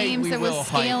forget the names. There was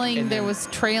scaling, there was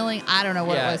trailing. I don't know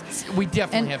what it was. We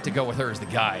definitely have to go with her as the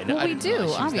guide. Well, we do,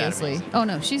 obviously. Oh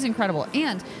no, she's incredible.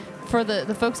 And for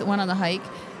the folks that went on the hike,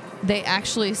 they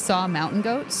actually saw mountain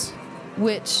goats,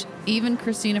 which even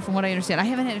Christina, from what I understand, I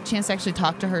haven't had a chance to actually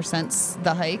talk to her since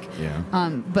the hike. Yeah.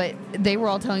 But they were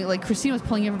all telling, like, Christina was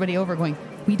pulling everybody over, going,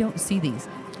 "We don't see these.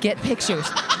 Get pictures."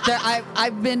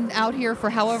 I've been out here for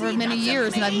however many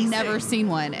years, and I've never seen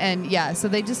one. And yeah, so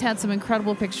they just had some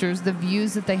incredible pictures. The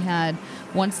views that they had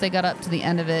once they got up to the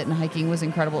end of it and hiking was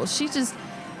incredible. She's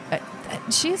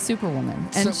a superwoman,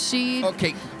 and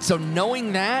Okay, so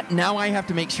knowing that, now I have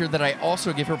to make sure that I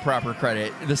also give her proper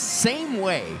credit. The same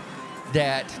way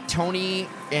that Tony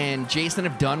and Jason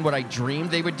have done what I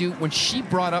dreamed they would do when she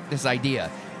brought up this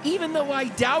idea, even though I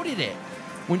doubted it.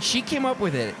 When she came up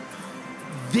with it,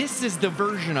 this is the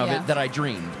version of it that I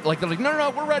dreamed. Like, they're like,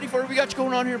 no, we're ready for it. We got you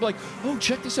going on here. I'm like, oh,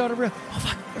 check this out over here. Oh,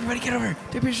 fuck, everybody get over here.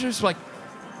 Take pictures. Like,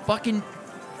 fucking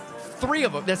 3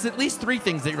 of them. That's at least 3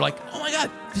 things that you're like, oh, my God,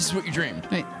 this is what you dreamed.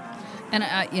 Right. And,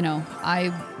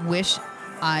 I wish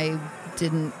I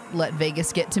didn't let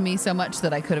Vegas get to me so much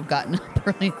that I could have gotten up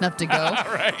early enough to go.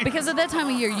 Right. Because at that time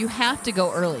of year, you have to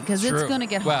go early because it's going to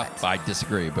get hot. Well, I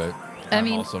disagree, but I'm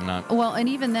also not. Well, and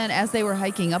even then, as they were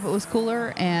hiking up, it was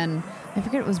cooler. And I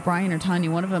forget it was Brian or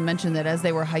Tanya. One of them mentioned that as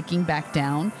they were hiking back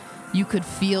down, you could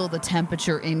feel the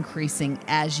temperature increasing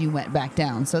as you went back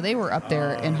down. So they were up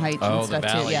there in height and stuff the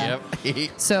valley, too. Yeah.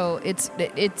 Yep. So it's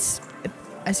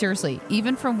seriously,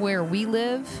 even from where we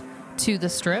live to the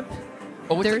Strip,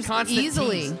 there's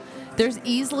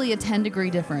easily a 10-degree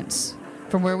difference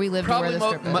from where we live to where the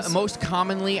Strip is. Most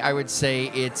commonly, I would say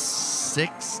it's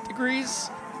 6 degrees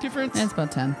difference. It's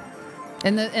about 10.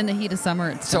 In the heat of summer,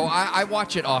 it's 10. So I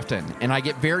watch it often, and I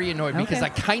get very annoyed because I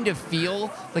kind of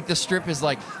feel like the Strip is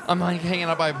like, I'm like hanging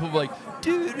out by a pool, like,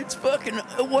 dude, it's fucking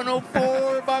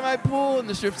 104 by my pool, and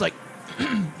the Strip's like,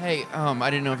 hey, I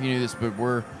didn't know if you knew this, but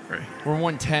we're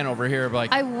 110 over here. But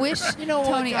like, I wish,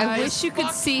 Tony, I wish you could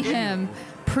see him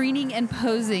preening and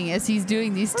posing as he's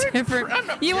doing these different.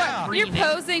 You're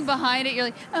posing behind it. You're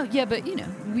like, oh yeah, but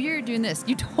we're doing this.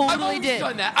 You I've totally always did.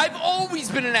 done that. I've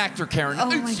always been an actor, Karen. Oh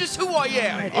it's just who I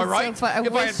am. God, all it's right. so fun.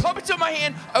 If I had puppets on my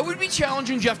hand, I would be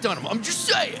challenging Jeff Dunham. I'm just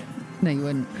saying. No, you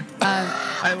wouldn't.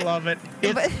 I love it.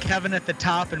 It's Kevin at the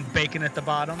top and Bacon at the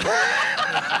bottom.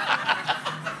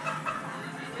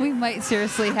 We might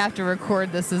seriously have to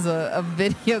record this as a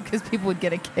video because people would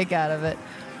get a kick out of it.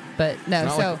 But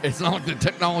no, It's not like the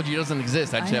technology doesn't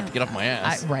exist. I just have to get off my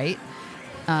ass. Right.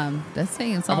 That's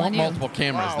saying it's I all want on you. multiple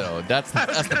cameras, though. That's the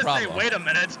problem. Say, wait a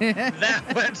minute.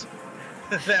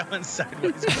 That went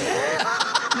sideways.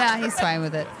 Nah, he's fine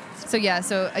with it.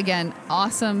 So again,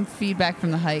 awesome feedback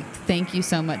from the hike. Thank you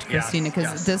so much, Christina,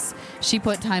 because she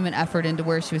put time and effort into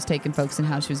where she was taking folks and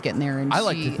how she was getting there. And I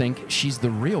like to think she's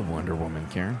the real Wonder Woman,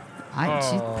 Karen.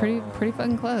 She's pretty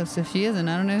fucking close. If she isn't,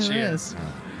 I don't know who is.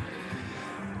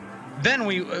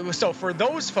 Then so for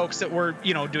those folks that were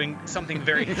doing something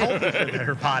very healthy for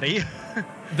their body,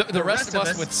 the rest of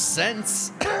us with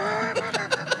sense.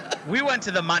 We went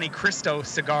to the Monte Cristo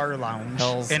Cigar Lounge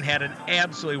and had an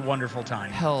absolutely wonderful time.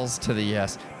 Hells to the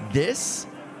yes. This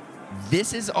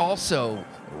is also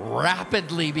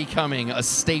rapidly becoming a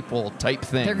staple type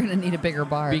thing. They're going to need a bigger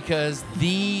bar. Because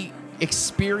the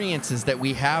experiences that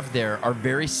we have there are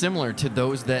very similar to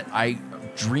those that I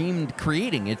dreamed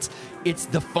creating. It's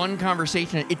the fun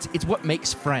conversation. It's what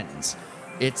makes friends.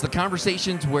 It's the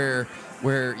conversations where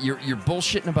you're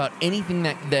bullshitting about anything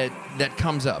that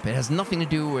comes up. It has nothing to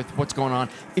do with what's going on.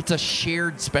 It's a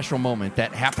shared special moment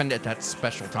that happened at that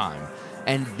special time.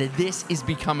 And this is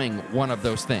becoming one of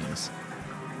those things.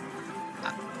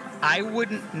 I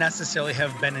wouldn't necessarily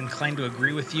have been inclined to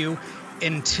agree with you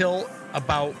until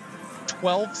about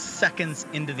 12 seconds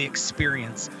into the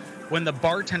experience when the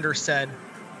bartender said,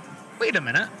 wait a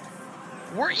minute,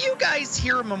 weren't you guys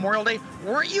here on Memorial Day?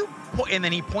 Weren't you? And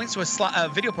then he points to a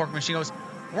video poker machine and goes,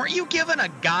 weren't you giving a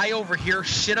guy over here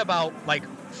shit about like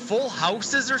Full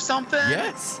Houses or something?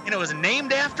 Yes. And it was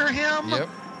named after him? Yep.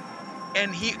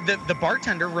 And the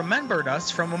bartender remembered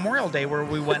us from Memorial Day where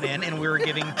we went in and we were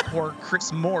giving poor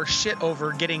Chris Moore shit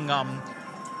over getting,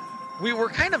 we were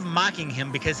kind of mocking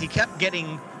him because he kept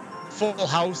getting Full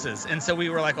Houses. And so we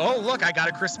were like, oh, look, I got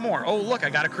a Chris Moore. Oh, look, I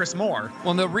got a Chris Moore.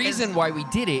 Well, the reason why we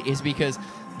did it is because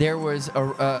there was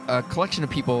a collection of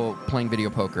people playing video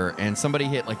poker, and somebody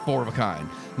hit like 4 of a kind.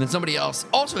 And then somebody else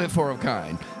also hit 4 of a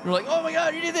kind. And we're like, oh my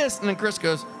God, you did this. And then Chris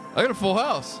goes, I got a full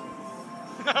house.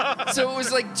 So it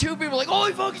was like 2 people like,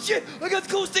 holy fucking shit, I got the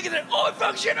coolest thing in there. Holy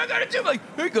fucking shit, I got it too. Like,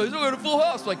 hey guys, I got a full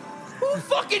house. Like, who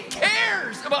fucking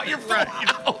cares about your full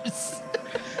house?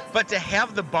 But to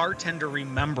have the bartender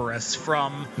remember us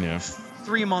from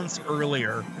 3 months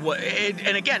earlier,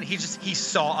 and again, he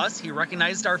saw us, he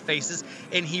recognized our faces,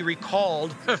 and he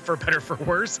recalled, for better for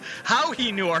worse, how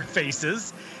he knew our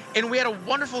faces, and we had a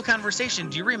wonderful conversation.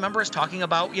 Do you remember us talking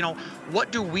about,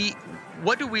 what do we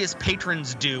as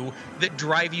patrons do that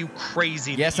drive you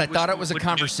crazy? Yes, I thought it was a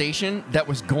conversation that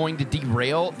was going to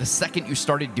derail the second you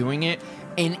started doing it,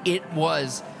 and it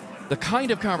was the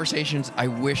kind of conversations I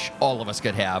wish all of us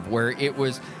could have, where it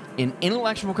was an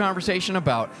intellectual conversation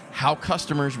about how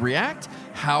customers react,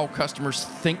 how customers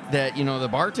think that the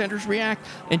bartenders react,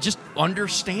 and just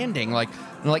understanding. Like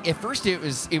at first it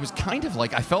was kind of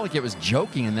like I felt like it was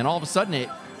joking, and then all of a sudden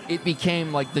it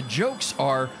became like the jokes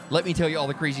are, let me tell you all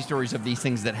the crazy stories of these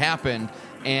things that happened,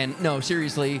 and no,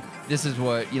 seriously, this is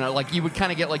what like you would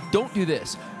kind of get like, don't do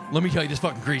this. Let me tell you this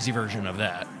fucking crazy version of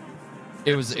that.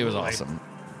 It was awesome.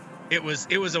 It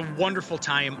was a wonderful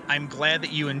time. I'm glad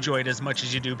that you enjoyed as much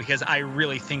as you do, because I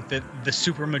really think that the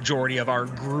super majority of our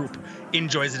group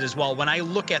enjoys it as well. When I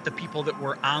look at the people that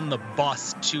were on the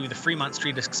bus to the Fremont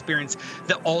Street Experience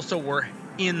that also were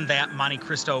in that Monte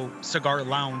Cristo Cigar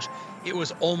Lounge, it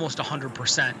was almost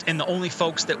 100%. And the only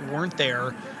folks that weren't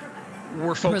there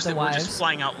were folks that were just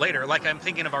flying out later. Like I'm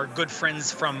thinking of our good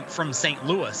friends from St.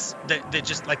 Louis that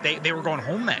just like they were going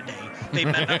home that day. They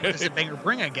met up with us at Bangor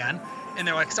Bring again. And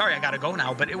they're like, sorry, I got to go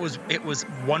now. But it was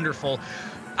wonderful.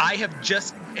 I have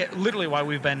just, literally while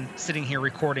we've been sitting here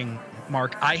recording,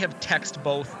 Mark, I have texted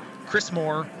both Chris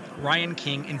Moore, Ryan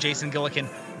King, and Jason Gillikin.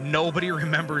 Nobody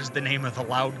remembers the name of the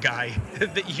loud guy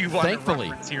that you want to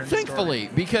reference here in the story.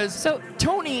 Because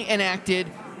Tony enacted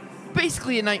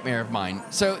basically a nightmare of mine.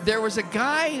 So there was a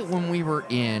guy when we were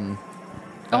in...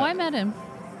 I met him.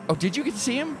 Oh, did you get to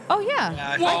see him? Oh,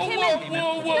 yeah. Whoa.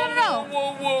 No.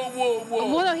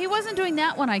 Well, no, he wasn't doing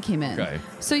that when I came in. Okay.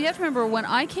 So you have to remember, when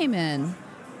I came in,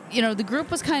 the group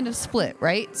was kind of split,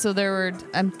 right? So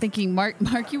I'm thinking, Mark,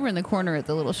 you were in the corner at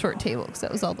the little short table because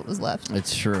that was all that was left.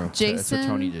 It's true. Jason, That's what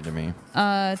Tony did to me.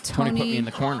 Tony put me in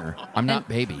the corner. I'm not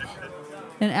baby.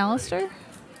 And Alistair?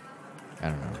 I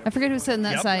don't know. I forget who said on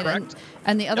that side. Correct.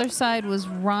 And the other side was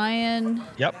Ryan,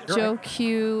 Yep. Joe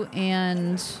Q,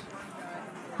 and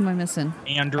who am I missing?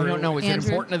 Andrew. I don't know. Is it Andrew?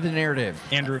 important to the narrative?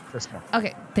 Andrew Chrismore.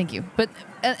 Okay, thank you. But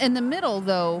in the middle,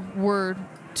 though, were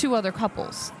 2 other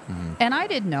couples. And I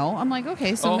didn't know. I'm like,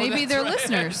 okay, so Oh, maybe that's they're right,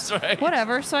 listeners. that's right.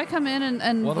 Whatever. So I come in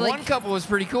and Well, the like, one couple was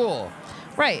pretty cool.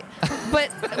 right. But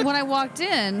when I walked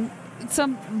in,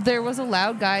 there was a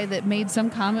loud guy that made some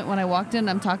comment when I walked in.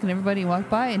 I'm talking to everybody, walked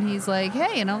by, and he's like,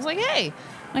 hey. And I was like, hey.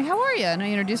 Like, how are you? And I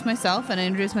introduced myself, and I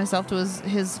introduced myself to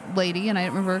his lady, and I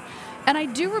remember, and I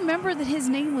do remember that his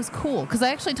name was cool, because I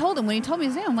actually told him, when he told me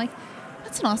his name, I'm like,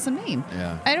 that's an awesome name.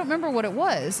 Yeah. I don't remember what it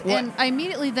was. What? And I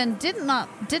immediately then did not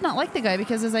like the guy,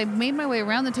 because as I made my way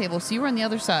around the table, so you were on the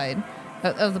other side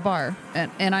of the bar,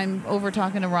 and I'm over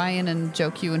talking to Ryan and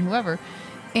Joe Q and whoever,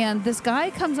 and this guy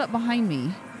comes up behind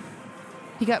me.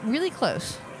 He got really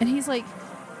close, and he's like,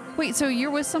 wait, so you're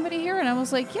with somebody here? And I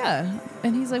was like, yeah.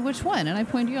 And he's like, which one? And I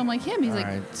pointed to you. I'm like, him. He's like,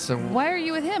 right, so why are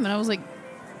you with him? And I was like,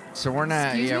 So we're not,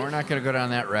 Excuse me? we're not going to go down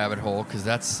that rabbit hole because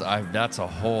that's a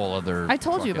whole other. I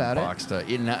told you about it.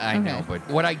 I know, but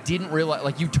what I didn't realize,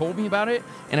 like you told me about it,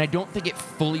 and I don't think it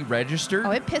fully registered.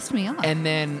 oh, it pissed me off. And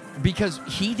then because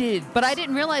he did, But I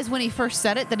didn't realize when he first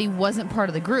said it that he wasn't part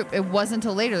of the group. It wasn't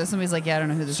until later that somebody's like, yeah, I don't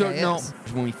know who this guy is.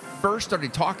 when we first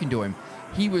started talking to him,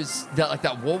 he was that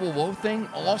whoa whoa whoa thing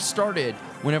all started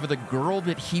whenever the girl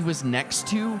that he was next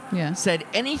to Yeah. said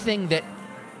anything that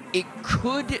it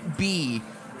could be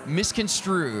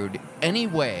misconstrued any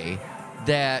way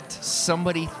that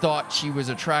somebody thought she was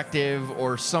attractive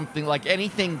or something, like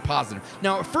anything positive.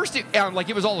 Now at first it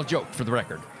was all a joke, for the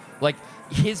record. Like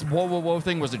his whoa whoa whoa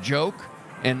thing was a joke,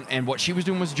 and what she was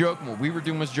doing was a joke, and what we were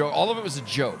doing was a joke. All of it was a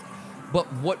joke. But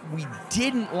what we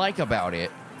didn't like about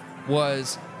it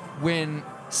was when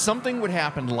something would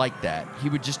happen like that, he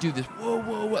would just do this whoa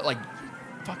whoa whoa, like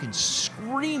fucking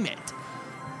scream it.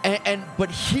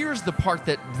 But here's the part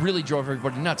that really drove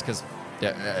everybody nuts, because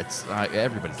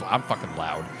everybody's loud. I'm fucking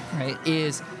loud. Right.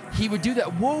 Is he would do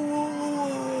that whoa whoa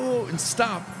whoa whoa and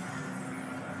stop.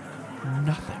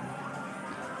 Nothing.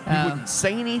 He wouldn't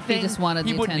say anything. He just wanted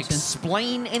He the wouldn't attention.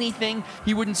 explain anything.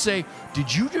 He wouldn't say,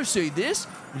 "Did you just say this?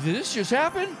 Did this just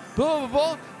happen?" Blah blah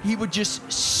blah. He would just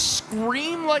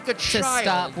scream like a To child.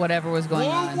 stop whatever was going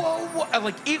whoa, on. Whoa, whoa,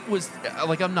 like it was,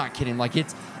 like I'm not kidding. Like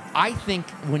it's, I think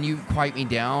when you quiet me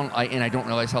down, and I don't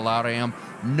realize how loud I am,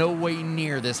 no way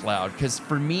near this loud. Because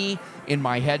for me, in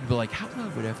my head, be like, how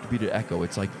loud would it have to be to echo?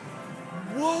 It's like,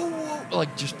 whoa, whoa,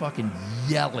 like just fucking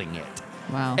yelling it.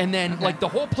 Wow. And then Okay. like the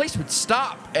whole place would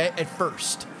stop at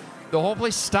first. The whole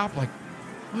place stopped, like,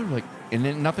 what? Like, and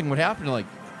then nothing would happen. Like,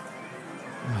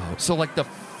 oh. So like the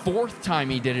fourth time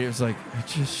he did it, it was like,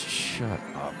 just shut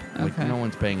up. Like Okay. no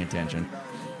one's paying attention.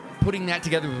 Putting that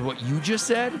together with what you just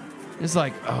said, it's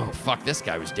like, oh fuck, this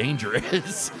guy was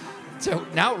dangerous. So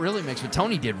now it really makes what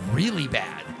Tony did really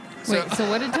bad. Wait, so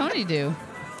what did Tony do?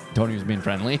 Tony was being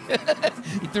friendly.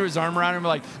 He threw his arm around him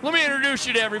like, let me introduce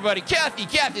you to everybody.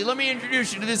 Kathy, let me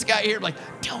introduce you to this guy here. Like,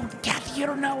 don't, Kathy, you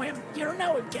don't know him. You don't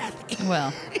know him, Kathy.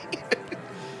 Well,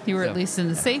 you were So, at least in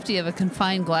the safety of a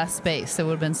confined glass space. There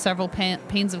would have been several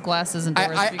panes of glasses and doors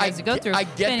for you guys to go through I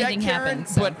if get anything that, Karen, happened.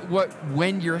 So. but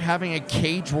when you're having a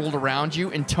cage rolled around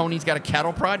you and Tony's got a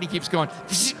cattle prod, he keeps going,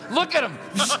 look at him,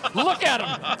 look at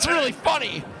him. It's really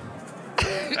funny.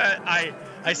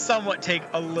 I somewhat take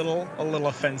a little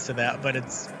offense to that, but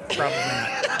it's probably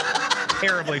not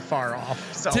terribly far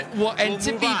off. So To we'll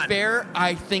be move on. fair,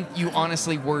 I think you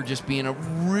honestly were just being a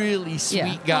really sweet Yeah.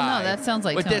 Well, guy. no, that sounds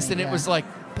like with this, Tony, and it yeah. was like,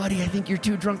 buddy, I think you're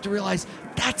too drunk to realize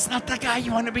that's not the guy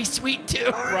you want to be sweet to.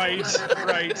 Right.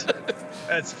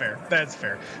 That's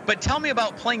fair. But tell me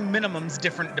about playing minimums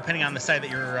different depending on the side that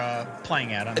you're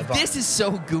playing at on the bar. This is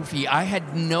so goofy. I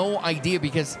had no idea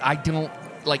because I don't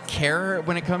care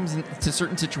when it comes to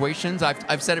certain situations.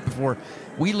 I've said it before.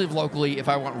 We live locally. If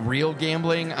I want real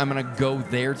gambling, I'm gonna go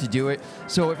there to do it.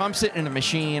 So if I'm sitting in a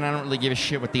machine, I don't really give a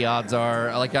shit what the odds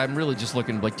are. Like I'm really just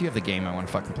looking like, do you have the game I want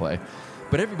to fucking play?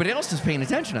 But everybody else is paying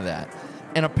attention to that.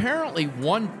 And apparently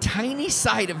one tiny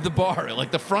side of the bar,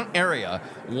 like the front area,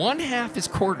 one half is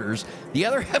quarters, the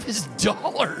other half is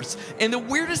dollars. And the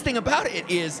weirdest thing about it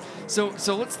is, so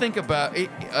let's think about it,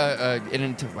 I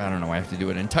don't know, I have to do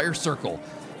an entire circle.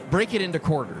 Break it into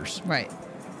quarters. Right.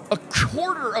 A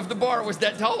quarter of the bar was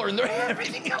that dollar, and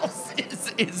everything else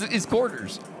is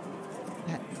quarters.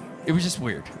 It was just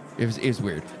weird. It was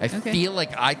weird. I Okay. feel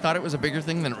like I thought it was a bigger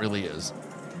thing than it really is.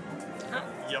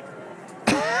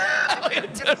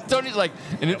 Tony's like,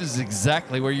 and it is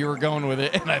exactly where you were going with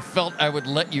it, and I felt I would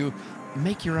let you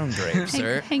make your own grave,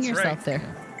 sir. Hang yourself right.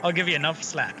 there. I'll give you enough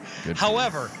slack. Good for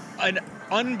However, an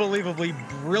unbelievably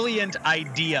brilliant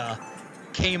idea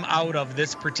came out of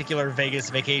this particular Vegas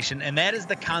vacation, and that is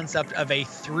the concept of a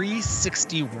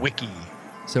 360 wiki.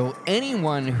 So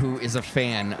anyone who is a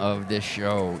fan of this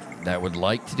show that would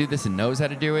like to do this and knows how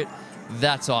to do it,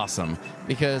 that's awesome.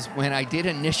 Because when I did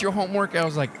initial homework, I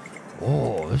was like,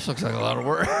 oh, this looks like a lot of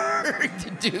work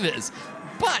to do this.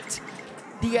 But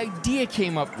the idea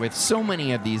came up with so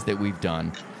many of these that we've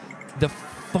done. The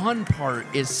fun part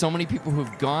is so many people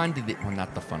who've gone to the, well,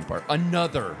 not the fun part,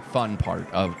 another fun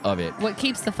part of it. What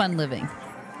keeps the fun living?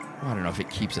 I don't know if it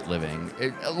keeps it living.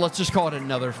 Let's just call it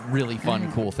another really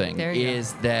fun, cool thing. There you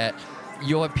Is that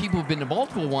you'll have people who've been to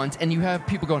multiple ones, and you have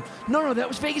people going, no, that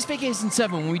was Vegas Vacation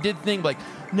 7 when we did the thing. Like,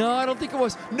 no, I don't think it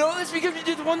was. No, that's because you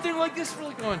did the one thing like this. We're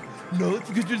like going, no, that's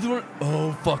because you did the one.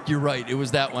 Oh, fuck, you're right. It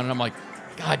was that one. And I'm like,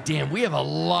 God damn, we have a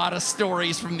lot of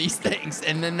stories from these things.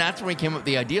 And then that's when we came up with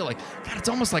the idea. Like, God, it's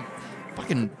almost like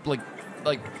fucking like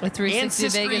A 360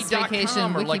 Vegas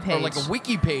Vacation or wiki like a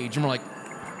wiki page. And we're like,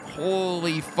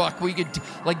 holy fuck, we could,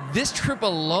 like, this trip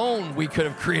alone, we could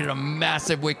have created a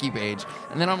massive wiki page.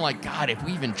 And then I'm like, God, if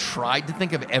we even tried to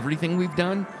think of everything we've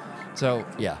done. So,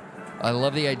 yeah, I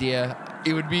love the idea.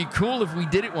 It would be cool if we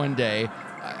did it one day.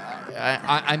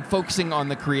 I'm focusing on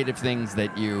the creative things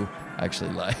that you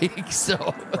actually like.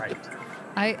 So, Right.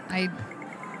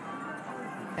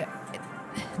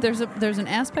 There's an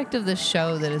aspect of this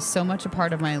show that is so much a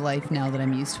part of my life now that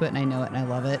I'm used to it and I know it and I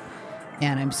love it.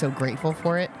 And I'm so grateful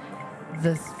for it.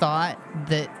 The thought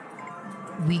that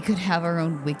we could have our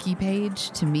own wiki page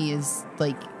to me is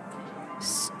like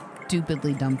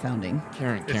stupidly dumbfounding.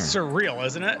 Karen. It's surreal,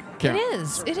 isn't it? Karen,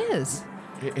 It is.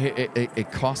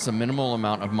 It costs a minimal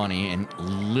amount of money, and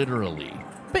literally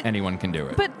anyone can do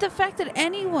it. But the fact that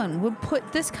anyone would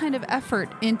put this kind of effort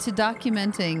into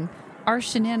documenting our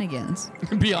shenanigans.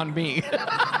 Beyond me.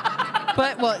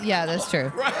 But, well, yeah, that's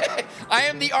true. Right. I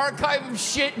am the archive of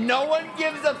shit no one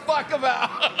gives a fuck about.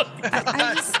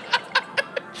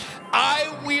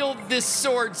 I wield this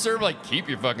sword, sir. Like, keep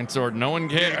your fucking sword. No one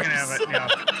cares. You can have it. Yeah.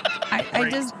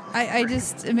 I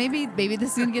just maybe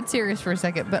this is gonna get serious for a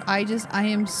second, but I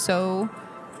am so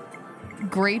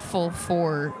grateful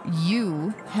for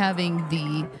you having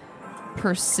the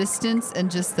persistence and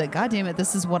just the goddamn it,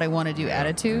 this is what I want to do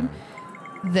attitude.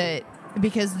 That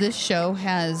because this show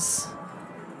has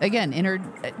again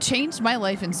changed my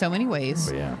life in so many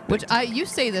ways. Yeah. Which you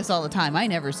say this all the time. I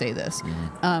never say this,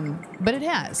 but it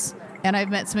has, and I've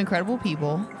met some incredible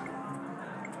people.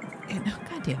 And, oh,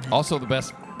 God damn it. Also, the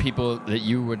best people that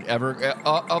you would ever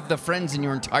of the friends in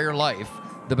your entire life,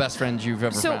 the best friends you've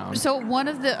ever found. So one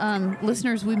of the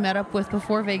listeners we met up with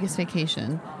before Vegas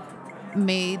Vacation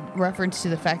made reference to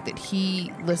the fact that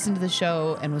he listened to the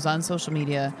show and was on social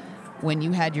media when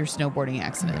you had your snowboarding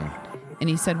accident. Yeah. And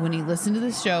he said when he listened to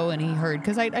the show and he heard,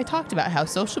 because I talked about how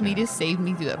social media saved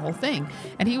me through that whole thing.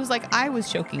 And he was like, I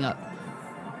was choking up.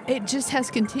 It just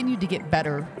has continued to get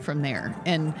better from there.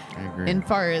 And I agree. as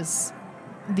far as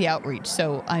the outreach.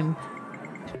 So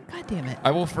God damn it.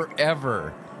 I will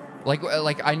forever, like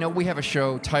I know we have a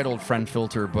show titled Friend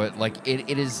Filter, but like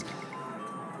it is.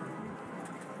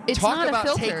 It's not a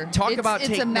filter.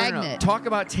 It's a magnet. Talk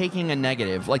about taking a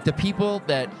negative. Like the people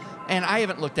that, and I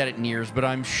haven't looked at it in years, but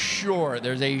I'm sure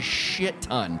there's a shit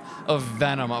ton of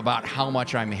venom about how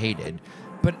much I'm hated.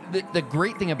 But the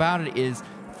great thing about it is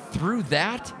through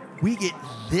that, we get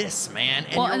this, man.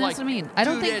 And well, you're and like, that's what I mean. I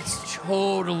don't think it's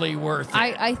totally worth it.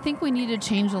 I think we need to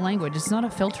change the language. It's not a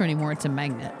filter anymore. It's a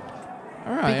magnet.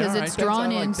 All right, Because it's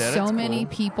drawn in so many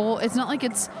cool. people. It's not like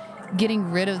it's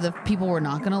getting rid of the people we're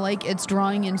not going to like. It's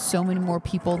drawing in so many more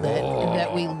people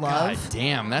that we love. God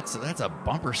damn, that's a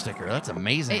bumper sticker. That's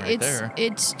amazing right there.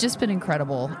 It's just been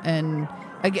incredible. And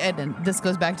again, and this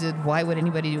goes back to why would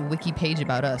anybody do a wiki page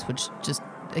about us, which just,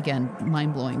 again,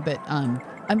 mind-blowing. But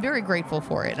I'm very grateful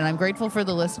for it. And I'm grateful for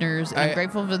the listeners. And I'm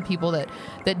grateful for the people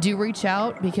that do reach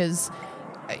out because,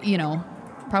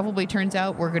 probably turns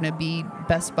out we're going to be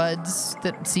best buds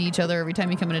that see each other every time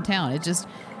you come into town. It just...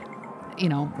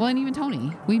 and even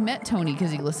Tony. We met Tony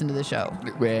because he listened to the show.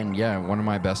 And yeah, one of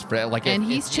my best friends. And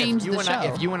he's changed the show.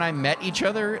 If you and I met each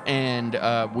other and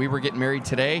we were getting married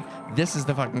today, this is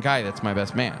the fucking guy that's my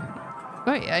best man.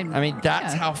 Right. I mean,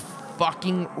 that's how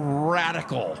fucking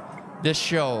radical this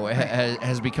show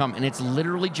has become. And it's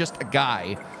literally just a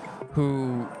guy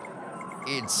who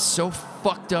it's so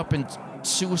fucked up and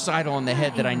suicidal in the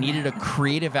head that I needed a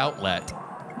creative outlet.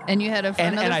 And you had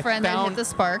another friend that hit the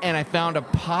spark. And I found a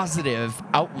positive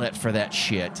outlet for that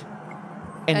shit.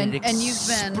 And it and you've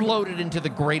been- exploded into the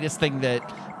greatest thing that,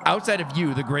 outside of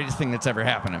you, the greatest thing that's ever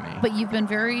happened to me. But you've been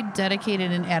very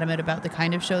dedicated and adamant about the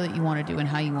kind of show that you want to do and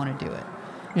how you want to do it.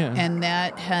 Yeah. And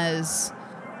that has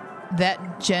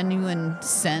that genuine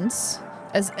sense,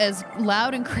 as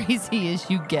loud and crazy as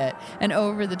you get and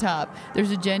over the top,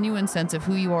 there's a genuine sense of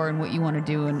who you are and what you want to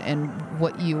do and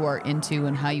what you are into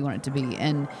and how you want it to be.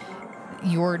 And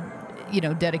your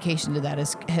dedication to that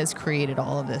has created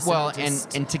all of this. Well,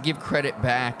 and to give credit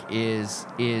back is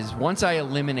once I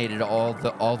eliminated all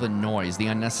the noise, the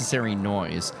unnecessary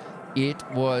noise, it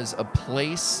was a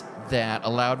place that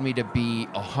allowed me to be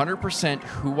 100%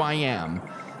 who I am,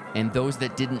 and those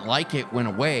that didn't like it went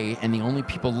away, and the only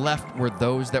people left were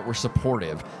those that were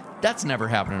supportive. That's never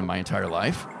happened in my entire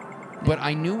life. But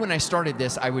I knew when I started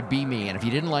this, I would be me. And if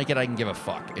you didn't like it, I didn't give a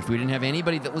fuck. If we didn't have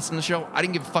anybody that listened to the show, I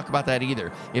didn't give a fuck about that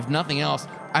either. If nothing else,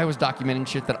 I was documenting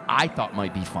shit that I thought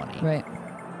might be funny. Right.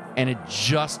 And it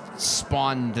just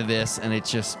spawned to this, and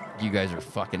it's just, you guys are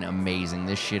fucking amazing.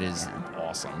 This shit is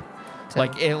awesome.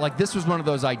 Like this was one of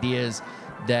those ideas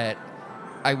that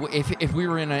if we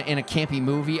were in a campy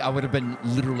movie, I would have been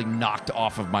literally knocked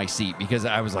off of my seat because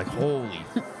I was like, holy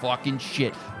fucking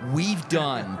shit. We've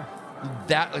done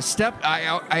that step.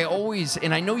 I always,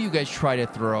 and I know you guys try to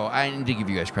throw, I need to give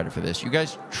you guys credit for this. You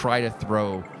guys try to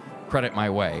throw credit my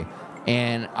way.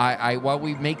 And I while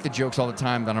we make the jokes all the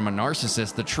time that I'm a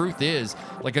narcissist, the truth is,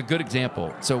 like a good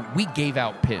example. So we gave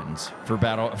out pins from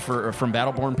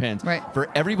Battleborn Pins for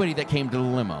everybody that came to the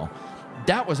limo.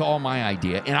 That was all my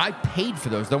idea, and I paid for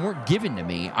those. They weren't given to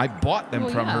me. I bought them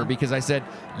from her because I said,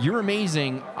 "You're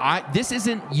amazing. This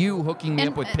isn't you hooking me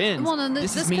up with pins. Well, no,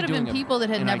 this could have been people that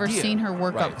had never seen her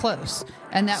work up close,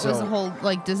 and that was the whole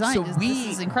design. So this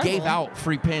is we incredible. gave out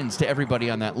free pins to everybody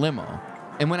on that limo,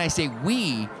 and when I say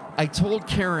we, I told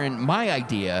Karen my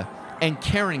idea. And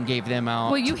Karen gave them out.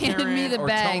 Well, you to handed Karen me the or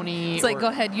bag. Tony It's like, go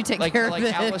ahead, you take care of it.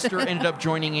 Like Alistair ended up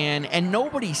joining in, and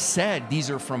nobody said these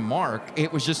are from Mark.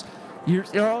 It was just,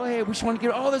 oh, hey, we just want to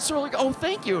get, oh, that's sort of like, oh,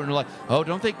 thank you. And we're like, oh,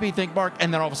 don't thank me, thank Mark.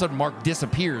 And then all of a sudden, Mark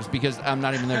disappears because I'm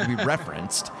not even there to be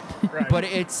referenced. Right. But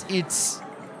it's.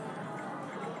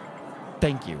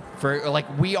 Thank you for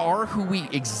we are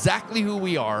exactly who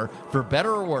we are, for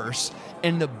better or worse.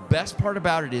 And the best part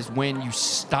about it is when you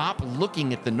stop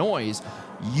looking at the noise,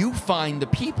 you find the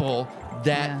people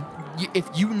that if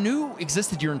you knew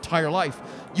existed your entire life,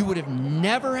 you would have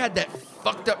never had that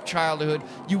fucked up childhood.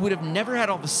 You would have never had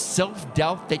all the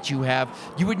self-doubt that you have.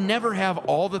 You would never have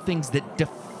all the things that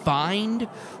defined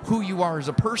who you are as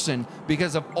a person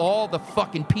because of all the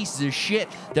fucking pieces of shit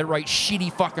that write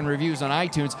shitty fucking reviews on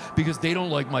iTunes because they don't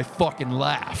like my fucking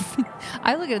laugh.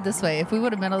 I look at it this way. If we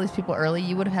would have met all these people early,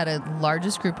 you would have had a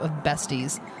largest group of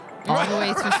besties all the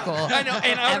way through school. I know,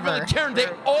 and I would be like, Karen, they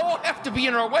all have to be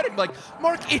in our wedding. Like,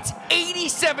 Mark, it's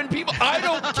 87 people. I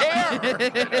don't care.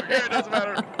 It doesn't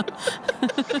matter.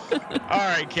 All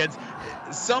right, kids.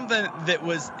 Something that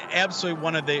was absolutely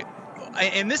one of the,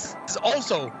 and this is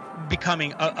also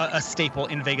becoming a staple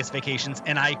in Vegas Vacations,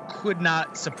 and I could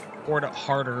not support it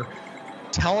harder.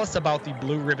 Tell us about the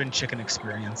Blue Ribbon Chicken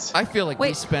experience. I feel like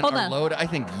we spent hold our on. load. I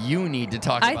think you need to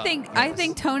talk about it. I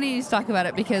think Tony needs to talk about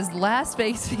it because last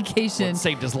Vegas Vacation What,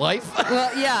 saved his life.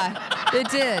 Well, yeah, it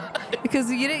did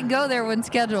because you didn't go there when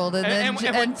scheduled, and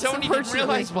when Tony didn't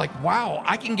realize, like, wow,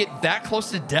 I can get that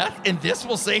close to death, and this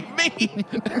will save me.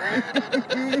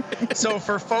 So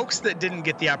for folks that didn't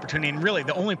get the opportunity, and really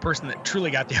the only person that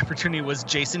truly got the opportunity was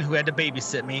Jason, who had to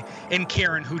babysit me, and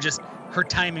Karen, who just, her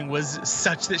timing was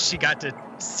such that she got to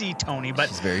see Tony. But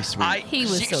she's very sweet. He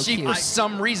was so she cute. for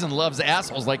some reason loves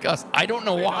assholes like us. I don't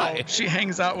know why. She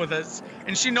hangs out with us,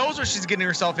 and she knows what she's getting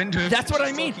herself into. That's what I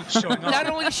She mean. still keeps showing up. Not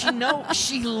only does she know,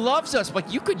 she loves us.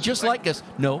 Like, you could just like us.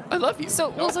 No, I love you.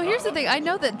 So here's the thing. I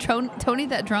know that Tony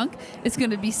that drunk is going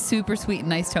to be super sweet and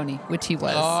nice Tony, which he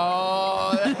was.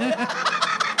 Oh,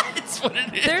 it's what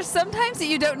it is. There's sometimes that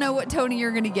you don't know what Tony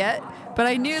you're going to get, but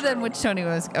I knew then which Tony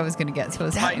I was going to get. So it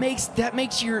was that fine.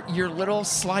 makes your little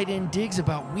slide-in digs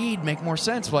about weed make more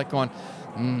sense. Like going,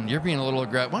 you're being a little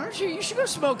aggressive. Why don't you should go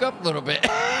smoke up a little bit.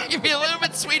 You'd be a little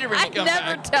bit sweeter when you come back.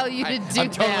 I never tell you to do that.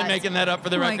 I'm totally making that up for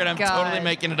the record. I'm totally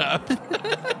making it up.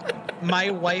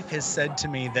 My wife has said to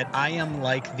me that I am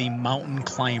like the mountain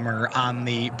climber on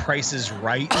the Price is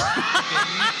Right thing,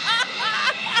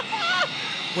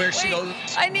 where she goes,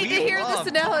 I need to hear this love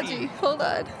analogy. Tony." Hold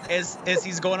on. As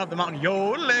he's going up the mountain,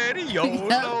 yo lady, yo,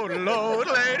 low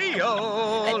lady, yo,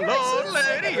 low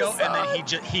lady, yo, and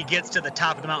then he gets to the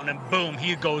top of the mountain and boom,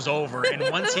 he goes over.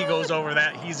 And once he goes over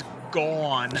that, he's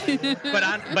gone.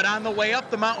 But on the way up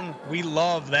the mountain, we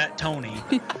love that Tony.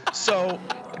 So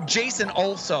Jason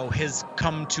also has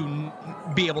come to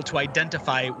be able to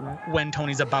identify when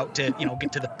Tony's about to,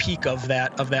 get to the peak of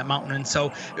that mountain. And so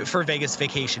for Vegas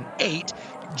Vacation 8,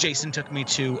 Jason took me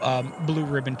to Blue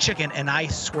Ribbon Chicken, and I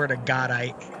swear to God,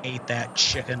 I ate that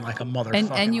chicken like a motherfucker.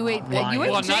 And you ate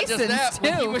Well, not just that,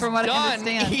 when he too, was from what I done,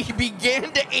 understand. he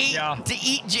began to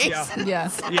eat Jason. Yeah.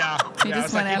 Yeah. He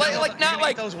just I was went like,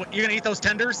 after you're gonna eat those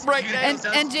tenders, Right.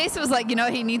 And Jason was like,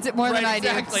 he needs it more than I do.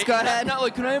 Exactly. Just go ahead. Not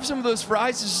like, can I have some of those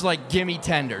fries? It's just like, give me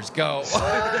tenders. Go.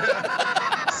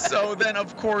 So then,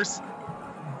 of course,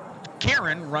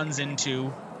 Karen runs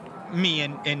into me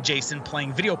and Jason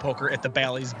playing video poker at the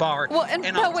Bally's bar. Well, and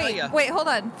I'll no, tell wait, ya- hold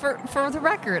on. For the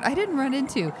record, I didn't run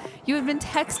into. You had been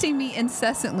texting me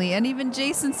incessantly, and even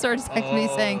Jason started texting me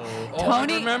saying, I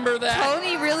remember that.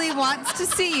 Tony really wants to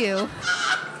see you.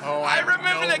 Oh, I have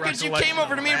remember no that because you came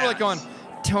over to me and were like going,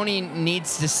 Tony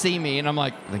needs to see me. And I'm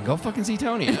like, then go fucking see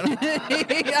Tony.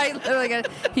 I literally got,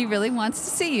 he really wants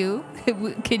to see you.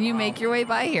 Can you make your way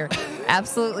by here?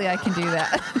 Absolutely, I can do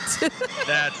that.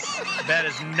 That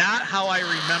is not how I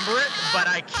remember it, but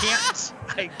I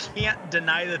can't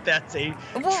deny that that's a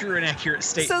true and accurate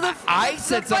statement. So I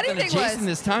said the funny something to thing Jason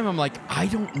this time. I'm like, I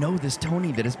don't know this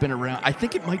Tony that has been around. I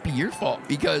think it might be your fault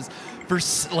because for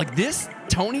like this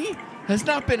Tony has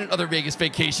not been in other Vegas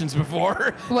Vacations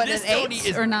before. What, this an Tony 8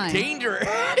 is or 9? dangerous.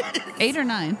 8 or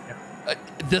 9?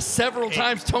 The several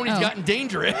times Tony's gotten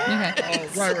dangerous. Okay.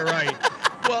 Oh, right.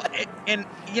 Well, and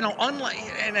unlike,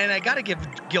 and I got to give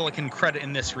Gillikin credit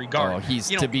in this regard. Oh, he's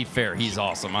to be fair, he's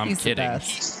awesome. I'm He's the kidding.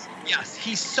 best. Yes,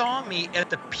 he saw me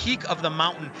at the peak of the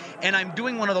mountain, and I'm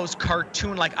doing one of those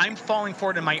cartoon, like I'm falling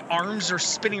forward and my arms are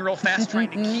spinning real fast,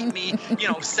 trying to keep me,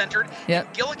 centered. Yep.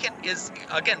 And Gillikin is,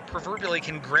 again, proverbially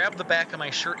can grab the back of my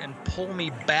shirt and pull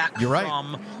me back You're right.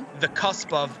 from the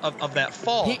cusp of that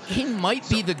fall. He might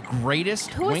be the greatest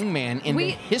wingman in the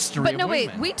history But of no, wingmen.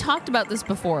 wait. We talked about this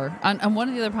before on one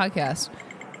of the other podcasts,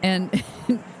 and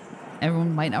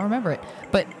everyone might not remember it.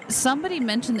 But somebody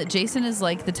mentioned that Jason is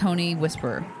like the Tony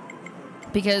Whisperer.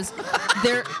 Because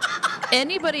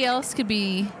anybody else could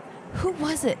be. Who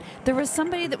was it? There was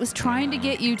somebody that was trying to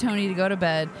get you, Tony, to go to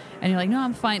bed, and you're like, "No,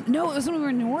 I'm fine." No, it was when we were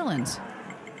in New Orleans.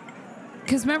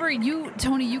 Because remember,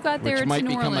 Tony, you got there Which to might New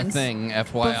become Orleans a thing,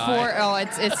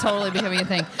 FYI. it's totally becoming a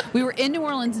thing. We were in New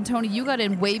Orleans, and Tony, you got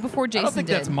in way before Jason I don't think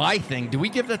did. that's my thing. Do we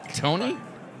give that to Tony?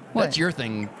 What? That's your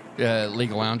thing,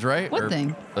 Legal Lounge, right? What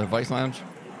thing? Vice Lounge?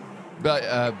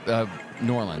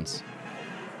 New Orleans.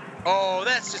 Oh,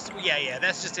 that's just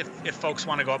that's just if folks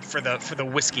want to go up for the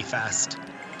whiskey fest.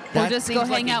 Or That just go seems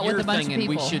hang like out with your a bunch thing, of and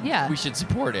people. We should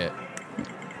support it.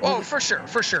 Oh, for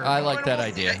sure. I like that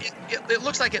idea. It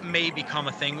looks like it may become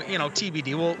a thing.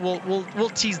 TBD. We'll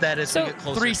tease that as we get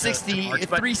closer. 360, to March, but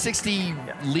 360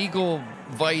 legal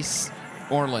Vice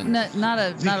Orleans. Not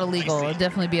a legal. Vice. It'll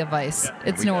definitely be a vice.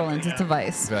 It's New Orleans. It's a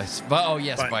vice. Vice. Oh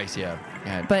yes, But- Vice. Yeah.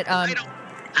 But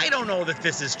I don't know that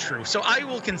this is true. So I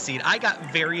will concede. I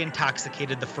got very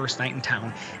intoxicated the first night in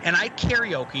town, and I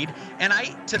karaoke'd, and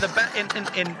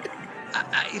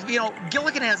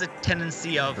Gilligan has a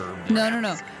tendency of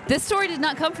no. This story did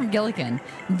not come from Gilligan.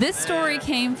 This story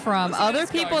came from other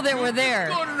people that were there.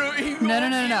 No. He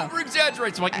No.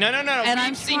 over-exaggerates. I'm like, no. And I'm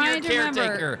We've seen your trying to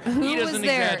remember caretaker. who He was doesn't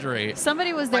there. exaggerate.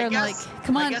 Somebody was there and like,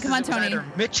 come on, it was Tony. either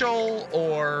Mitchell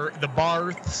or the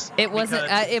Barths. It wasn't.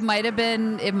 because- It might have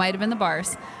been. It might have been the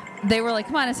bars. They were like,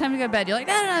 "Come on, it's time to go to bed." You're like,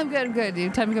 "No, I'm good.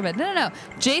 Dude, time to go to bed." No.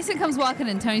 Jason comes walking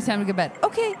in. Tony's time to go to bed.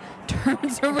 Okay,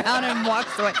 turns around and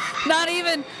walks away. Not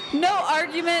even. No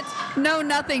argument. No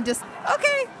nothing. Just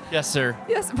okay. Yes, sir.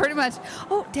 Yes, pretty much.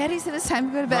 Oh, Daddy said it's time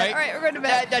to go to bed. Right? All right, we're going to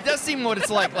bed. That does seem what it's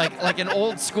like an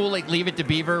old school like Leave It to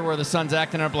Beaver where the son's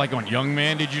acting up like going, "Young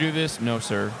man, did you do this?" "No,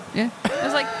 sir." Yeah. It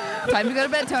was like, time to go to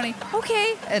bed, Tony.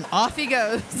 Okay. And off he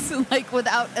goes, like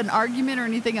without an argument or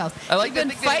anything else. I like He'd to been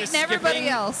think that he was fighting everybody skipping.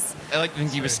 else. I like to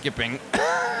think he was skipping.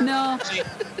 No.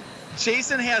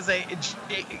 Jason has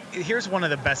here's one of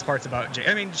the best parts about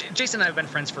Jason and I have been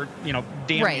friends for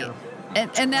damn Right. near.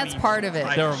 And that's part of it.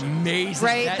 They're amazing.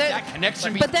 Right. That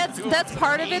connection. But between the two of that's them is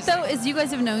part of it though, amazing. is you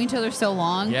guys have known each other so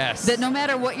long. Yes. That no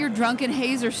matter what your drunken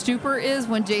haze or stupor is,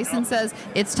 when Jason says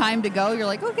it's time to go, you're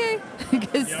like, okay,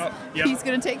 because Yep. he's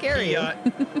gonna take care of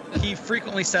you. He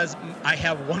frequently says, "I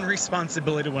have one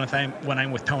responsibility when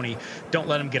I'm with Tony. Don't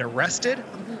let him get arrested,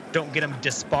 don't get him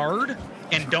disbarred,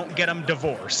 and don't get him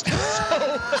divorced."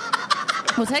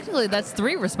 Well, technically, that's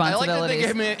 3 I like to responsibilities.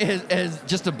 think of him as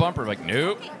just a bumper. Like,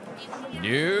 nope.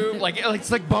 Like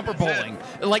it's like bumper bowling.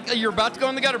 Like you're about to go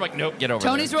in the gutter. Like, nope, get over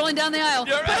Tony's there. rolling down the aisle.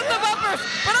 Put up the bumpers!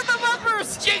 Put up the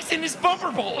bumpers! Jason is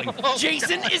bumper bowling. Oh,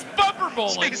 Jason is bumper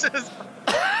bowling. Jesus.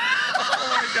 Oh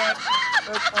my God.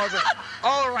 That's awesome.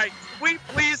 All right. We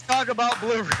please talk about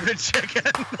Blue Ribbon Chicken.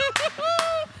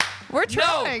 We're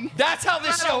trying. No, that's how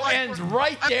this show like ends where-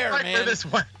 right I'm there, right man. where this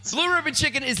went. Blue Ribbon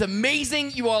Chicken is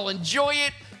amazing. You all enjoy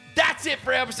it. That's it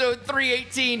for episode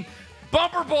 318.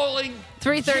 Bumper Bowling.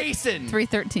 Jason.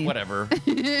 313. Whatever.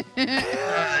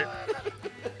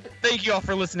 Thank you all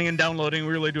for listening and downloading.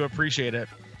 We really do appreciate it.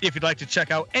 If you'd like to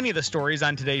check out any of the stories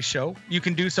on today's show, you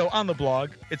can do so on the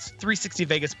blog. It's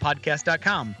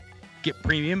 360vegaspodcast.com. Get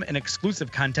premium and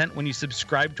exclusive content when you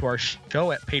subscribe to our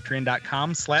show at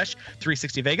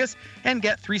patreon.com/360vegas and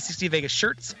get 360 Vegas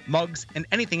shirts, mugs, and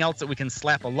anything else that we can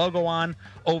slap a logo on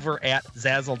over at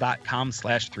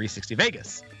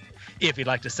zazzle.com/360vegas. If you'd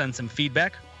like to send some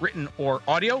feedback, written or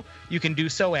audio, you can do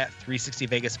so at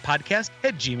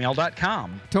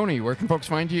 360vegaspodcast@gmail.com. Tony, where can folks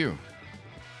find you?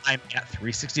 I'm at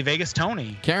 360 Vegas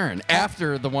Tony. Karen,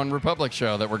 after the One Republic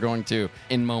show that we're going to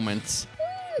in moments.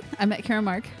 I met Karen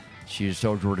Mark. She just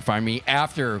told you where to find me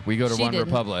after we go to She One didn't.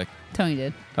 Republic. Tony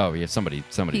did. Oh yeah, somebody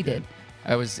He did.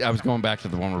 I was going back to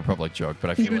the One Republic joke, but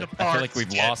I feel like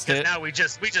we've lost it. Now we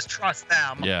just trust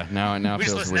them. Yeah, now it We just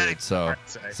feels listen to weird. anything So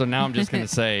Martin say. now I'm just gonna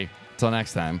say till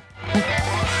next time.